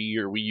your Wii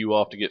or Wii U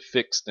off to get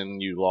fixed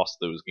and you lost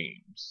those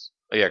games.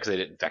 Oh, yeah, because they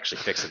didn't actually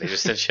fix it. They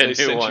just sent you a They new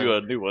sent one. you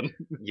a new one.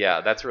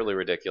 Yeah, that's really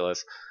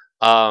ridiculous.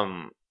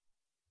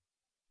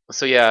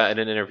 So yeah, in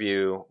an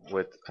interview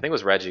with I think it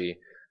was Reggie,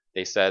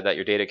 they said that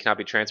your data cannot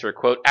be transferred,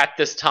 quote, at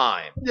this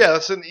time. Yeah,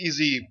 that's an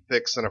easy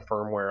fix in a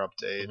firmware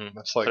update. Mhm.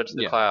 That's like, Put it to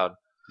the yeah. cloud.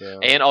 yeah.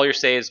 And all your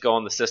saves go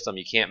on the system.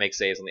 You can't make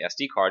saves on the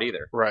SD card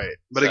either. Right.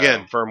 But So-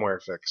 again, firmware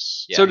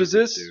fix. Yeah. So does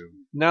this, Do.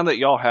 now that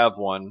y'all have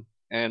one,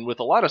 and with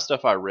a lot of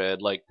stuff I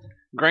read, like,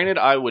 granted,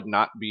 I would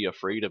not be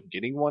afraid of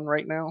getting one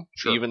right now,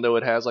 Sure. even though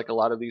it has like a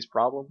lot of these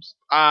problems.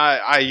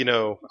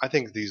 I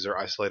think these are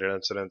isolated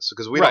incidents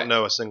because we Right. don't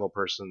know a single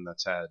person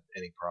that's had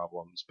any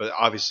problems, but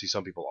obviously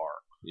some people are.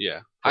 Yeah,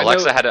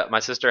 My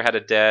sister had a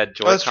dead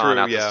That's Joy-Con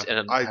true, out yeah.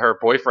 and I- her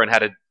boyfriend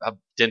had a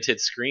dented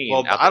screen.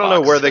 Well, out the I don't know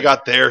box. where they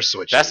got their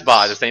Switches. Best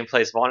Buy, the same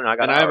place Vaughn and I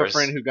got and I have a ours.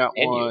 friend who got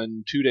And you.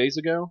 one 2 days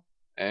ago,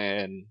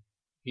 and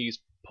he's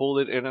pulled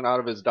it in and out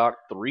of his dock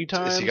 3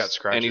 times. Has he got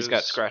And he's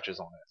got scratches? scratches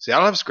on it. See, I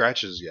don't have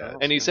scratches yet.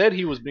 And he said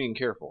he was being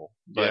careful,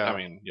 but Yeah. I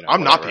mean,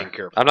 I'm not whatever. being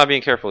careful. I'm not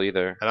being careful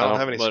either. And I don't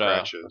have any but,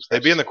 scratches.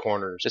 They'd be in the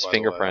corners. Just by the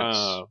way.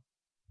 fingerprints.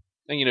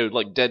 And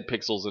like dead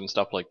pixels and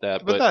stuff like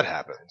that. But that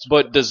happens.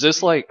 But does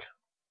this like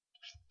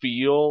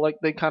feel like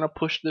they kind of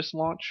pushed this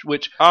launch?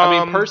 Which I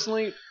mean,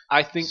 personally,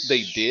 I think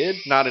they did,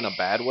 not in a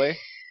bad way.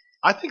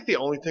 I think the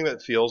only thing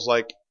that feels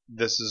like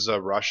this is a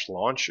rush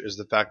launch is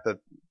the fact that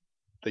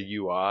the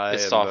UI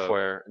It's and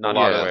software, not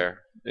Yeah.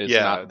 hardware. It's yeah,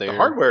 not there. the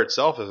hardware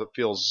itself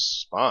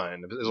feels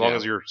fine as long Yeah.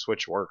 as your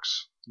Switch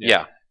works.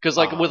 Yeah. Because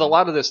like with a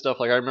lot of this stuff,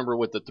 like I remember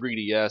with the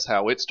 3DS,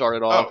 how it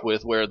started off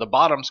with where the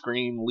bottom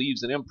screen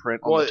leaves an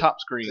imprint on the top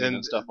screen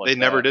and stuff like that. They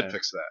never did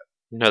fix that.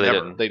 No, they Never.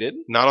 didn't. They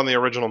didn't? Not on the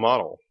original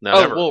model. No,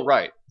 Oh, never. well,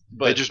 right.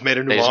 But They just made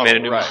a new They just model.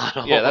 made a new right.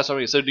 model. Yeah, that's what I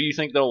mean. So do you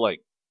think they'll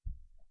like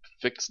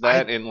fix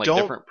that in like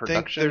different don't think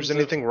productions? there's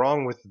anything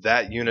wrong with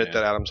that unit Yeah.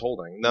 that Adam's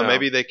holding. Now No.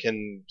 maybe they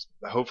can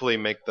hopefully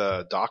make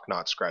the dock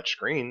not scratch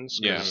screens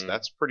because Yeah.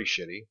 that's pretty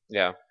shitty.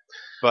 Yeah,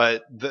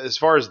 But as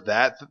far as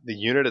that, the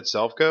unit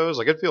itself goes,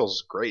 like it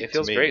feels great. it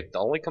feels to me. great. The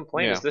only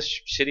complaint Yeah. is this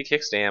shitty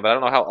kickstand, but I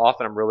don't know how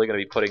often I'm really going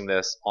to be putting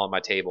this on my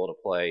table to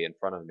play in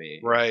front of me.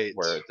 Right.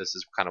 Where this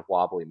is kind of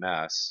wobbly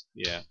mess.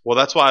 Yeah. Well,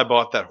 that's why I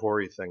bought that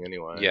Hori thing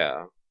anyway.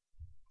 Yeah.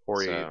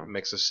 Hori So-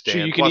 makes a So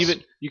stand. you can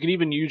Plus-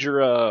 even use your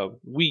Wii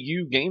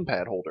U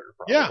gamepad holder.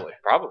 Yeah.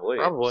 Probably.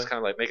 Probably. Just kind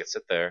of like make it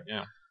sit there.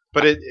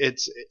 But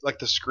it's like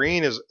the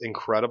screen is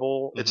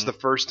incredible. It's Mhm. the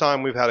first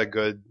time we've had a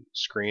good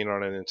screen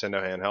on a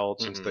Nintendo handheld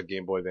since Mhm. the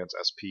Game Boy Advance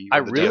SP. I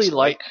with the really disc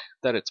like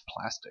that it's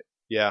plastic.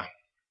 Yeah.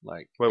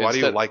 Like, Wait, why do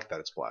you instead- like that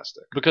it's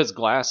plastic? Because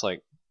glass,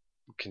 like,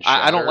 Can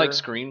I don't like shatter?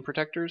 screen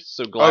protectors,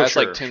 so glass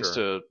sure, like tends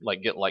to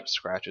like get like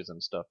scratches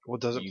and stuff. Well,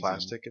 doesn't using-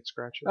 plastic get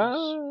scratches?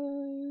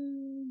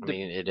 I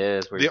mean, it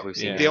is. We've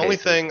seen The only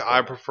cases thing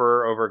I before.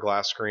 prefer over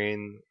glass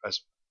screen, as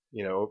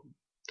you know,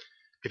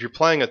 if you're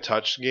playing a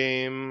touch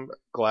game,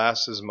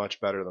 glass is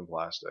much better than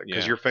plastic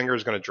because Yeah. your finger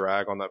is going to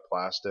drag on that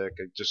plastic.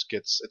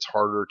 It's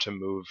harder to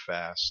move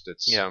fast.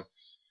 Yeah.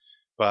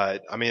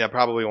 But I mean, I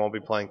probably won't be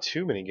playing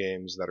too many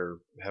games that are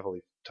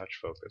heavily touch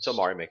focused. Until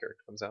Mario Maker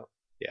comes out.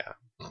 Yeah,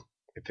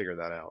 can figure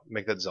that out.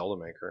 Make that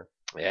Zelda Maker.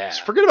 Yeah.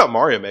 Just forget about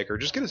Mario Maker.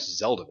 Just get us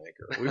Zelda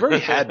Maker. We've already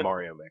had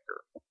Mario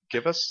Maker.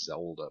 Give us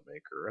Zelda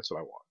Maker. That's what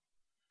I want.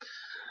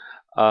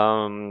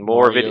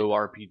 More Mario video.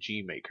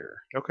 RPG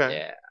Maker. Okay,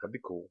 Yeah. that'd be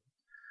cool.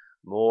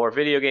 More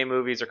video game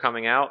movies are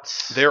coming out.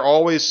 They're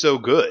always so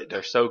good.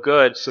 They're so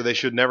good. So they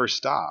should never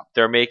stop.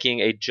 They're making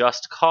a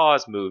Just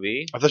Cause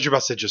movie. I thought you were about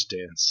to say Just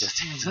Dance. Just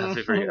Dance. That'd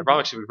be pretty- it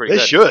probably should be pretty They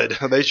good.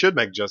 should. They should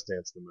make Just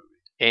Dance the movie.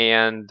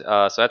 And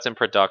so that's in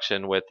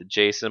production with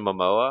Jason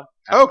Momoa.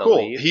 as Oh, the cool.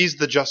 lead. He's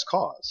the Just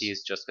Cause.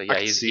 He's just I yeah.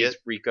 can He's see it.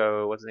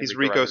 Rico. What's his name? He's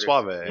Rico Rodriguez.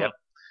 Suave. Yeah.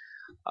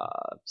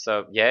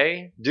 So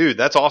yay. Dude,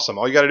 that's awesome.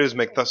 All you got to do is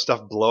make the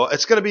stuff blow.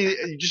 It's gonna be.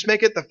 You just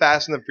make it the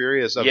Fast and the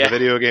Furious of Yeah. the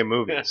video game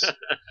movies.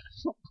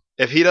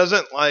 If he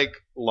doesn't like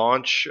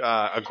launch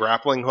a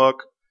grappling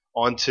hook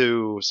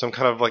onto some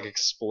kind of like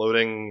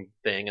exploding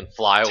Thing and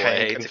fly away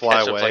tank and to fly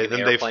catch up to, away, like, an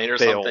then they airplane or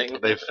failed. something.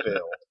 They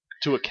failed.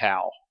 To a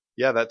cow.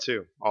 Yeah, that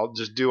too. I'll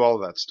just do all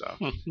of that stuff.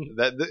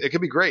 It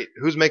could be great.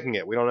 Who's making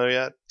it? We don't know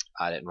yet.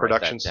 I didn't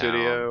Production write that down.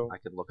 studio. I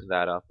could look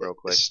that up real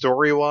quick.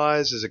 Story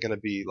wise, is it going to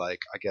be like?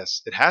 I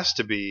guess it has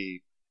to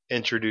be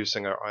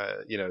introducing to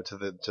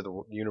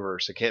the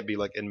universe. It can't be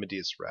like in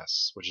medias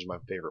res, which is my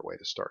favorite way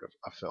to start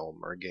a film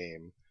or a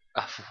game.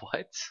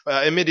 What?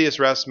 In medias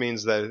res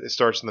means that it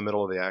starts in the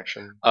middle of the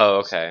action. Oh,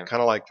 okay.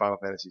 Kind of like Final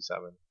Fantasy VII.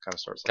 Kind of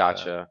starts. Like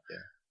Gotcha. That. Yeah.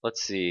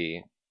 Let's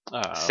see.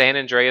 Uh, San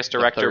Andreas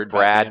director third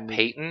Brad Batman movie.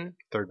 Payton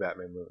Third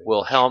Batman movie.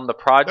 will helm the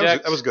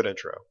project. That was a good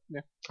intro.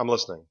 Yeah. I'm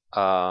listening.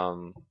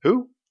 Um,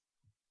 Who?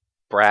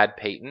 Brad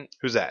Payton.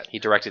 Who's that? He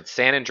directed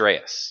San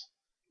Andreas.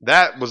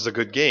 That was a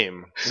good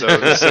game. So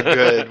this is a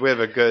good. We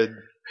have a good.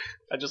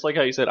 I just like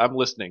how you said, I'm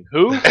listening.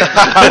 Who?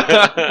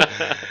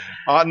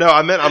 No,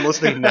 I meant I'm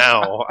listening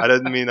now. I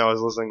didn't mean I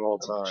was listening the whole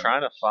time.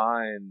 Trying to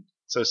find.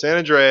 So San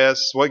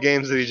Andreas, what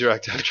games did he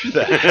direct after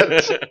that? I'm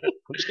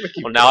just gonna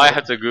keep Well, now I going.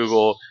 have to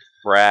Google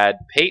Brad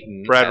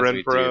Payton. Brad as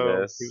we do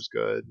Renfro. this. He was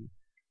good.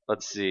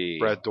 Let's see.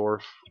 Brad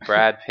Dorf.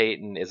 Brad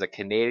Payton is a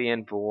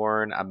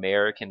Canadian-born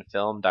American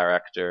film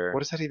director. What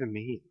does that even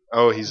mean?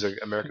 Oh, he's an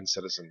American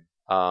citizen.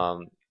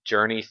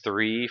 Journey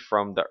 3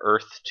 from the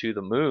Earth to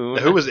the Moon.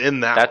 Who was in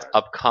that? That's one?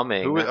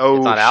 upcoming. Who was,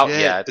 it's not out shit.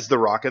 yet. Is The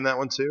Rock in that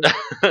one too?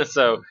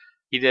 So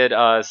he did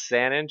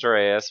San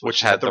Andreas,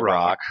 which had had The The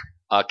Rock.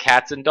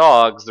 Cats and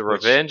Dogs, The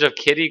Which- Revenge of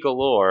Kitty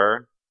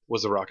Galore.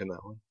 Was The Rock in that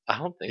one? I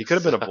don't think He could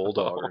have been a so.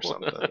 bulldog or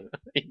something.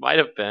 He might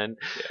have been.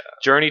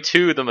 Journey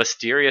to the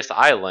Mysterious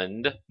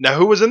Island. Now,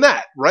 who was in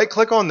that? Right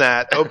click on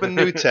that, open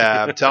new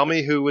tab. Tell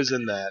me who was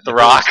in that. The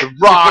Rock. The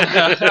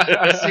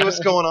Rock. See what's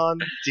going on?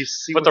 Do you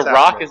see But what's The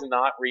Rock happening? is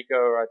not Rico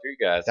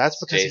Rodriguez. That's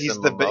because he's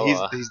Jason the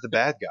Momoa. he's the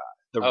bad guy.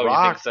 The Oh,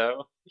 Rock. you think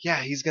so?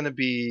 Yeah, he's gonna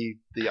be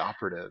the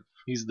operative.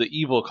 He's the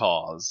evil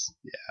cause.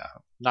 Yeah.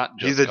 Not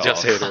just He's the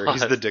cause. dictator.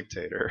 He's the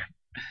dictator.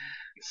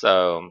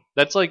 So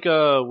That's like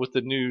with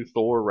the new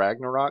Thor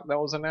Ragnarok that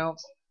was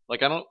announced.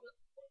 Like I don't.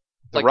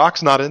 The Like-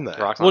 Rock's not in that.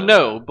 The Rock's Well, not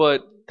no, in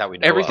but that we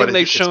know everything of. But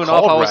they've it's shown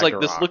called off, I was like,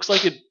 this Ragnarok. looks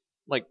like it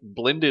like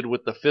blended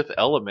with the Fifth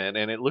Element,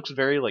 and it looks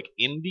very like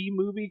indie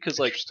movie because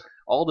like Interesting.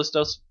 all the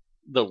stuff,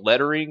 the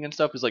lettering and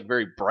stuff is like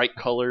very bright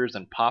colors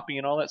and poppy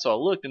and all that. So I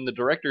looked, and the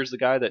director is the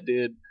guy that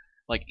did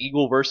like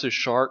Eagle versus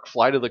Shark,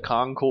 Flight of the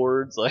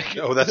Conchords. Like,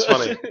 Oh, that's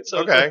funny. So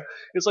Okay.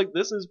 it's like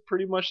this is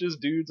pretty much this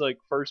dude's like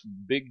first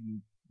big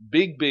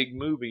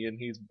movie, and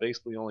he's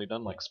basically only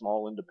done like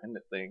small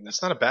independent things.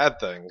 That's not a bad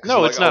thing. 'cause,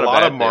 No, like, it's not a a lot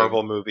bad of thing.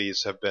 Marvel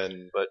movies have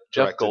been. But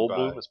Jeff directed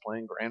Goldblum by- is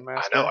playing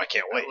Grandmaster. I know. I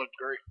can't wait.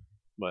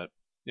 But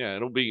yeah,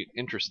 it'll be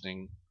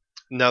interesting.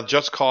 Now,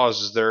 Just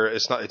Cause is there?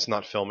 It's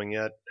not filming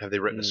yet. Have they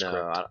written a script?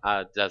 No,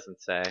 it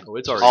doesn't say. Oh,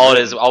 it's already All it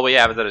written. is, all we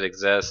have is that it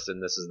exists,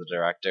 and this is the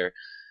director.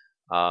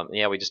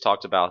 Yeah, we just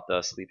talked about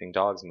the Sleeping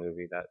Dogs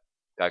movie that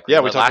got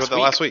Yeah, we greenlit talked about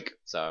that last week.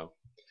 So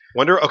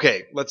Wonder.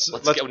 Okay, let's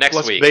go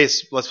next week.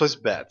 Let's place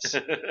bets.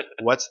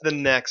 What's the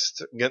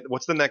next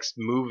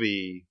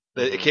movie?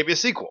 It can't be a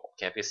sequel.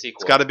 can't be a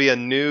sequel. It's got to be a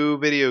new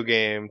video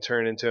game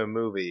turned into a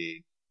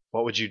movie.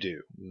 What would you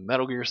do?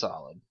 Metal Gear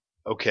Solid.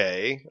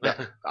 Okay,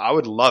 I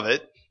would love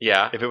it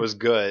Yeah, if it was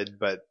good,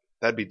 but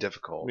that'd be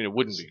difficult. I mean, it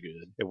wouldn't be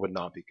good. It would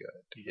not be good.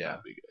 It Yeah,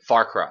 would be good.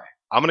 Far Cry.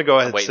 I'm gonna go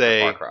ahead and Wait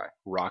say for Far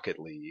Rocket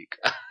League.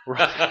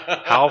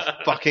 Cry. How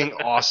fucking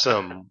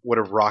awesome would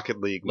a Rocket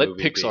League Let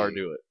movie Pixar be?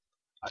 do it.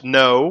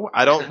 No,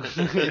 I don't.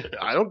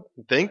 I don't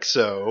think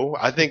so.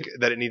 I think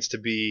that it needs to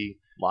be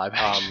Live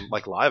action.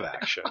 like live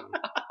action.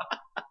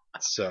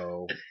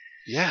 So,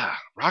 yeah,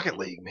 Rocket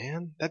League,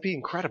 man, that'd be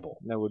incredible.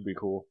 That would be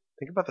cool.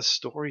 Think about the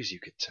stories you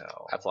could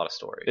tell. That's a lot of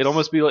stories. It'd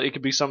almost be like it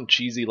could be some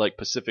cheesy like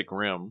Pacific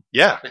Rim.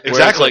 Yeah, Where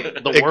exactly.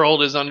 It's like the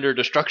world is under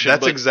destruction.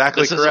 That's but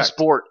exactly this is correct. a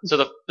sport. so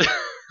the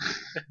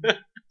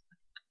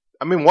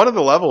I mean, one of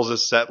the levels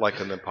is set like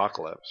an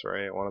apocalypse,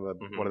 right? One of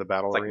the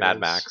battle It's like arenas. Mad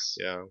Max.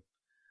 Yeah.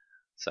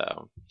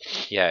 so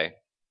yay,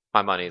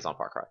 my money is on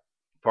Far Cry.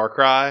 Far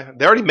Cry.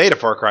 They already made a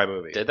Far Cry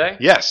movie. Did they?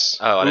 Yes.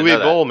 Oh, I didn't Uwe know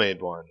that. Boll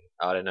made one.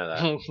 Oh, I didn't know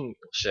that.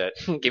 Shit.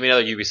 Give me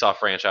another Ubisoft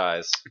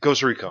franchise.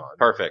 Ghost Recon.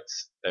 Perfect.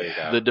 There you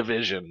go. The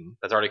Division.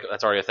 That's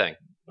already a thing.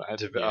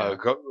 Yeah.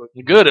 Go-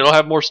 Good. It'll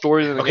have more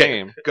story than the Okay.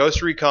 game.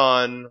 Ghost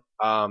Recon,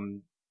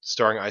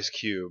 starring Ice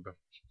Cube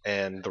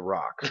and The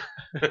Rock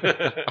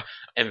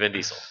And Vin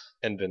Diesel.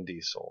 and Vin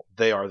Diesel.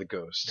 They are the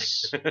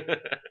ghosts,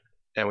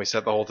 and we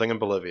set the whole thing in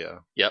Bolivia.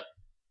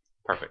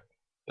 Perfect.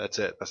 That's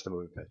it. That's the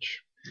movie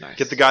pitch. Nice.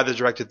 Get the guy that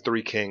directed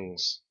Three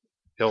Kings.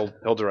 He'll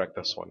direct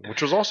this one,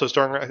 which was also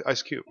starring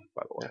Ice Cube,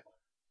 by the way,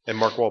 and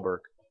Mark Wahlberg.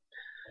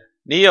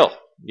 Neil,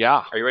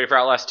 Yeah. are you ready for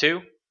Outlast 2?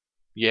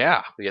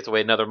 Yeah. We have to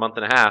wait another month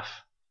and a half.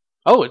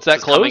 Oh, it's that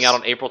It's close. coming out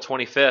on April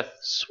 25th for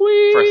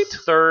Sweet.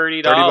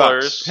 $30.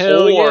 $30.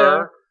 Hell or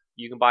yeah.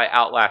 you can buy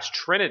Outlast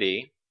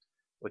Trinity,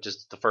 which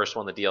is the first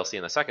one, the DLC,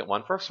 and the second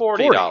one for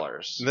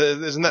 $40.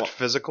 Isn't that Well-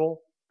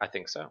 physical? I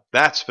think so.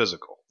 That's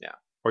physical. Yeah.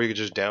 Or you could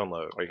just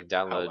download. Or you can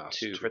download Outlast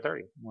 2 2. for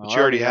 30. Well, But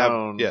you already I have-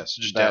 own yes,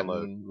 just that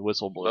download. and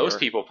Whistleblower. Most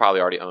people probably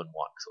already own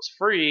one because it was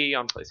free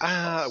on PlayStation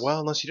Plus. Well,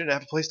 unless you didn't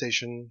have a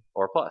PlayStation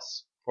Or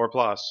Plus. or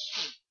Plus.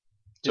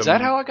 Is So-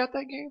 that how I got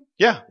that game?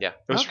 Yeah, Yeah.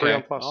 it was free Okay,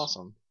 on Plus.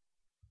 Awesome.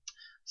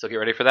 So get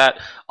ready for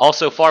that.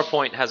 Also,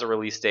 Farpoint has a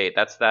release date.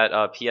 That's that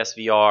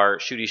PSVR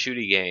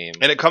shooty game.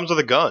 And it comes with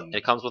a gun.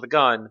 It comes with a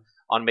gun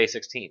on May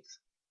 16th.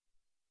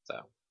 So,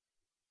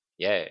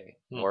 yay.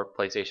 More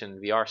PlayStation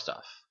VR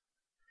stuff.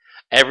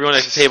 Everyone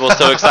at the table is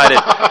so excited.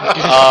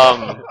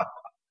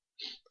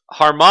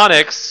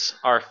 Harmonix,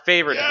 our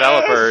favorite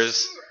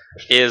developers,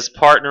 is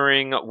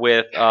partnering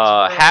with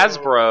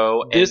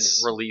Hasbro and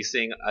This-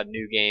 releasing a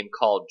new game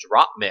called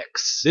Drop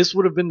Mix. This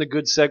would have been the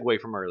good segue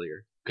from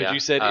earlier because Yeah. you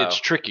said Oh. it's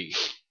tricky.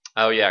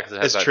 Oh, yeah. Cause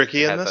it has It's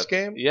tricky it in has this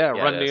game? Yeah,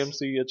 Yeah, Run it is.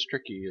 DMC. It's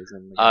tricky. Is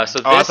in the game. So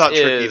this Oh, I thought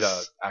Tricky, is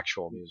the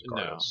actual music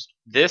No. artist.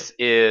 this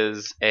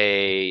is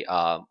a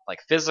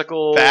like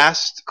physical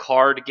Fast.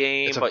 card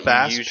game, It's a but you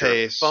use your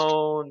fast-paced-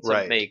 phone to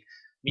right. make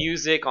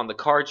music on the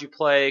cards you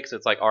play because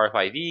it's like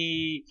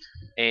RFID,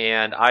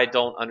 and I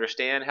don't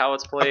understand how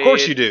it's played. Of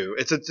course you do.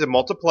 It's a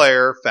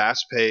multiplayer,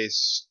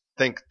 fast-paced,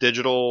 think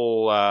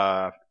digital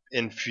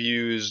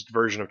infused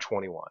version of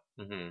 21,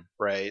 hmm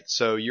right?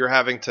 So you're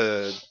having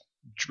to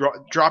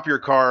drop your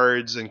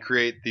cards and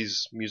create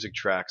these music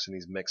tracks and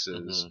these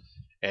mixes.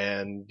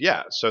 And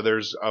yeah, so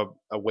there's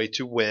a way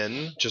to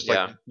win, just like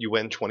Yeah. you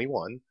win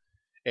 21.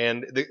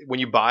 And when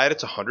you buy it,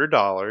 it's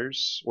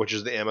 $100, which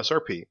is the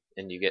MSRP.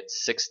 And you get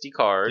 60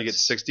 cards. You get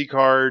 60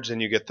 cards,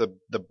 and you get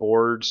the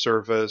board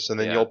surface, and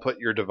then Yeah. you'll put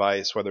your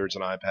device, whether it's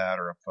an iPad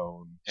or a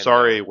phone. And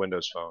Sorry,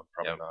 Windows Phone,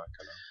 probably Yep. not.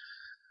 Gonna.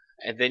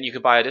 and then you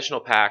can buy additional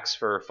packs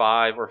for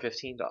 $5 or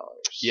 $15.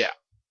 Yeah.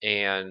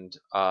 And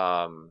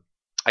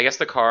I guess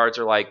the cards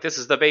are like, this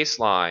is the bass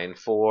line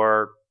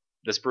for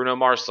this Bruno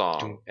Mars song,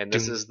 Dun, and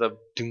this dun, is the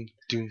Ding,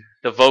 ding,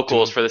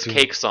 vocals dun, for this dun,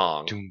 Cake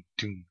song. ding,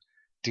 ding,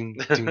 ding,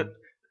 ding,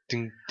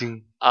 ding, ding.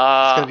 It's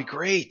Uh, gonna be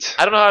great.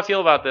 I don't know how I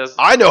feel about this.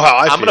 I know how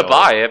I feel. I'm gonna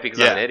buy it because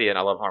I'm Yeah. an idiot and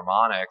I love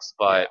harmonics,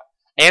 but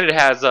and it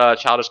has a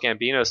Childish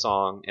Gambino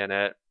song in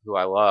it, who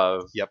I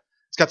love.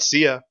 It's got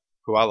Sia,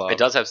 who I love. It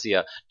does have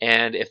Sia,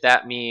 and if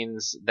that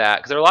means that,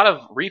 because there are a lot of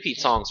repeat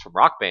songs from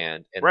Rock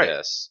Band in Right.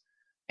 this,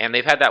 and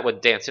they've had that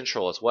with Dance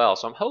Central as well.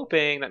 So I'm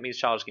hoping that means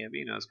Childish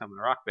Gambino is coming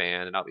to Rock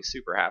Band, and I'll be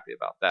super happy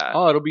about that.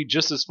 Oh, it'll be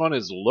just as fun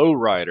as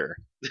Lowrider.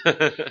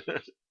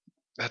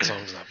 That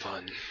song's not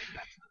fun.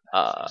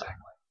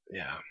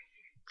 Yeah,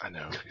 I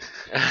know.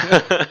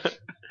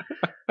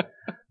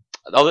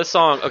 Oh, this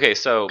song. Okay,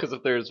 so Because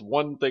if there's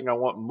one thing I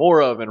want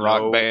more of in No.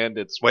 Rock Band,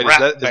 it's Wait,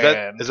 rap is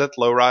band. that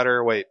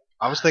Lowrider? Wait,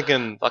 I was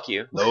thinking fuck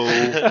you. low.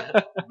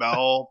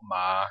 All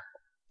my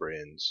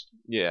friends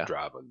Yeah.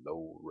 drive a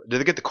low. Did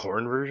they get the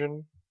corn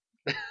version?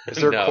 Is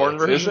there No, a corn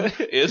it's-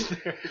 version? Is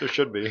there? There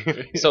should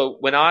be. So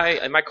when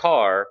in my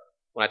car,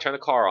 when I turn the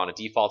car on, it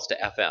defaults to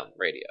FM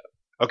radio.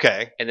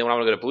 Okay. And then when I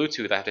want to go to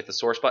Bluetooth, I have to hit the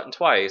source button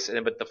twice.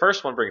 But the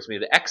first one brings me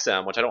to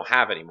XM, which I don't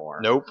have anymore.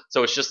 Nope.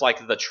 So it's just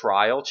like the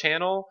trial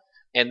channel.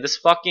 And this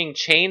fucking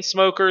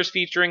Chainsmokers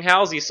featuring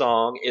Halsey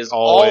song is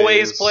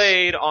always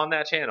played on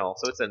that channel.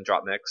 So it's in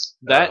drop mix.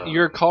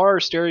 Your car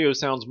stereo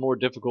sounds more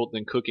difficult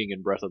than cooking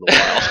in Breath of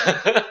the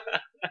Wild.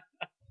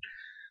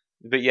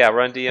 But yeah,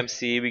 Run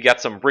DMC. We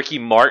got some Ricky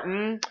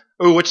Martin.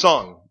 Ooh, which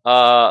song?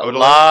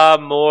 La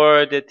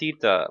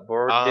Mordetita.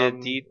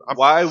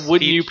 Why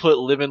wouldn't you put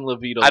Livin' La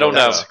Vida? I don't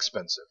know. That's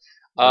expensive.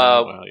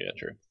 Well, yeah,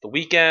 true. The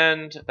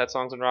Weeknd. That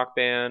song's in Rock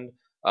Band.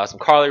 Some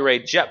Carly Rae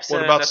Jepsen.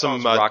 What about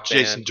some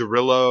Jason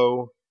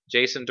Derulo?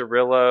 Jason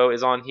Derulo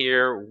is on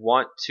here.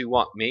 Want to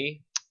Want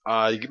Me.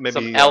 Maybe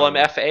some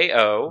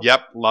LMFAO.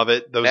 Yep, love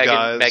it. Those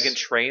guys. Meghan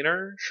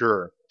Trainor.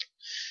 Sure.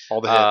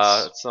 All the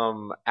hits.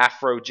 Some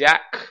Afrojack.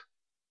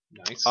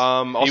 Nice.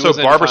 Also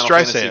Barbra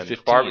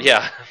Streisand.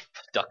 Yeah.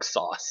 Duck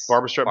Sauce.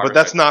 Barbra Streisand. But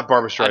that's not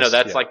Barbra Streisand. I know,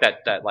 that's like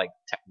that like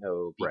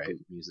techno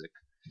music.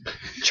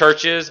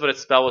 Churches, but it's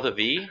spelled with a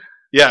V.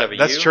 Yeah,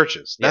 that's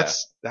Churches. Yeah.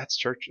 That's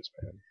Churches,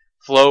 man.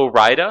 Flo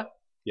Rida.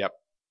 Yep.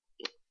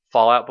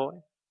 Fall Out Boy.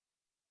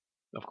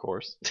 Of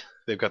course.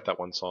 They've got that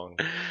one song.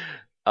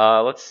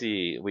 Let's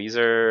see.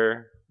 Weezer.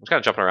 I'm just kind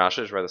of jumping around. I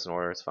should just read this in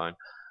order. It's fine.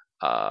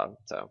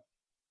 So,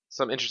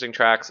 some interesting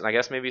tracks, and I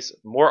guess maybe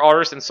more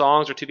artists and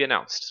songs are to be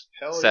announced.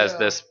 Says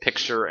this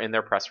picture in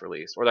their press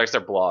release, or that's their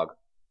blog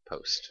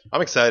post.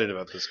 I'm excited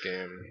about this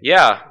game.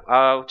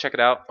 Yeah, check it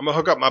out. I'm gonna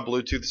hook up my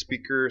Bluetooth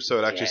speaker so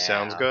it actually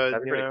sounds good.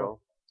 That'd be pretty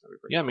cool.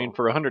 Yeah, I mean,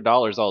 for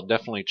 $100, I'll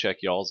definitely check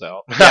y'all's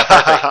out.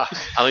 Yeah,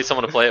 perfect. I'll need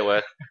someone to play it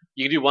with.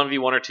 You can do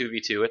 1v1 or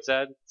 2v2, it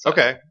said. So.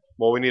 Okay.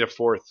 Well, we need a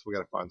fourth. We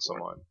got to find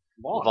someone.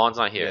 Vaughn's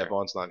not here. Yeah,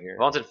 Vaughn's not here.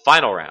 Vaughn's in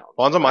final round.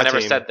 Vaughn's on my team. I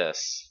never said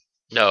this.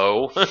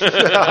 No.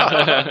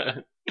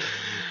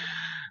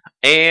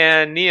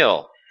 And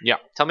Neil. Yeah.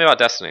 Tell me about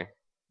Destiny.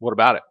 What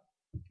about it?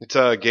 It's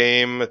a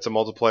game. It's a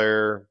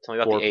multiplayer. Tell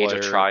me about the Age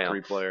of Triumph.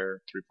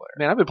 3-player.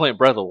 Man, I've been playing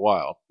Breath of the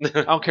Wild.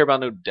 I don't care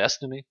about no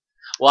Destiny.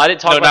 Well, I didn't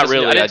talk about this.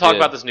 Really. I didn't talk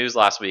about this news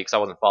last week because I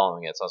wasn't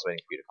following it, so I was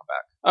waiting for you to come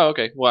back. Oh,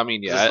 okay. Well, I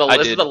mean, yeah,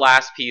 this is the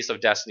last piece of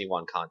Destiny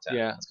 1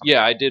 content.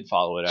 Yeah, I did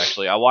follow it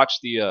actually. I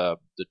watched the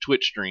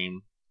Twitch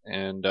stream,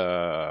 and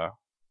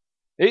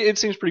it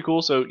seems pretty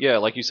cool. So yeah,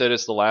 like you said,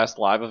 it's the last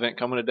live event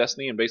coming to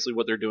Destiny, and basically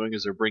what they're doing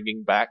is they're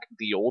bringing back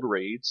the old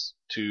raids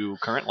to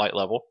current light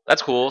level.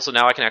 That's cool. So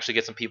now I can actually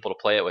get some people to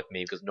play it with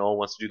me because no one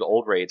wants to do the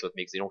old raids with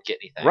me because they don't get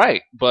anything.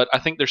 Right, but I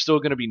think they're still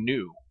going to be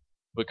new.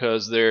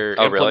 Because they're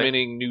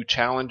implementing new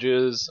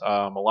challenges.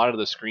 A lot of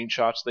the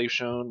screenshots they've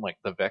shown, like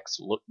the Vex,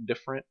 look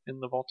different in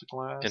the Vaulted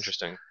class.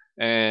 Interesting.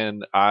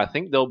 And I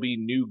think there'll be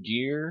new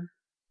gear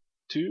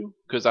too.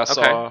 Because I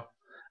saw,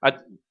 I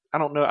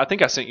don't know. I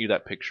think I sent you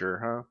that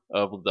picture,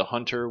 of the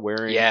hunter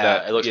wearing. Yeah,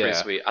 that, it looks pretty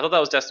sweet. I thought that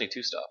was Destiny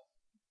 2 stuff.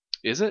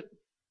 Is it?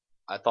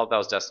 I thought that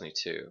was Destiny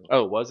 2.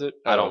 Oh, was it?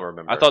 I don't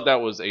remember. I thought that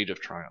was Age of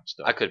Triumph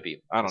stuff. I could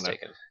be. I don't know.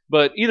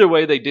 But either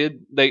way,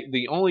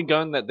 the only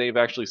gun that they've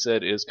actually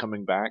said is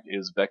coming back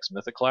is Vex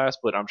Mythoclast,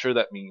 but I'm sure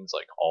that means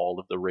like all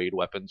of the raid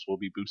weapons will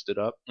be boosted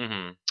up.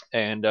 Mm-hmm.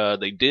 And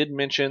they did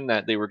mention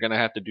that they were going to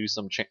have to do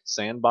some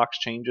sandbox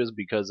changes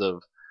because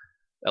of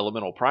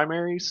elemental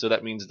primaries, so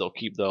that means they'll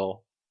keep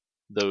those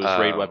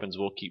raid weapons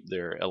will keep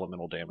their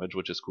elemental damage,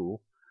 which is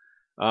cool.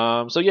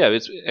 So yeah,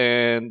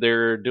 and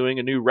they're doing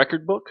a new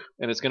record book,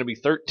 and it's going to be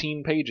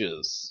 13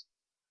 pages.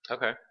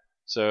 Okay.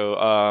 So,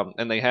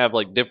 and they have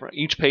like different.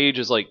 Each page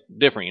is like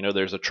different. You know,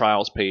 there's a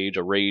trials page,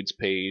 a raids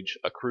page,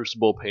 a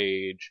crucible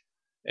page,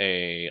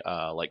 a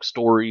like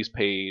stories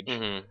page,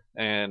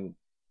 and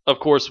of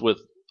course with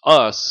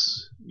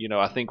us, you know,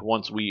 I think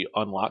once we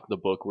unlock the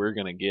book, we're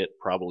going to get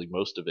probably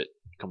most of it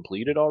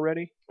completed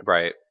already.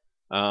 Right.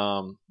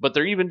 But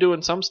they're even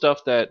doing some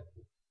stuff that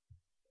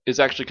is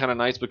actually kind of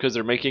nice because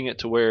they're making it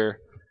to where,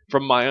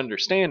 from my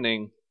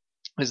understanding,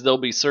 is there'll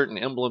be certain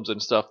emblems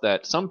and stuff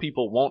that some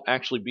people won't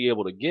actually be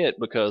able to get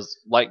because,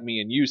 like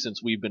me and you,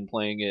 since we've been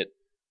playing it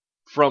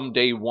from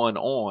day one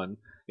on,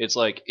 it's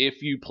like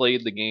if you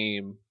played the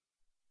game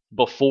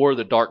before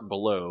the Dark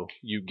Below,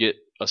 you get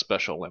a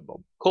special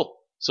emblem. Cool.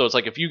 So it's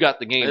like if you got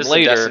the game this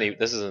later.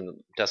 This is in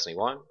Destiny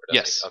 1?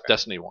 Yes, okay.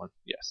 Destiny 1,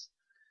 yes.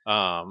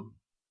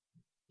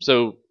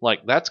 So,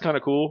 like, that's kind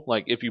of cool.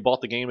 Like, if you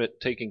bought the game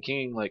at Taken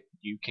King, like,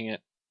 you can't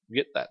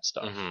get that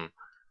stuff. Mm-hmm.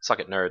 Suck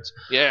it, nerds.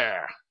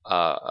 Yeah.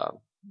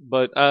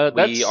 But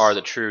we are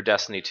the true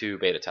Destiny 2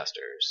 beta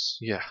testers.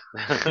 Yeah.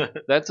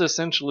 That's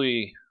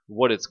essentially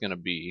what it's going to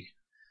be.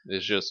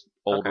 It's just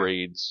old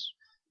raids,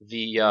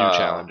 new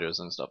challenges,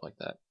 and stuff like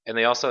that. And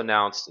they also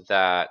announced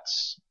that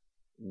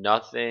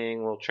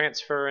nothing will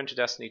transfer into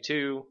Destiny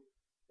 2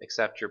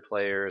 except your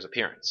player's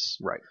appearance.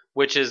 Right.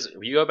 Which is, if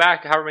you go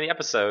back however many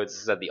episodes,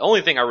 is that the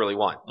only thing I really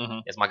want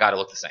is my guy to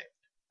look the same.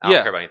 I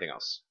don't care about anything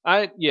else.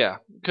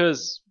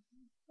 Because,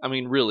 I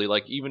mean, really,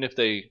 like, even if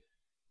they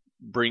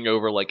bring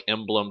over, like,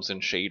 emblems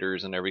and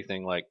shaders and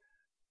everything,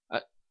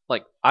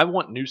 I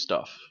want new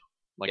stuff.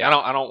 Like, I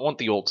don't want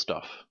the old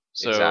stuff.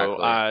 So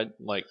Exactly. I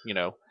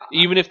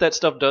even if that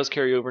stuff does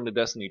carry over into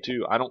Destiny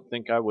 2, I don't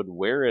think I would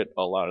wear it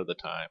a lot of the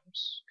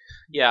times.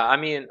 Yeah, I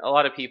mean, a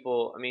lot of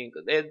people. I mean,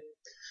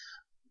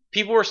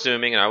 people were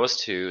assuming, and I was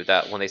too,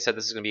 that when they said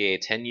this is going to be a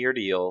 10-year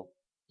deal,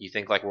 you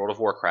think like World of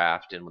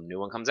Warcraft, and when the new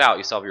one comes out,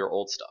 you still have your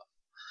old stuff.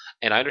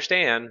 And I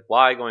understand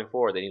why going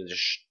forward they need to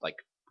just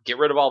get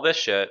rid of all this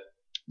shit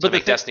to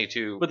make Destiny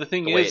 2 But the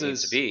thing the way is, it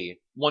needs to be.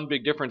 one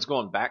big difference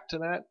going back to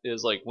that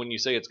is like when you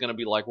say it's going to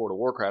be like World of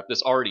Warcraft,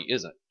 this already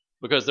isn't.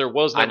 Because there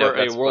was I know, never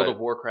a that's World what- of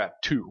Warcraft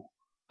 2.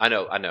 I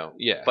know.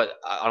 Yeah. But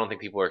I don't think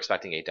people are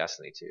expecting a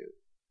Destiny 2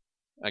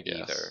 I guess.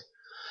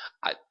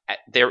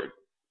 either.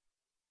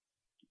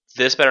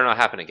 This better not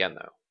happen again,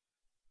 though.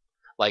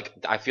 Like,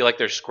 I feel like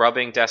they're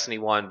scrubbing Destiny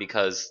 1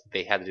 because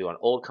they had to do it on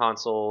old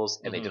consoles,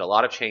 and they did a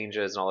lot of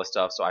changes and all this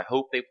stuff, so I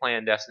hope they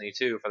plan Destiny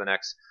 2 for the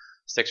next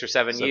 6 or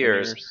 7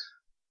 years.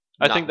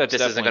 I think that's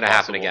this isn't definitely going to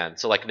happen possible. again.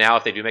 So, like, now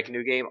if they do make a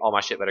new game, all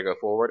my shit better go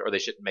forward, or they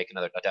shouldn't make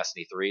a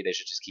Destiny 3. They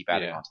should just keep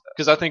adding on to that.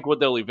 Because I think what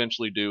they'll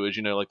eventually do is,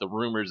 like the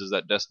rumors is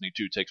that Destiny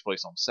 2 takes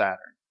place on Saturn.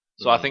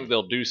 So I think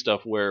they'll do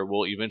stuff where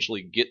we'll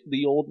eventually get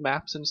the old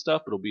maps and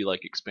stuff. It'll be like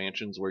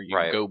expansions where you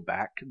can go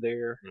back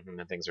there.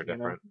 And things are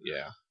different.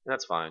 Yeah.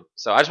 That's fine.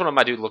 So I just wanted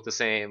my dude to look the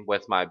same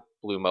with my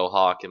blue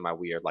mohawk and my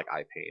weird like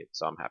eye paint.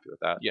 So I'm happy with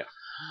that. Yeah.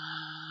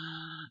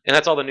 And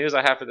that's all the news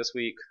I have for this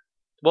week.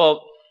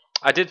 Well,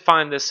 I did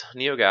find this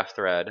NeoGAF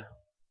thread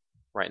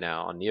right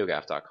now on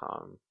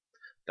neogaf.com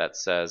that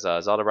says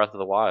Zelda Breath of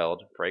the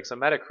Wild breaks a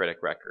Metacritic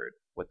record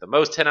with the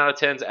most 10 out of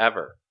 10s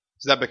ever.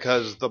 Is that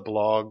because the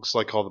blogs,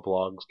 like all the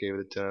blogs, gave it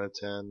a 10 out of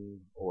 10?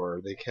 Or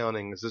are they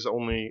counting? Is this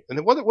only... And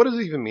then what does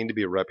it even mean to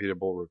be a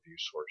reputable review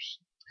source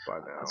by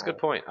now? That's a good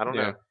point. I don't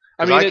know.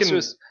 I mean, I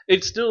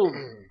it's still,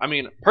 I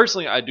mean,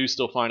 personally, I do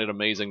still find it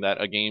amazing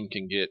that a game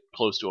can get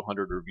close to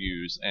 100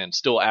 reviews and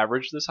still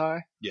average this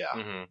high. Yeah.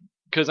 Mm-hmm.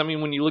 Because, I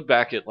mean, when you look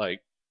back at, like,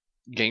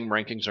 game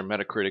rankings or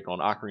Metacritic on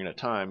Ocarina of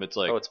Time, it's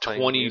like it's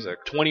playing 20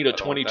 music. to I don't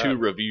like 22 that.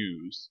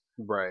 reviews,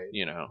 Right.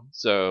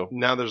 So,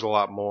 Now there's a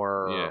lot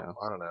more. Yeah.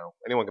 I don't know.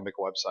 Anyone can make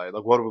a website.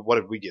 Like, what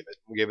did we give it?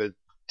 We gave it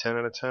 10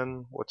 out of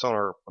 10? What's on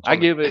our... I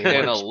give it Game an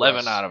Express?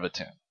 11 out of a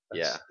 10.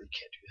 Yeah. You can't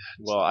do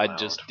that. Well, not I allowed.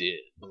 just did.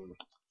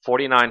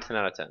 49 10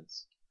 out of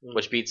 10s,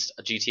 which beats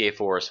GTA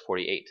 4's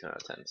 48 10 out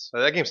of 10s.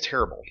 That game's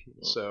terrible.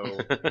 So,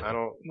 I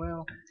don't...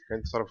 Well,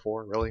 Grand Theft Auto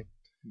 4, really?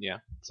 yeah.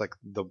 It's like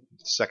the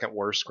second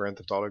worst Grand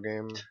Theft Auto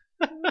game.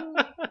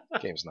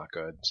 Game's not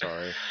good.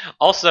 Sorry.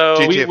 Also,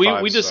 GTA We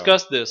 5,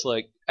 discussed this,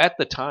 like, at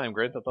the time,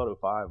 Grand Theft Auto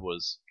 5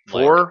 was...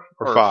 like- 4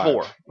 or 5?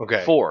 4.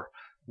 Okay. 4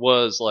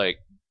 was, like,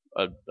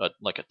 a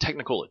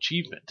technical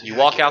achievement. you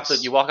walk out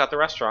Yes. the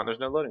restaurant. There's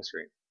no loading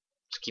screen.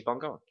 Just keep on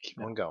going. Keep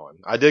on going.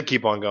 I did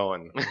keep on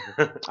going.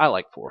 I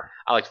like 4.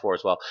 I liked 4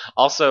 as well.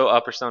 Also,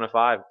 Persona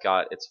 5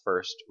 got its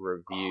first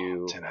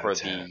review 10 out for of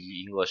the 10.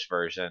 English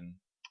version.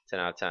 10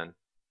 out of 10.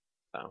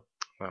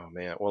 Oh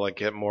man, will I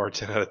get more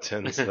 10 out of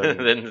 10s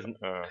than? Then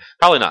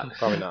Probably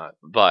probably not. not.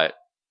 But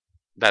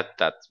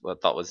that's what I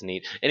thought was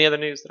neat. Any other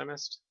news that I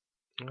missed?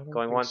 I don't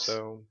Going think once,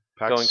 so.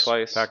 going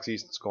twice. PAX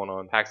East's going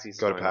on. PAX East is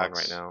Go to going on PAX.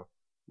 right now.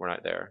 We're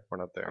not there. We're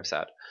not there. I'm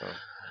sad.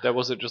 That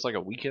wasn't just like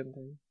a weekend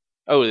thing?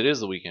 Oh, it is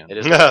the weekend. It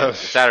is the weekend. It's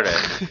Saturday,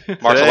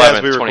 March Today, 11th,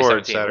 as we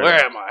record, 2017. Saturday.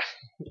 Where am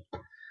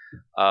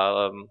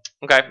I?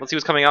 Okay, let's see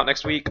what's coming out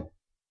next week.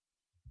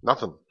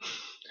 Nothing.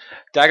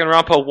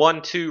 Danganronpa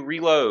 1-2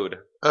 Reload.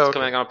 Oh, It's okay.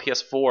 coming out on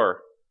PS4.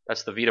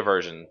 That's the Vita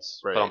versions,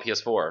 Right. but on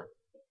PS4.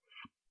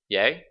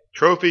 Yay.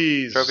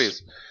 Trophies.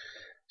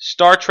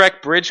 Star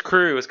Trek Bridge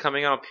Crew is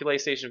coming out on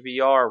PlayStation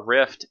VR,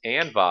 Rift,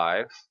 and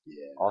Vive.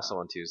 Yeah. Also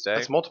on Tuesday.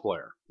 That's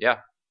multiplayer. You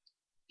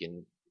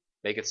can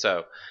make it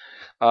so.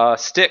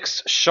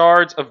 Styx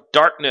Shards of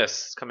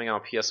Darkness is coming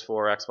out on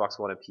PS4, Xbox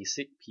One, and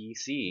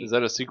PC. Is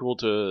that a sequel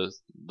to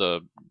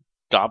the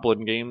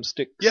Goblin game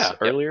Sticks Yeah,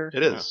 earlier?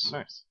 it is. Oh,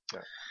 nice.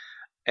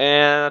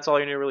 And that's all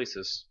your new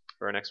releases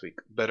for next week.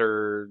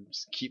 Better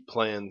keep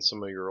playing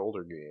some of your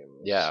older games.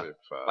 Yeah, If,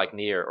 like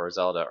Nier or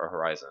Zelda or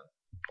Horizon.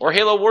 Or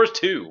Halo Wars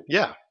 2.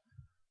 yeah.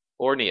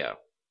 Or Neo.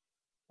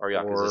 Or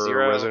Yakuza Or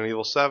 0. Resident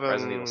Evil 7.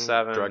 Resident Evil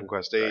 7. Dragon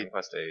Quest 8. Dragon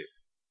Quest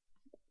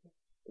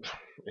 8.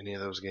 Any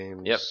of those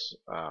games. Yep.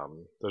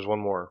 There's one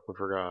more. We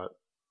forgot.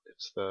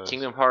 It's the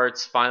Kingdom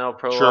Hearts Final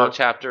Prologue Sure.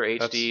 Chapter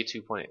HD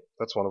 2.8.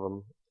 That's one of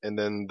them. And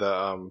then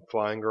the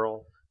Flying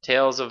Girl.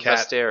 Tales of Cat.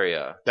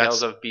 Vesteria. That's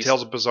Tales of Beast.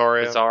 Tales of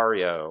Bizarria.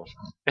 Bizarrio.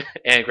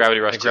 And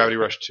Gravity Rush And 2. Gravity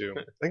Rush 2.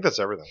 I think that's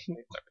everything.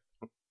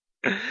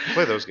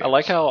 Play those games. I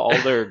like how all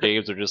their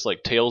games are just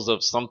like Tales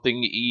of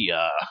something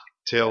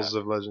Tales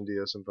of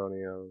Legendia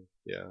Symphonia.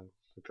 Yeah.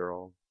 I think they're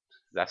all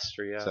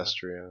Zestria.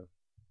 Zestria.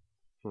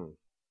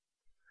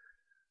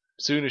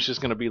 Soon it's just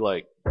going to be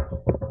like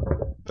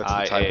That's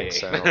the IA. typing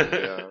sound.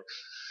 Yeah.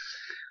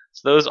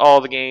 So those are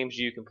all the games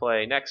you can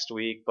play next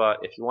week. But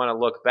if you want to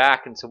look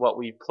back into what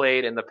we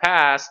played in the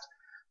past,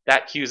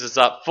 that cues us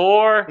up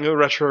for You know,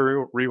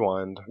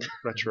 Rewind.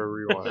 Retro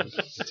Rewind.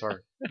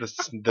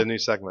 That's the new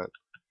segment.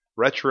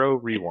 Retro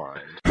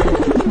Rewind.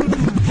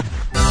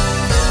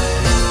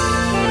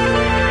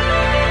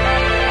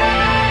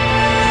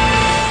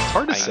 It's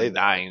hard to say that.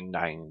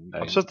 Dying.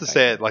 I'm supposed to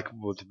say it like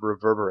with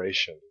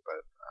reverberation,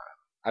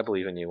 but I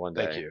believe in you one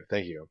day.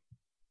 thank you.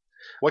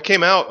 What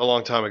came out a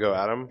long time ago,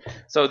 Adam?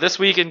 So this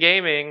week in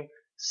gaming,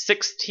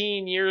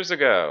 16 years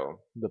ago.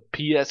 The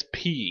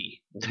PSP.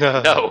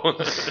 No.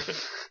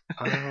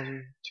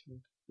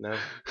 No.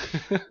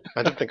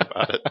 I didn't think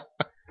about it.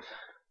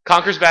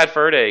 Conker's Bad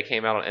Fur Day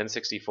came out on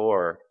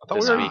N64 thought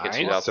this we week in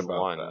already talked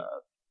about 2001. that.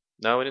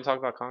 No, we didn't talk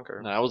about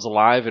Conker. No, I was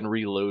alive and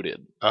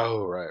reloaded.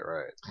 Oh, right.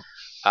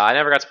 I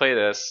never got to play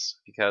this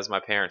because my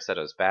parents said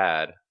it was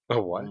bad.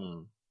 Oh, what?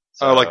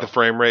 So- Oh, like the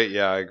frame rate?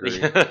 Yeah, I agree.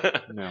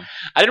 No.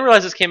 I didn't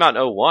realize this came out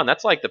in 01.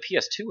 That's like the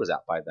PS2 was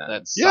out by then.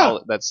 That's Yeah.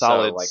 solid. That's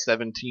solid. So, like-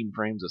 17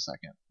 frames a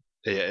second.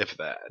 Yeah, if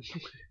that.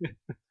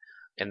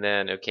 And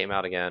then it came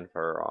out again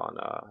on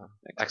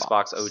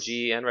Xbox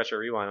OG and Retro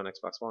Rewind on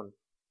Xbox One.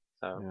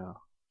 So, Yeah.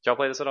 did y'all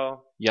play this at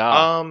all? Yeah.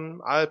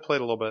 I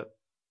played a little bit.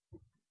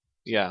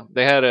 Yeah.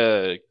 They had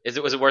a.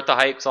 Was it worth the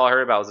hype? 'Cause all I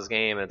heard about was this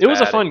game. And it's It was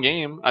a bad fun and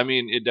game. I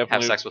mean, it Have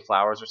definitely. sex with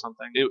flowers or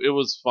something? It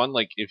was fun,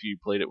 like if you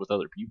played it with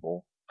other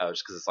people, Oh,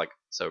 just because it's like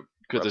so.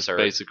 because it's absurd.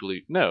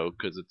 basically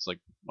because it's like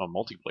a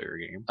multiplayer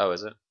game. Oh,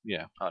 is it?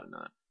 Yeah. I didn't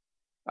know.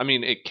 I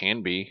mean, it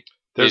can be.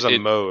 There's It- a it-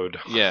 mode.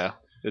 Yeah,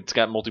 it's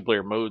got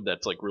multiplayer mode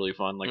that's like really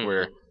fun, like Mhm.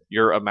 where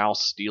you're a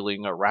mouse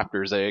stealing a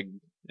raptor's egg,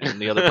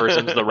 and the other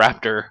person's the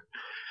raptor.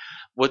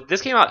 Well,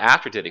 this came out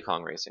after Diddy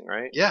Kong Racing,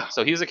 right? Yeah.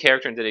 So he was a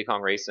character in Diddy Kong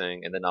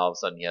Racing, and then all of a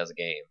sudden he has a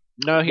game.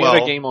 No, he had a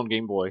Well- game on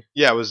Game Boy.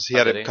 Yeah, it was. He Oh,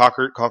 had did a he?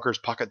 Conker's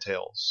Pocket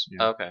Tales.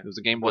 Yeah. Okay. It was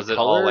a Game Boy Was it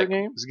Color all, like-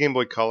 game. It was a Game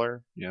Boy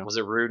Color. Yeah. Was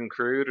it rude and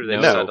crude, or they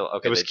No, decided to,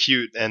 okay, it was they,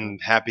 cute and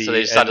happy. so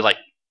they decided to and like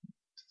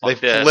they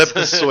fuck this. flipped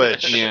the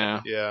switch.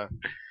 Yeah. Yeah.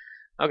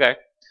 Okay.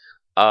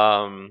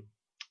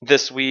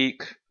 This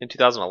week in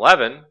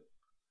 2011,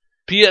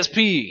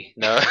 PSP.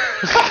 no.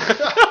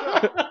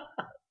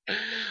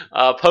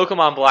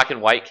 Pokemon Black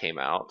and White came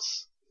out,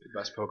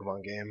 Best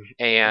Pokemon game.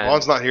 and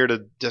Vaughn's not here to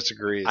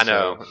disagree. I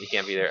know so- you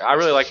can't be there. I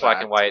really liked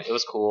Black and White. It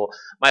was cool.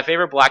 My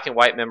favorite Black and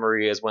White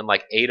memory is when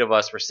like 8 of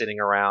us were sitting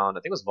around.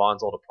 I think it was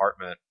Vaughn's old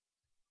apartment,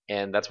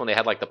 and that's when they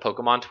had like the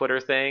Pokemon Twitter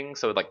thing.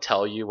 So it would like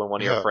tell you when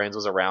one of your Yeah. friends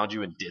was around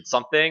you and did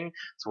something.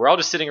 So we're all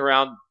just sitting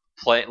around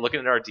looking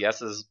at our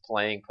DSs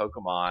playing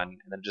Pokemon, and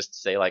then just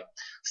say like,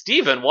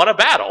 "Steven won a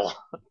battle."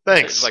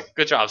 Thanks. It's like,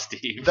 good job,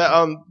 Steve.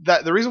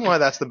 that the reason why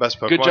that's the best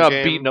Pokemon Good job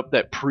game. beating up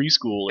that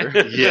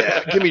preschooler.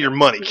 Yeah, give me your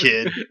money,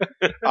 kid.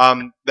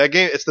 That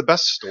game, it's the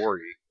best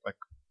story like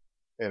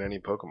in any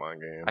Pokemon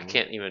game. I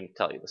can't even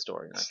tell you the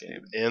story in that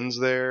game. It ends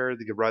there.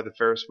 You could ride the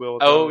Ferris wheel.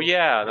 with Oh them.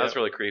 yeah, that was Yeah.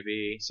 really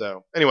creepy.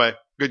 So anyway,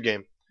 good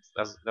game.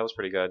 That was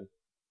pretty good.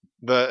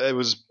 It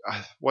was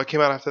what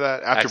came out after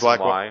that? After X Black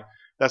and White. Y.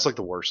 That's like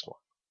the worst one,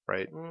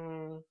 right?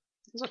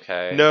 It's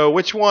okay. No,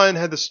 which one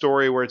had the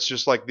story where it's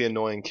just like the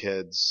annoying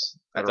kids?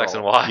 that That's are X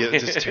and all- Y. Yeah,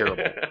 it's just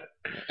terrible.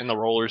 And the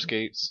roller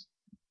skates.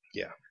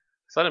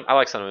 I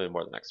like Sun and Moon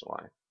more than X and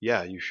Y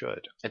Yeah, you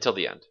should. until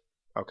the end,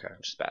 Okay,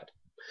 which is bad.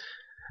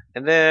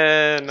 And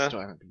then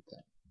Still haven't beat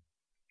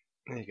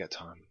that. you got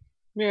time.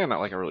 Yeah, not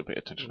like I really pay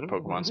attention to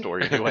Pokemon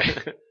story anyway.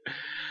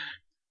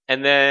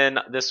 and then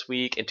this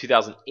week in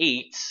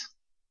 2008,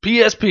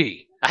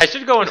 PSP. I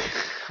should go in.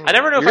 I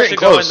never know if You're I getting should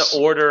go in close. the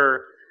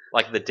order,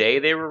 like the day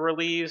they were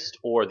released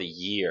or the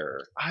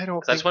year. I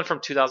don't. 'Cause I Think, just went from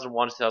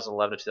 2001 to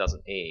 2011 to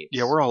 2008.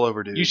 yeah, we're all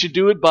over, dude. You should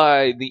do it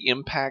by the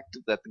impact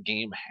that the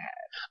game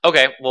had.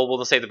 Okay, well,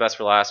 we'll save the best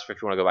for last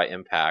if you want to go by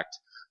impact.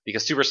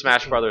 Because Super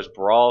Smash Bros.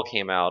 Brawl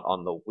came out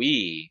on the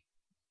Wii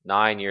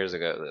 9 years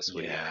ago this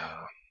week. Yeah,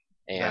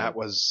 And that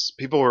was.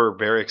 People were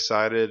very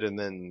excited, and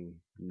then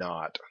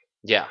not.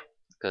 yeah,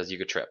 because you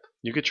could trip.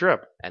 You could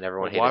trip. And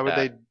everyone hated Why would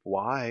that. they?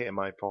 Why am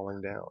I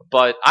falling down?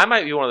 But I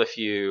might be one of the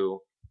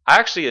few. I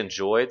actually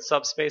enjoyed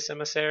Subspace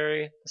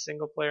Emissary, the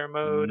single player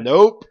mode.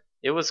 Nope.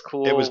 It was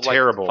cool. It was like,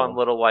 terrible. Fun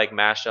little like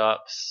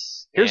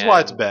mashups. Here's why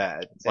it's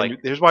bad. It's like-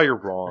 Here's why you're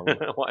wrong.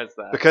 Why is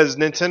that? Because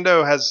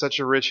Nintendo has such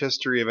a rich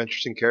history of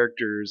interesting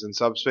characters, and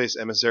Subspace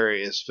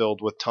Emissary is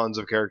filled with tons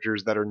of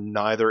characters that are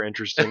neither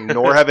interesting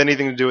nor have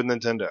anything to do with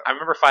Nintendo. I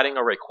remember fighting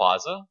a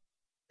Rayquaza.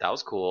 That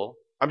was cool.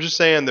 I'm just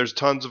saying there's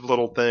tons of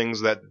little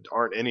things that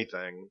aren't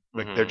anything.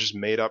 Like Mhm. they're just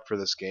made up for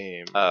this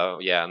game. Oh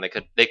yeah, and I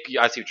see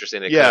what you're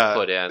saying. They Yeah, could have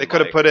put in. They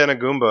could have like- put in a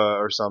Goomba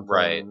or something,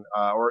 Right.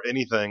 Or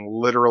anything,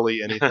 literally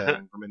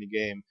anything from any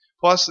game.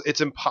 Plus, it's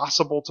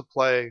impossible to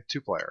play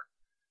two-player.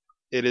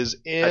 It is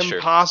That's true.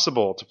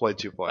 impossible to play I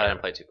two-player.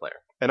 didn't play 2-player.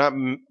 And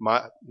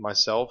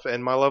myself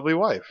and my lovely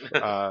wife,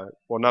 well,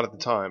 not at the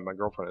time, my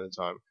girlfriend at the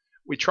time,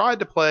 we tried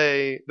to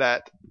play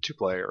that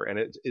two-player, and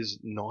it is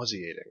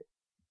nauseating.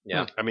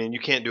 Yeah. I mean, you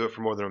can't do it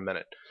for more than a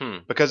minute Hmm.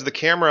 because the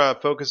camera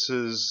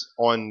focuses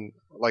on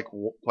like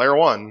player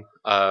one.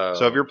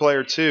 So if you're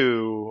player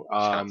two,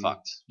 it's kinda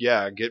fucked.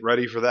 yeah, get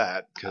ready for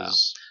that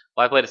because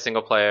Well, I played a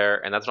single player,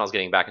 and that's when I was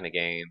getting back into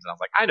games, and I was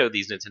like, I know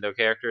these Nintendo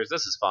characters.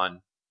 This is fun.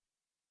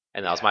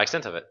 And that was my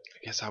extent of it.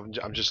 I guess I'm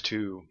just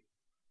too.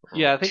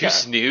 Yeah, I think Too I-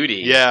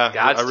 snooty. Yeah,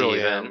 God, I really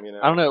Steven. am. You know?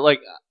 I don't know.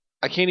 Like,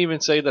 I can't even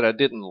say that I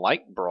didn't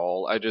like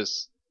Brawl. I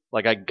just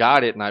I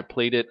got it and I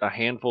played it a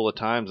handful of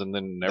times and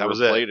then never was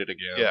it. played it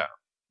again. Yeah,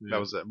 that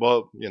was it.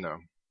 Well, you know,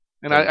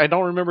 And I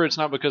don't remember. It's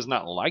not because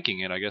not liking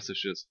it. I guess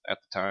it's just at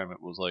the time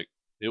it was like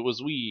it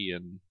was Wii,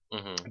 and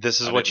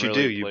This is I what didn't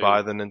you really do. You play buy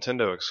it. the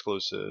Nintendo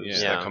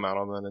exclusives Yeah. that come out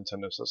on the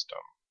Nintendo system.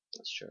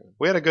 That's true.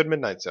 We had a good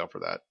midnight sale for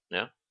that.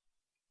 Yeah?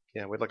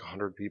 Yeah, we had like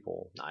 100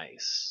 people.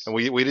 Nice. And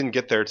we didn't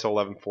get there till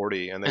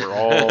 11:40, and they were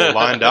all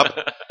lined up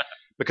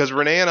because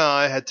Renee and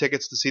I had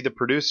tickets to see the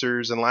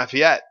producers in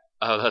Lafayette.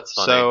 Oh, that's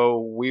funny. So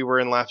we were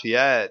in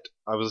Lafayette.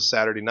 It was a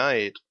Saturday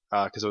night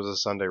because it was a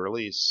Sunday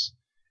release.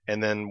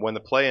 And then when the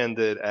play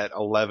ended at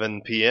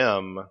 11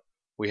 p.m.,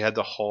 we had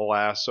to haul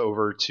ass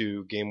over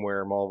to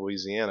GameWare Mall,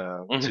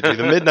 Louisiana to do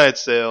the midnight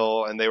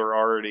sale, and they were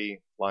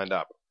already lined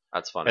up.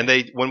 That's funny.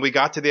 And when we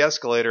got to the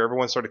escalator,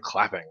 everyone started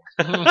clapping.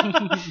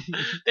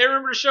 They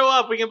remember to show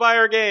up. We can buy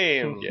our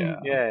game. Yeah.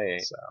 Yay.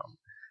 So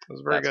it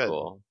was very That's good.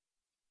 cool.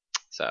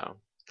 So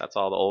that's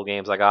all the old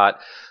games I got.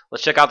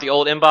 Let's check out the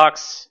old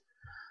inbox.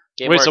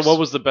 Wait, so GameWorks- what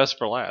was the best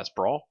for last?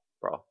 Brawl?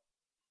 Bro.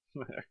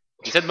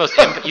 You said the most.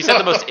 You said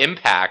the most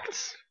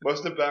impact.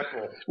 Most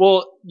impactful.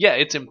 Well, yeah,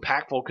 it's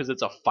impactful because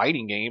it's a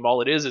fighting game.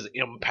 All it is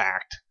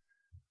impact.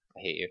 I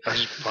hate you. I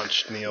just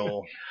punched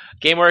Neil.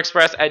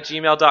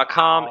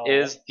 GameWareExpress@gmail.com Ow.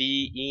 is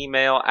the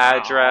email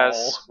address.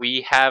 Ow.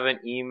 We have an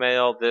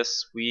email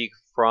this week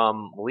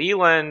from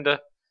Leland,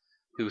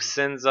 who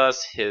sends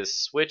us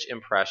his Switch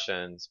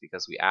impressions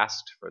because we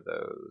asked for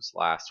those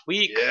last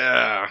week.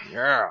 Yeah.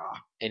 Yeah.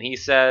 And he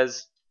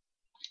says,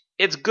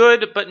 it's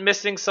good, but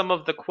missing some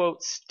of the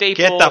quote staple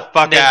Get the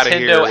fuck Nintendo outta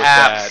here with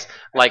apps that.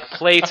 like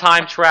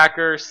playtime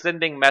tracker,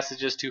 sending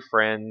messages to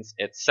friends,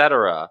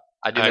 etc.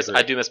 I I miss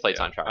agree.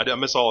 playtime tracker. I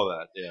miss all of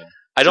that. Yeah.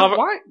 I don't. Have,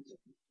 Why?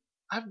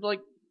 I've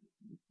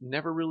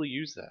never really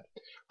used that.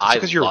 I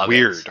Because you're love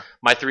weird. it.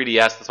 My 3DS,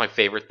 that's my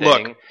favorite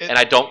thing. Look, and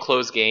I don't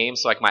close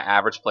games, so like my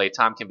average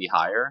playtime can be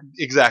higher.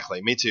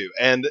 Exactly. Me too.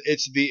 And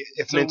it's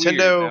if So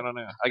Nintendo. weird. I don't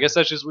know. I guess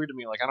that's just weird to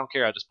me. Like I don't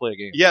care. I just play a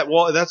game. Yeah,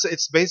 well,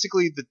 it's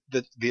basically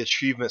the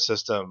achievement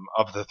system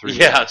of the 3DS.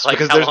 Yeah, it's like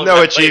because how there's long no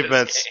have I played this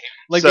achievements. game?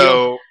 Like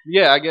So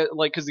yeah, I get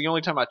like because the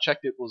only time I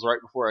checked it was right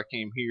before I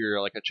came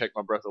here. Like I checked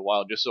my Breath of the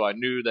Wild just so I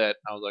knew that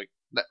I was like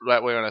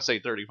that way when I say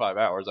 35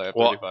 hours, I have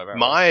 35 hours.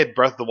 my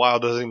Breath of the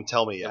Wild doesn't even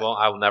tell me yet. Well,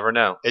 I will never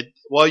know.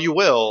 Well, you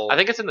will. I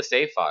think it's in the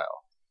save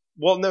file.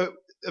 Well, no.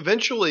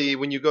 Eventually,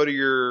 when you go to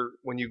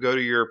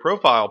your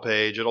profile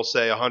page, it'll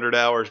say 100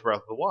 hours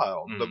Breath of the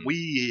Wild. Mm. But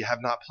we have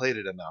not played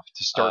it enough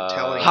to start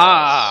telling.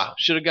 Ha!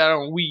 Should have got it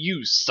on Wii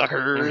U,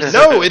 suckers. us.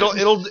 No,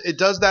 it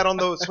does that on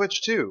the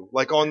Switch too.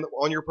 Like on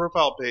your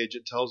profile page,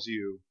 it tells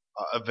you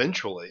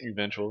eventually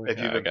Eventually, if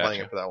you've been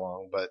playing it for that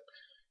long. But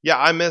yeah,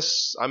 I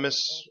miss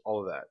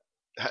all of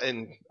that,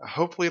 and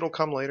hopefully it'll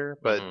come later.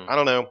 But Mhm. I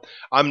don't know.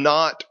 I'm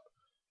not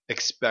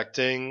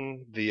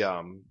expecting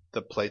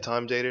the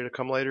playtime data to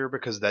come later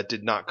because that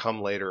did not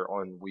come later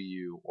on Wii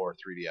U or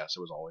 3DS. It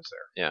was always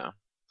there. Yeah.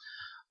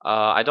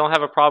 I don't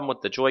have a problem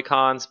with the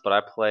Joy-Cons, but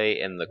I play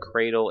in the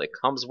cradle it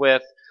comes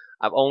with.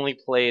 I've only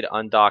played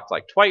undocked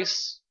like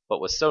twice,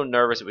 but was so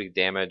nervous it would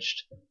be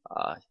damaged.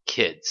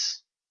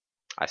 Kids.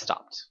 I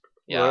stopped.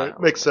 Yeah, Right.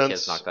 Makes my sense.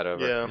 Kids knocked that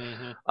over.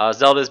 Yeah.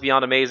 Zelda is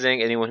beyond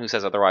amazing. Anyone who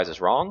says otherwise is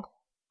wrong.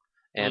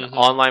 And Mhm.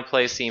 online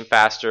plays seem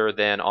faster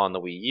than on the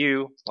Wii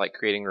U, like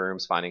creating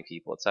rooms, finding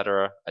people,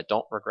 etc. I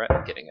don't regret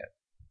getting it.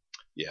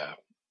 Yeah.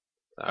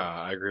 So.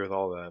 I agree with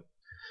all that.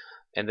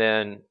 And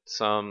then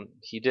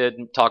he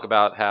did talk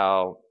about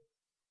how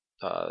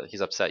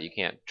he's upset you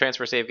can't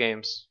transfer save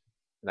games,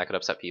 and that could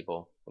upset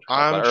people. Which we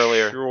talked I'm about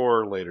earlier.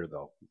 sure later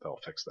they'll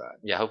fix that.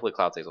 Yeah, hopefully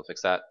Cloud Saves will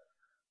fix that.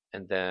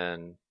 And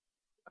then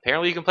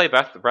apparently you can play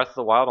Breath of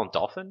the Wild on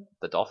Dolphin,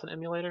 the Dolphin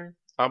emulator.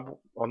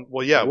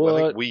 Well, yeah, I What?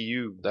 think Wii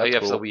U. Oh, you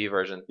have cool. the Wii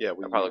version. Yeah,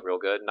 That'll Wii probably U. look real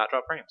good and not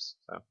drop frames.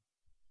 So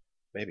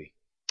Maybe.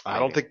 I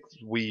don't think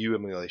Wii U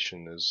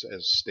emulation is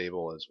as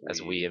stable as as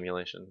Wii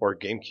emulation. or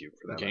GameCube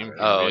for that GameCube. matter.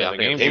 Oh, Yeah, yeah,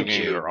 the GameCube.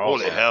 GameCube are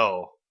Holy awesome.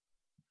 hell!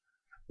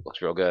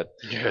 Looks real good.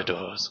 Yeah, it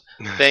does.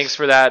 Thanks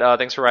for that.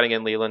 Thanks for writing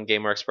in, Leland.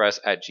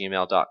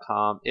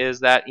 GamerExpress@gmail.com is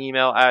that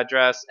email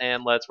address.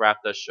 And let's wrap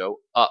the show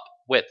up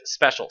with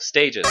special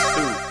stages.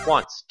 Who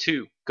wants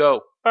to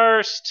go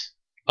first?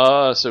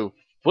 So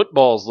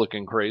football's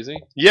looking crazy.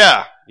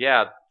 Yeah,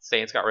 Yeah,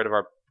 Saints got rid of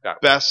our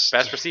best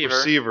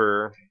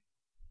receiver.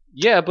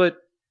 Yeah, but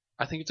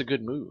I think it's a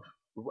good move.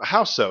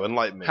 How so?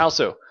 Enlighten me. How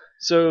so?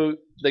 So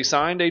they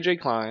signed AJ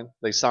Klein.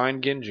 They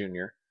signed Ginn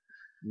Jr.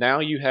 Now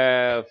you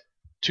have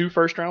 2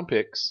 first-round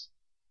picks.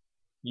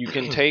 You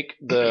can take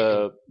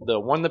the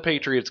one the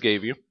Patriots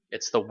gave you.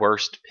 It's the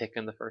worst pick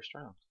in the first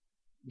round.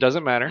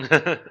 Doesn't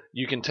matter.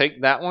 You can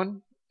take that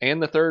one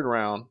and the 3rd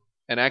round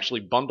and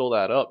actually bundle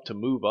that up to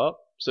move up.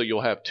 So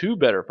you'll have 2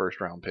 better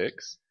first-round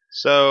picks.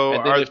 So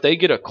And then if they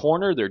get a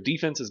corner, their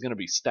defense is going to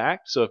be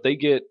stacked. So if they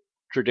get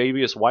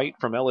Tre'Davious White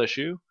from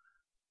LSU,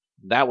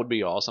 that would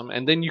be awesome.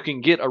 And then you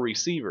can get a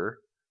receiver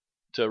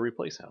to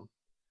replace him.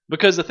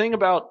 Because the thing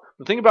about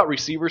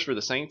receivers for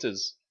the Saints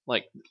is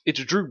like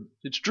it's Drew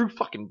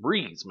fucking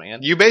Brees, man.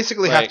 you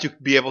basically Like- have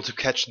to be able to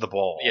catch the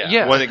ball.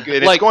 Yeah. When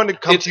it's Like, going to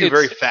come it's- to you it's-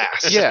 very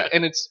fast. Yeah,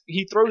 and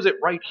he throws it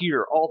right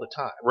here all the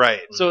time.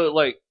 Right. So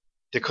like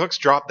Did Cooks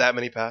drop that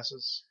many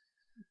passes?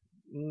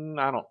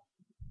 I don't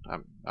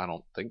I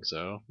don't think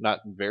so. Not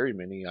very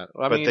many. I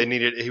But mean, they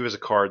needed. He was a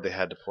card they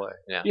had to play.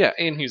 yeah,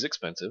 and he's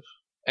expensive.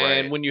 Right.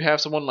 And when you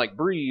have someone like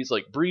Breeze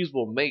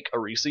will make a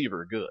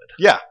receiver good.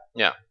 Yeah.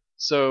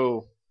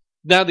 So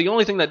now the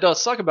only thing that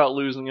does suck about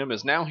losing him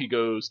is now he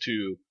goes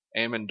to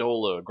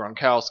Amendola,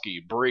 Gronkowski,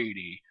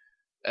 Brady,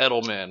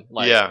 Edelman.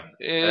 Like, Yeah.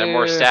 And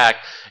more stack.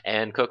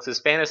 And Cooks'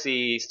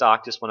 fantasy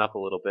stock just went up a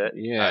little bit.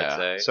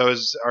 Yeah. I'd So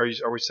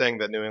are we saying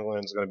that New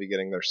England's going to be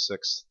getting their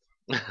 6th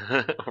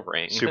say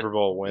ring Super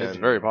Bowl win? It's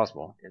very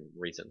possible. in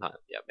recent time.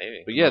 Yeah,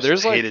 maybe. But yeah, Most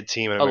there's like hated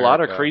team in a lot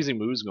of America. crazy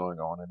moves going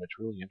on, and it's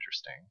really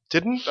interesting.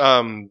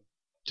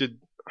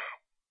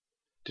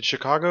 Did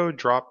Chicago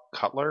drop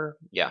Cutler?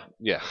 Yeah.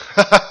 Yeah.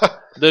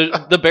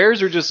 The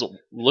Bears are just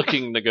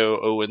looking to go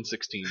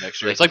 0-16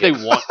 next year. It's like they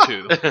want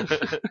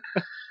to.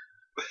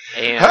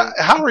 And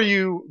how are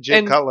you, Jake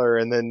And- Cutler?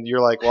 And then you're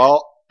like,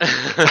 well,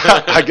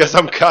 I guess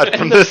I'm cut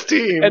from this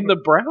team. And the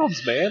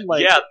Browns, man,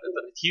 like yeah,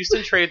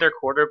 Houston traded their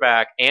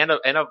quarterback and a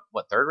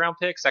what, third round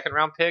pick, second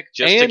round pick,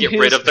 just to And get his-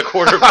 rid of the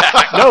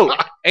quarterback. no,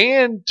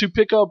 and to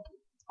pick up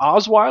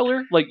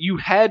Osweiler, like you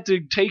had to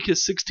take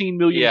his $16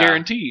 million Yeah.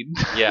 guaranteed.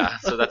 Yeah,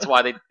 so that's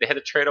why they had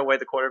to trade away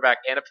the quarterback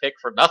and a pick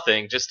for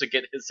nothing just to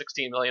get his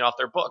 $16 million off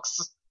their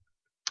books.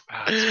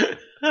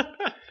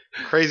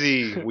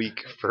 Crazy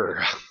week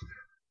for.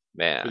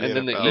 Man, And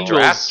then the NFL.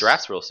 Eagles-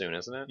 draft's real soon,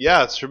 isn't it?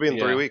 Yeah, it should be in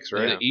Yeah. 3 weeks,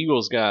 And right? the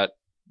Eagles got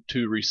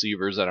 2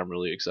 receivers that I'm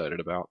really excited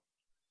about.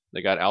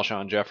 They got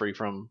Alshon Jeffrey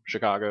from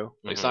Chicago.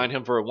 They Mhm. signed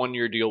him for a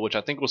 1-year deal, which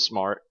I think was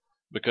smart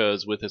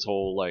because with his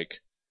whole like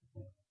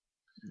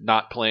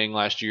not playing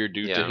last year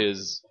due to Yeah.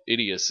 his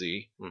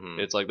idiocy, Hmm.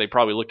 it's like they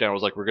probably looked at it and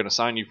was like, we're going to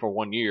sign you for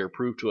 1 year,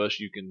 prove to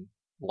us you can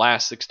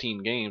last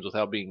 16 games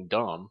without being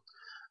dumb,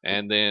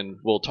 and then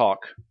we'll talk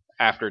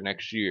after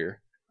next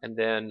year. And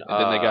then And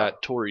then they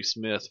got Torrey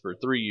Smith for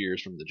 3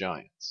 years from the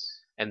Giants.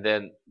 and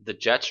then the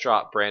Jets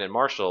dropped Brandon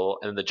Marshall,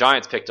 and the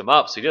Giants picked him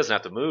up, so he doesn't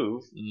have to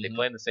move. They Mhm.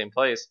 play in the same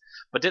place.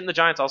 But didn't the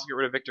Giants also get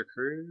rid of Victor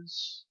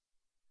Cruz?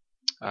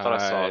 I thought I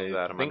saw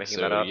that. Am I think making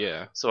so, that up?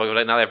 Yeah. So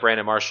now they have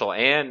Brandon Marshall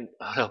and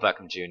Odell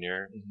Beckham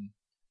Jr. Mhm.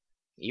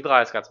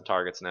 Eli's got some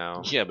targets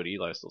now. Yeah, but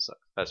Eli still sucks.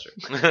 That's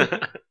true.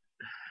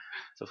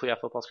 So yeah,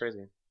 football's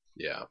crazy.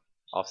 Yeah.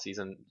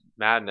 Off-season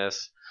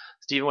madness.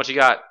 Steven, what you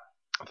got?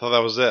 I thought that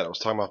was it. I was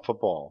talking about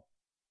football.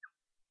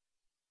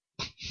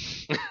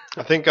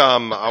 I think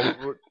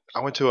I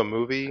went to a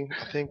movie.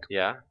 I think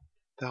Yeah.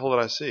 the hell did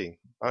I see?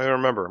 I don't even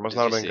remember. It must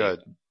Did not you have been see?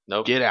 good.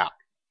 Nope. out.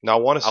 No, I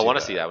want to see. I wanna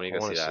that. see that. When are you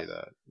gonna I wanna see see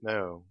that?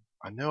 No,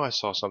 I know I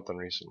saw something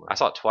recently. I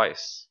saw it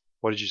twice.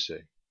 What did you see?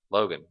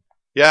 Logan.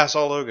 Yeah, I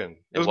saw Logan.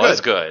 It was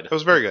was good. good. It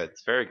was very good.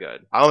 It's very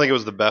good. I don't think it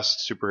was the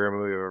best superhero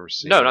movie I've ever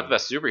seen. No, not the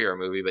best superhero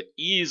movie, but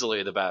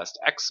easily the best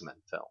X-Men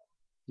film.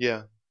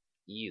 Yeah,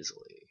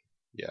 Easily.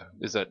 yeah.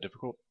 Is that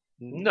difficult?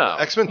 No.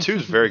 X-Men 2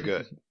 is very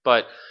good.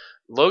 But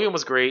Logan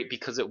was great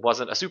because it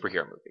wasn't a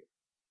superhero movie.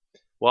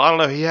 Well, I don't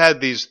know. He had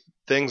these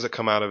things that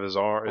come out of his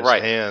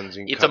Right. hands.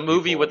 and It's cut a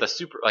movie people. with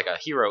a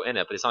hero in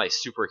it, but it's not a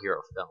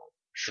superhero film.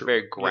 It's a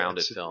very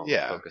grounded it's- film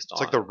Yeah, focused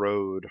it's on. like The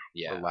Road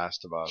Yeah. or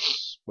Last of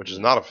Us, which is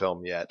not a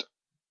film yet.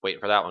 Waiting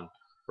for that one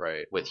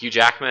Right. with Hugh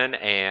Jackman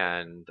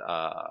and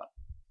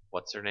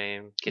what's her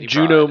name? Kitty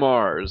Juno Pryde.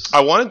 Mars.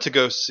 I wanted to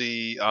go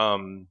see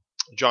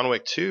John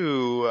Wick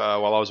 2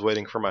 while I was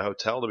waiting for my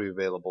hotel to be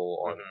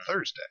available on Mhm.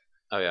 Thursday.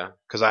 Oh yeah.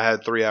 Because I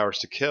had 3 hours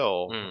to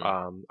kill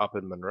Mm. up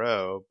in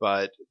Monroe,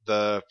 but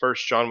the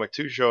first John Wick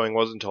 2 showing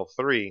wasn't until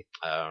 3,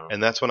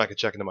 and that's when I could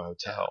check into my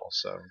hotel.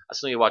 So I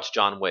still need to watch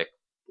John Wick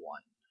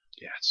 1.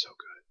 yeah, it's so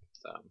good.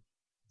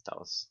 So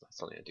I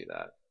still need to do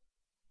that.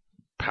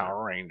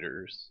 Power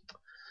Rangers.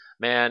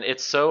 Man,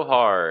 it's so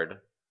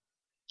hard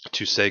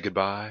To say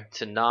goodbye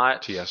to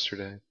not. to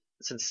yesterday.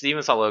 Since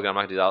Steven saw Logan, I'm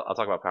not gonna do that. I'll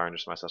talk about Power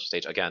Rangers on my social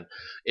stage again.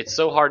 It's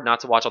so hard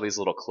not to watch all these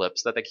little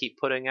clips that they keep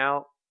putting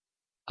out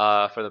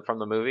from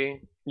the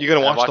movie. You're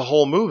gonna I watch the watched-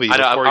 whole movie. I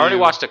know. I've before already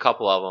you- watched a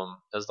couple of them.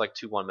 It was like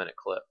 2 1-minute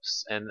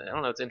clips, and I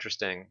don't know. It's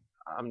interesting.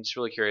 I'm just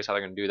really curious how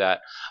they're gonna do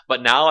that.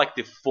 But now, like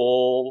the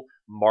full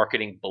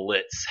marketing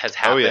blitz has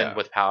happened yeah.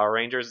 with Power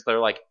Rangers. They're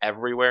like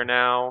everywhere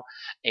now,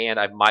 and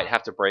I might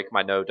have to break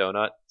my no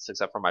donuts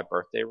except for my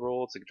birthday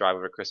rule to drive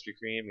over to Krispy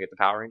Kreme and get the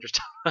Power Rangers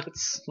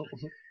donuts.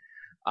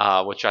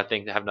 Which I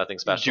think have nothing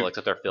special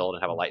except they're filled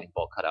and have a lightning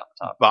bolt cut out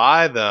the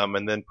buy them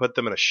and then put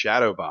them in a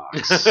shadow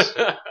box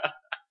top.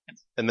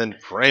 and then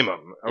frame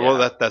them. Yeah.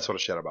 Well, that's what a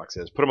shadow box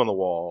is. Put them on the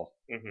wall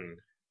hmm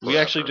We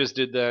actually just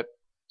did that.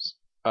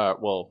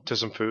 Well, to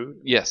some food.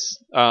 yes.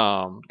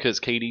 Because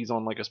Katie's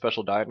on like a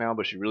special diet now,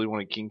 but she really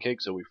wanted king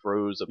cake, so we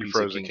froze a You piece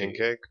froze of a king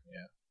cake.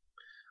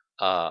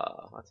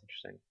 That's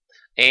interesting.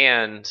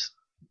 And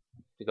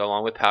to go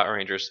along with Power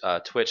Rangers,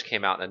 Twitch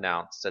came out and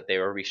announced that they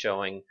will be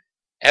showing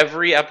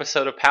every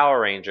episode of Power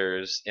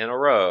Rangers in a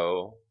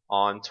row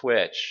on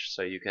Twitch,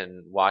 so you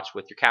can watch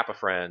with your Kappa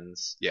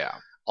friends. Yeah.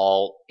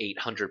 all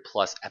 800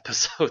 plus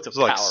episodes of It's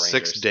like Power 6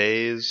 Rangers.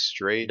 days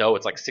straight. No,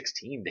 it's like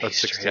 16 days. That's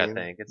straight, 16? I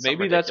think. It's Maybe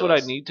something that's what I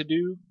ridiculous. need to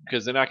do,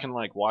 because then I can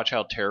like watch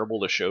how terrible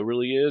the show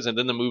really is, and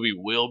then the movie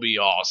will be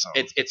awesome.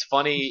 It's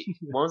funny.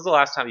 When was the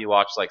last time you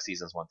watched like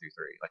seasons 1 through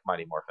 3, like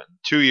Mighty Morphin?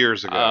 2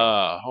 years ago.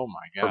 Oh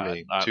my For god!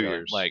 me, 2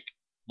 years. Like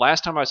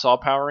last time I saw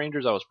Power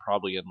Rangers, I was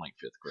probably in like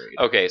 5th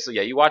grade. Okay, so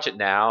yeah, you watch it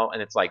now,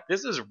 and it's like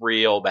this is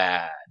real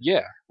bad.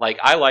 Yeah, Like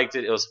I liked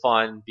it. It was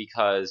fun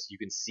because you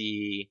can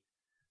see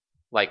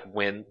like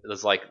when it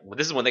was like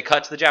this is when they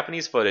cut to the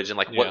Japanese footage and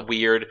like Yeah. what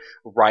weird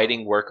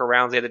writing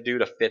workarounds they had to do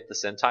to fit the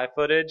Sentai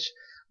footage.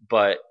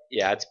 But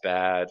yeah, it's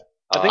bad.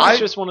 I think I- it's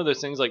just one of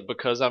those things. Like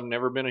because I've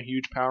never been a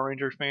huge Power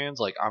Rangers fans,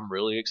 like I'm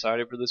really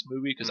excited for this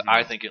movie because Mhm.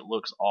 I think it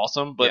looks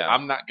awesome. But Yeah.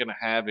 I'm not gonna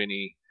have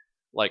any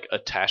like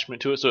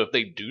attachment to it. So if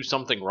they do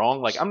something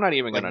wrong, like I'm not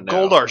even Like gonna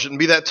know. Goldar shouldn't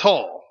be that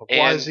tall. Why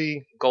And- is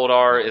he?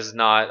 Goldar is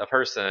not a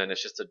person;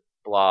 it's just a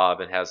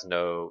blob and has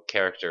no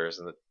characters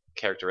and the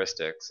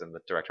characteristics. And the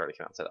director already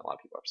came out and said that. A lot of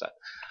people are upset.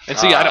 And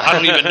see, I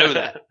don't even know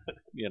that.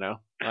 You know,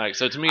 like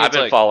so to me, I've it's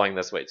been like following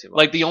this way too much.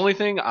 like the only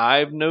thing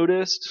I've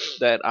noticed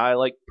that I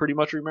like pretty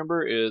much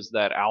remember is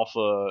that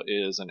Alpha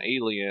is an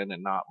alien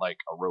and not like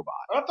a robot.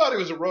 I thought he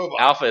was a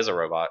robot. Alpha is a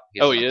robot.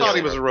 He's Oh, he is? I thought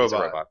he was a He's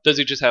robot. Does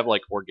he just have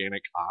like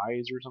organic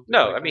eyes or something?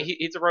 No, like I mean that?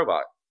 he's a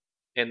robot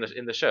in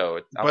the show.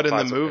 But in the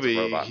Alpha is a movie,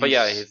 robot. But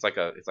yeah, he's- he's like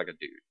a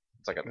dude.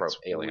 It's like a That's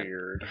alien.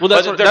 weird. well,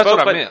 that's But what, they're that's both-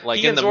 what I but meant. Like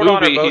he in and the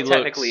Zordon movie, are he both looks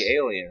technically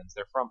aliens.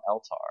 They're from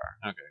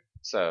Eltar. Okay.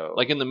 So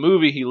like in the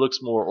movie, he looks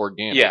more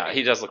organic. yeah,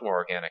 he does look more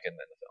organic in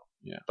the film.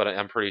 Yeah. But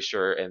I'm pretty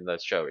sure in the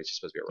show he's just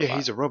supposed to be a robot. Yeah,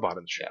 he's a robot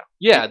in the show.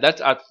 Yeah,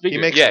 that's I He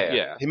figured. makes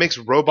Yeah. he makes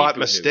robot He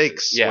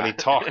mistakes Yeah. when he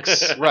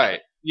talks. right.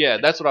 Yeah,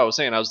 that's what I was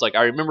saying. I was like,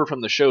 I remember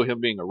from the show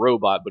him being a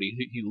robot, but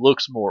he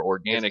looks more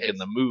organic in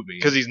the movie.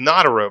 Because he's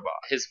not a robot.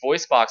 His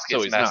voice box So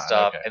gets he's messed not,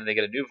 up, okay. and they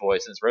get a new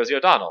voice, and it's Rosie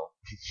O'Donnell.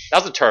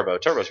 That was a Turbo.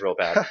 Turbo's real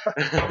bad.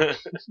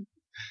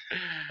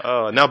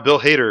 Now Bill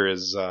Hader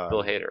is.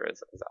 Bill Hader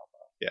is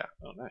Alpha.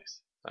 Oh,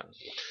 nice.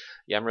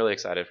 Yeah, I'm really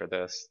excited for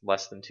this.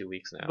 Less than 2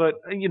 weeks now. But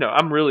you know,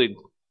 I'm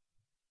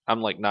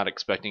like not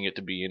expecting it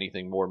to be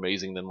anything more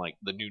amazing than like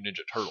the new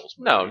Ninja Turtles.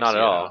 no, movies, not at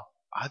you all. know?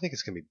 I think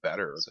it's gonna be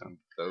better than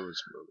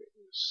those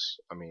movies.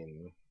 I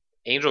mean,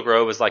 Angel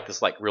Grove is like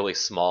this like really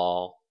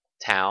small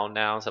town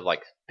now instead of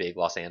like big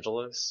Los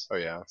Angeles. oh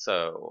yeah.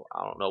 So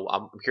I don't know.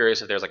 I'm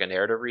curious if there's like a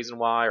narrative reason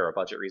why or a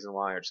budget reason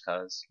why or just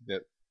cause.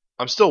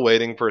 I'm still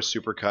waiting for a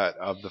supercut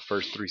of the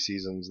first 3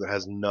 seasons that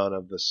has none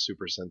of the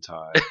Super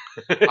Sentai.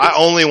 I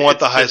only want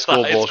the It's high just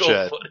school high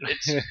bullshit.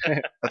 footage.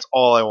 That's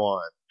all I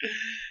want.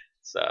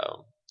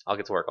 So I'll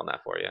get to work on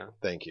that for you.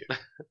 Thank you.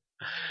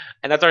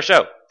 And that's our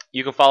show.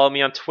 You can follow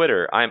me on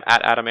Twitter. I'm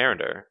at Adam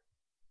Arender.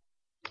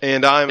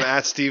 And I'm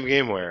at Steve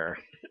Gameware.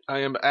 I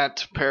am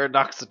at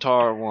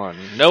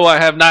Paradoxitar1. No, I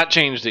have not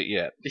changed it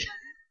yet.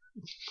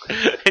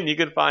 And you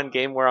can find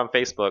Gameware on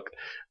Facebook,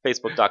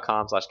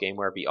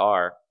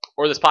 facebook.com/GamewareVR,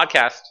 or this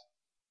podcast,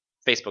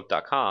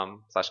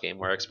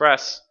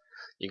 facebook.com/GamewareExpress.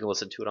 You can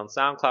listen to it on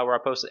SoundCloud where I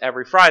post it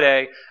every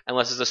Friday,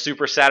 unless it's a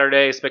Super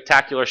Saturday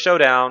spectacular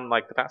showdown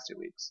like the past 2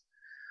 weeks.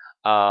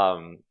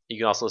 You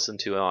can also listen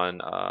to it on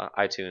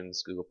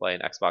iTunes, Google Play,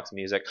 and Xbox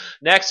Music.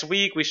 Next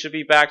week, we should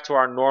be back to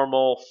our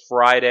normal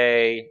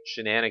Friday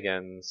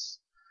shenanigans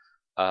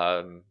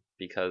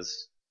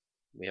because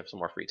we have some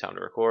more free time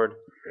to record.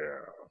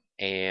 Yeah.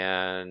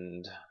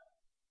 And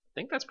I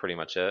think that's pretty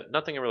much it.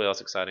 Nothing really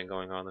else exciting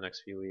going on the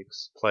next few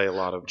weeks. Play a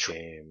lot of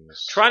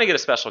games. Trying to get a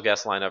special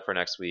guest lined up for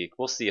next week.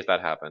 We'll see if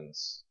that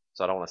happens.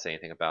 So I don't want to say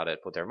anything about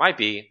it, but there might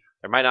be.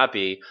 There might not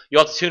be.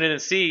 You'll have to tune in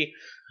and see.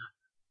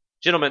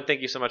 Gentlemen,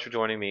 thank you so much for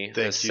joining me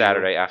this you.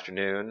 Saturday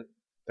afternoon.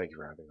 Thank you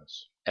for having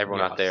us.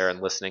 Everyone out Yes. there in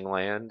listening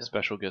land.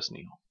 Special guest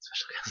Neil.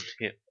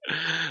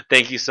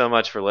 Thank you so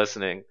much for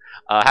listening.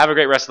 Have a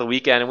great rest of the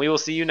weekend, and we will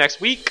see you next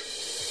week.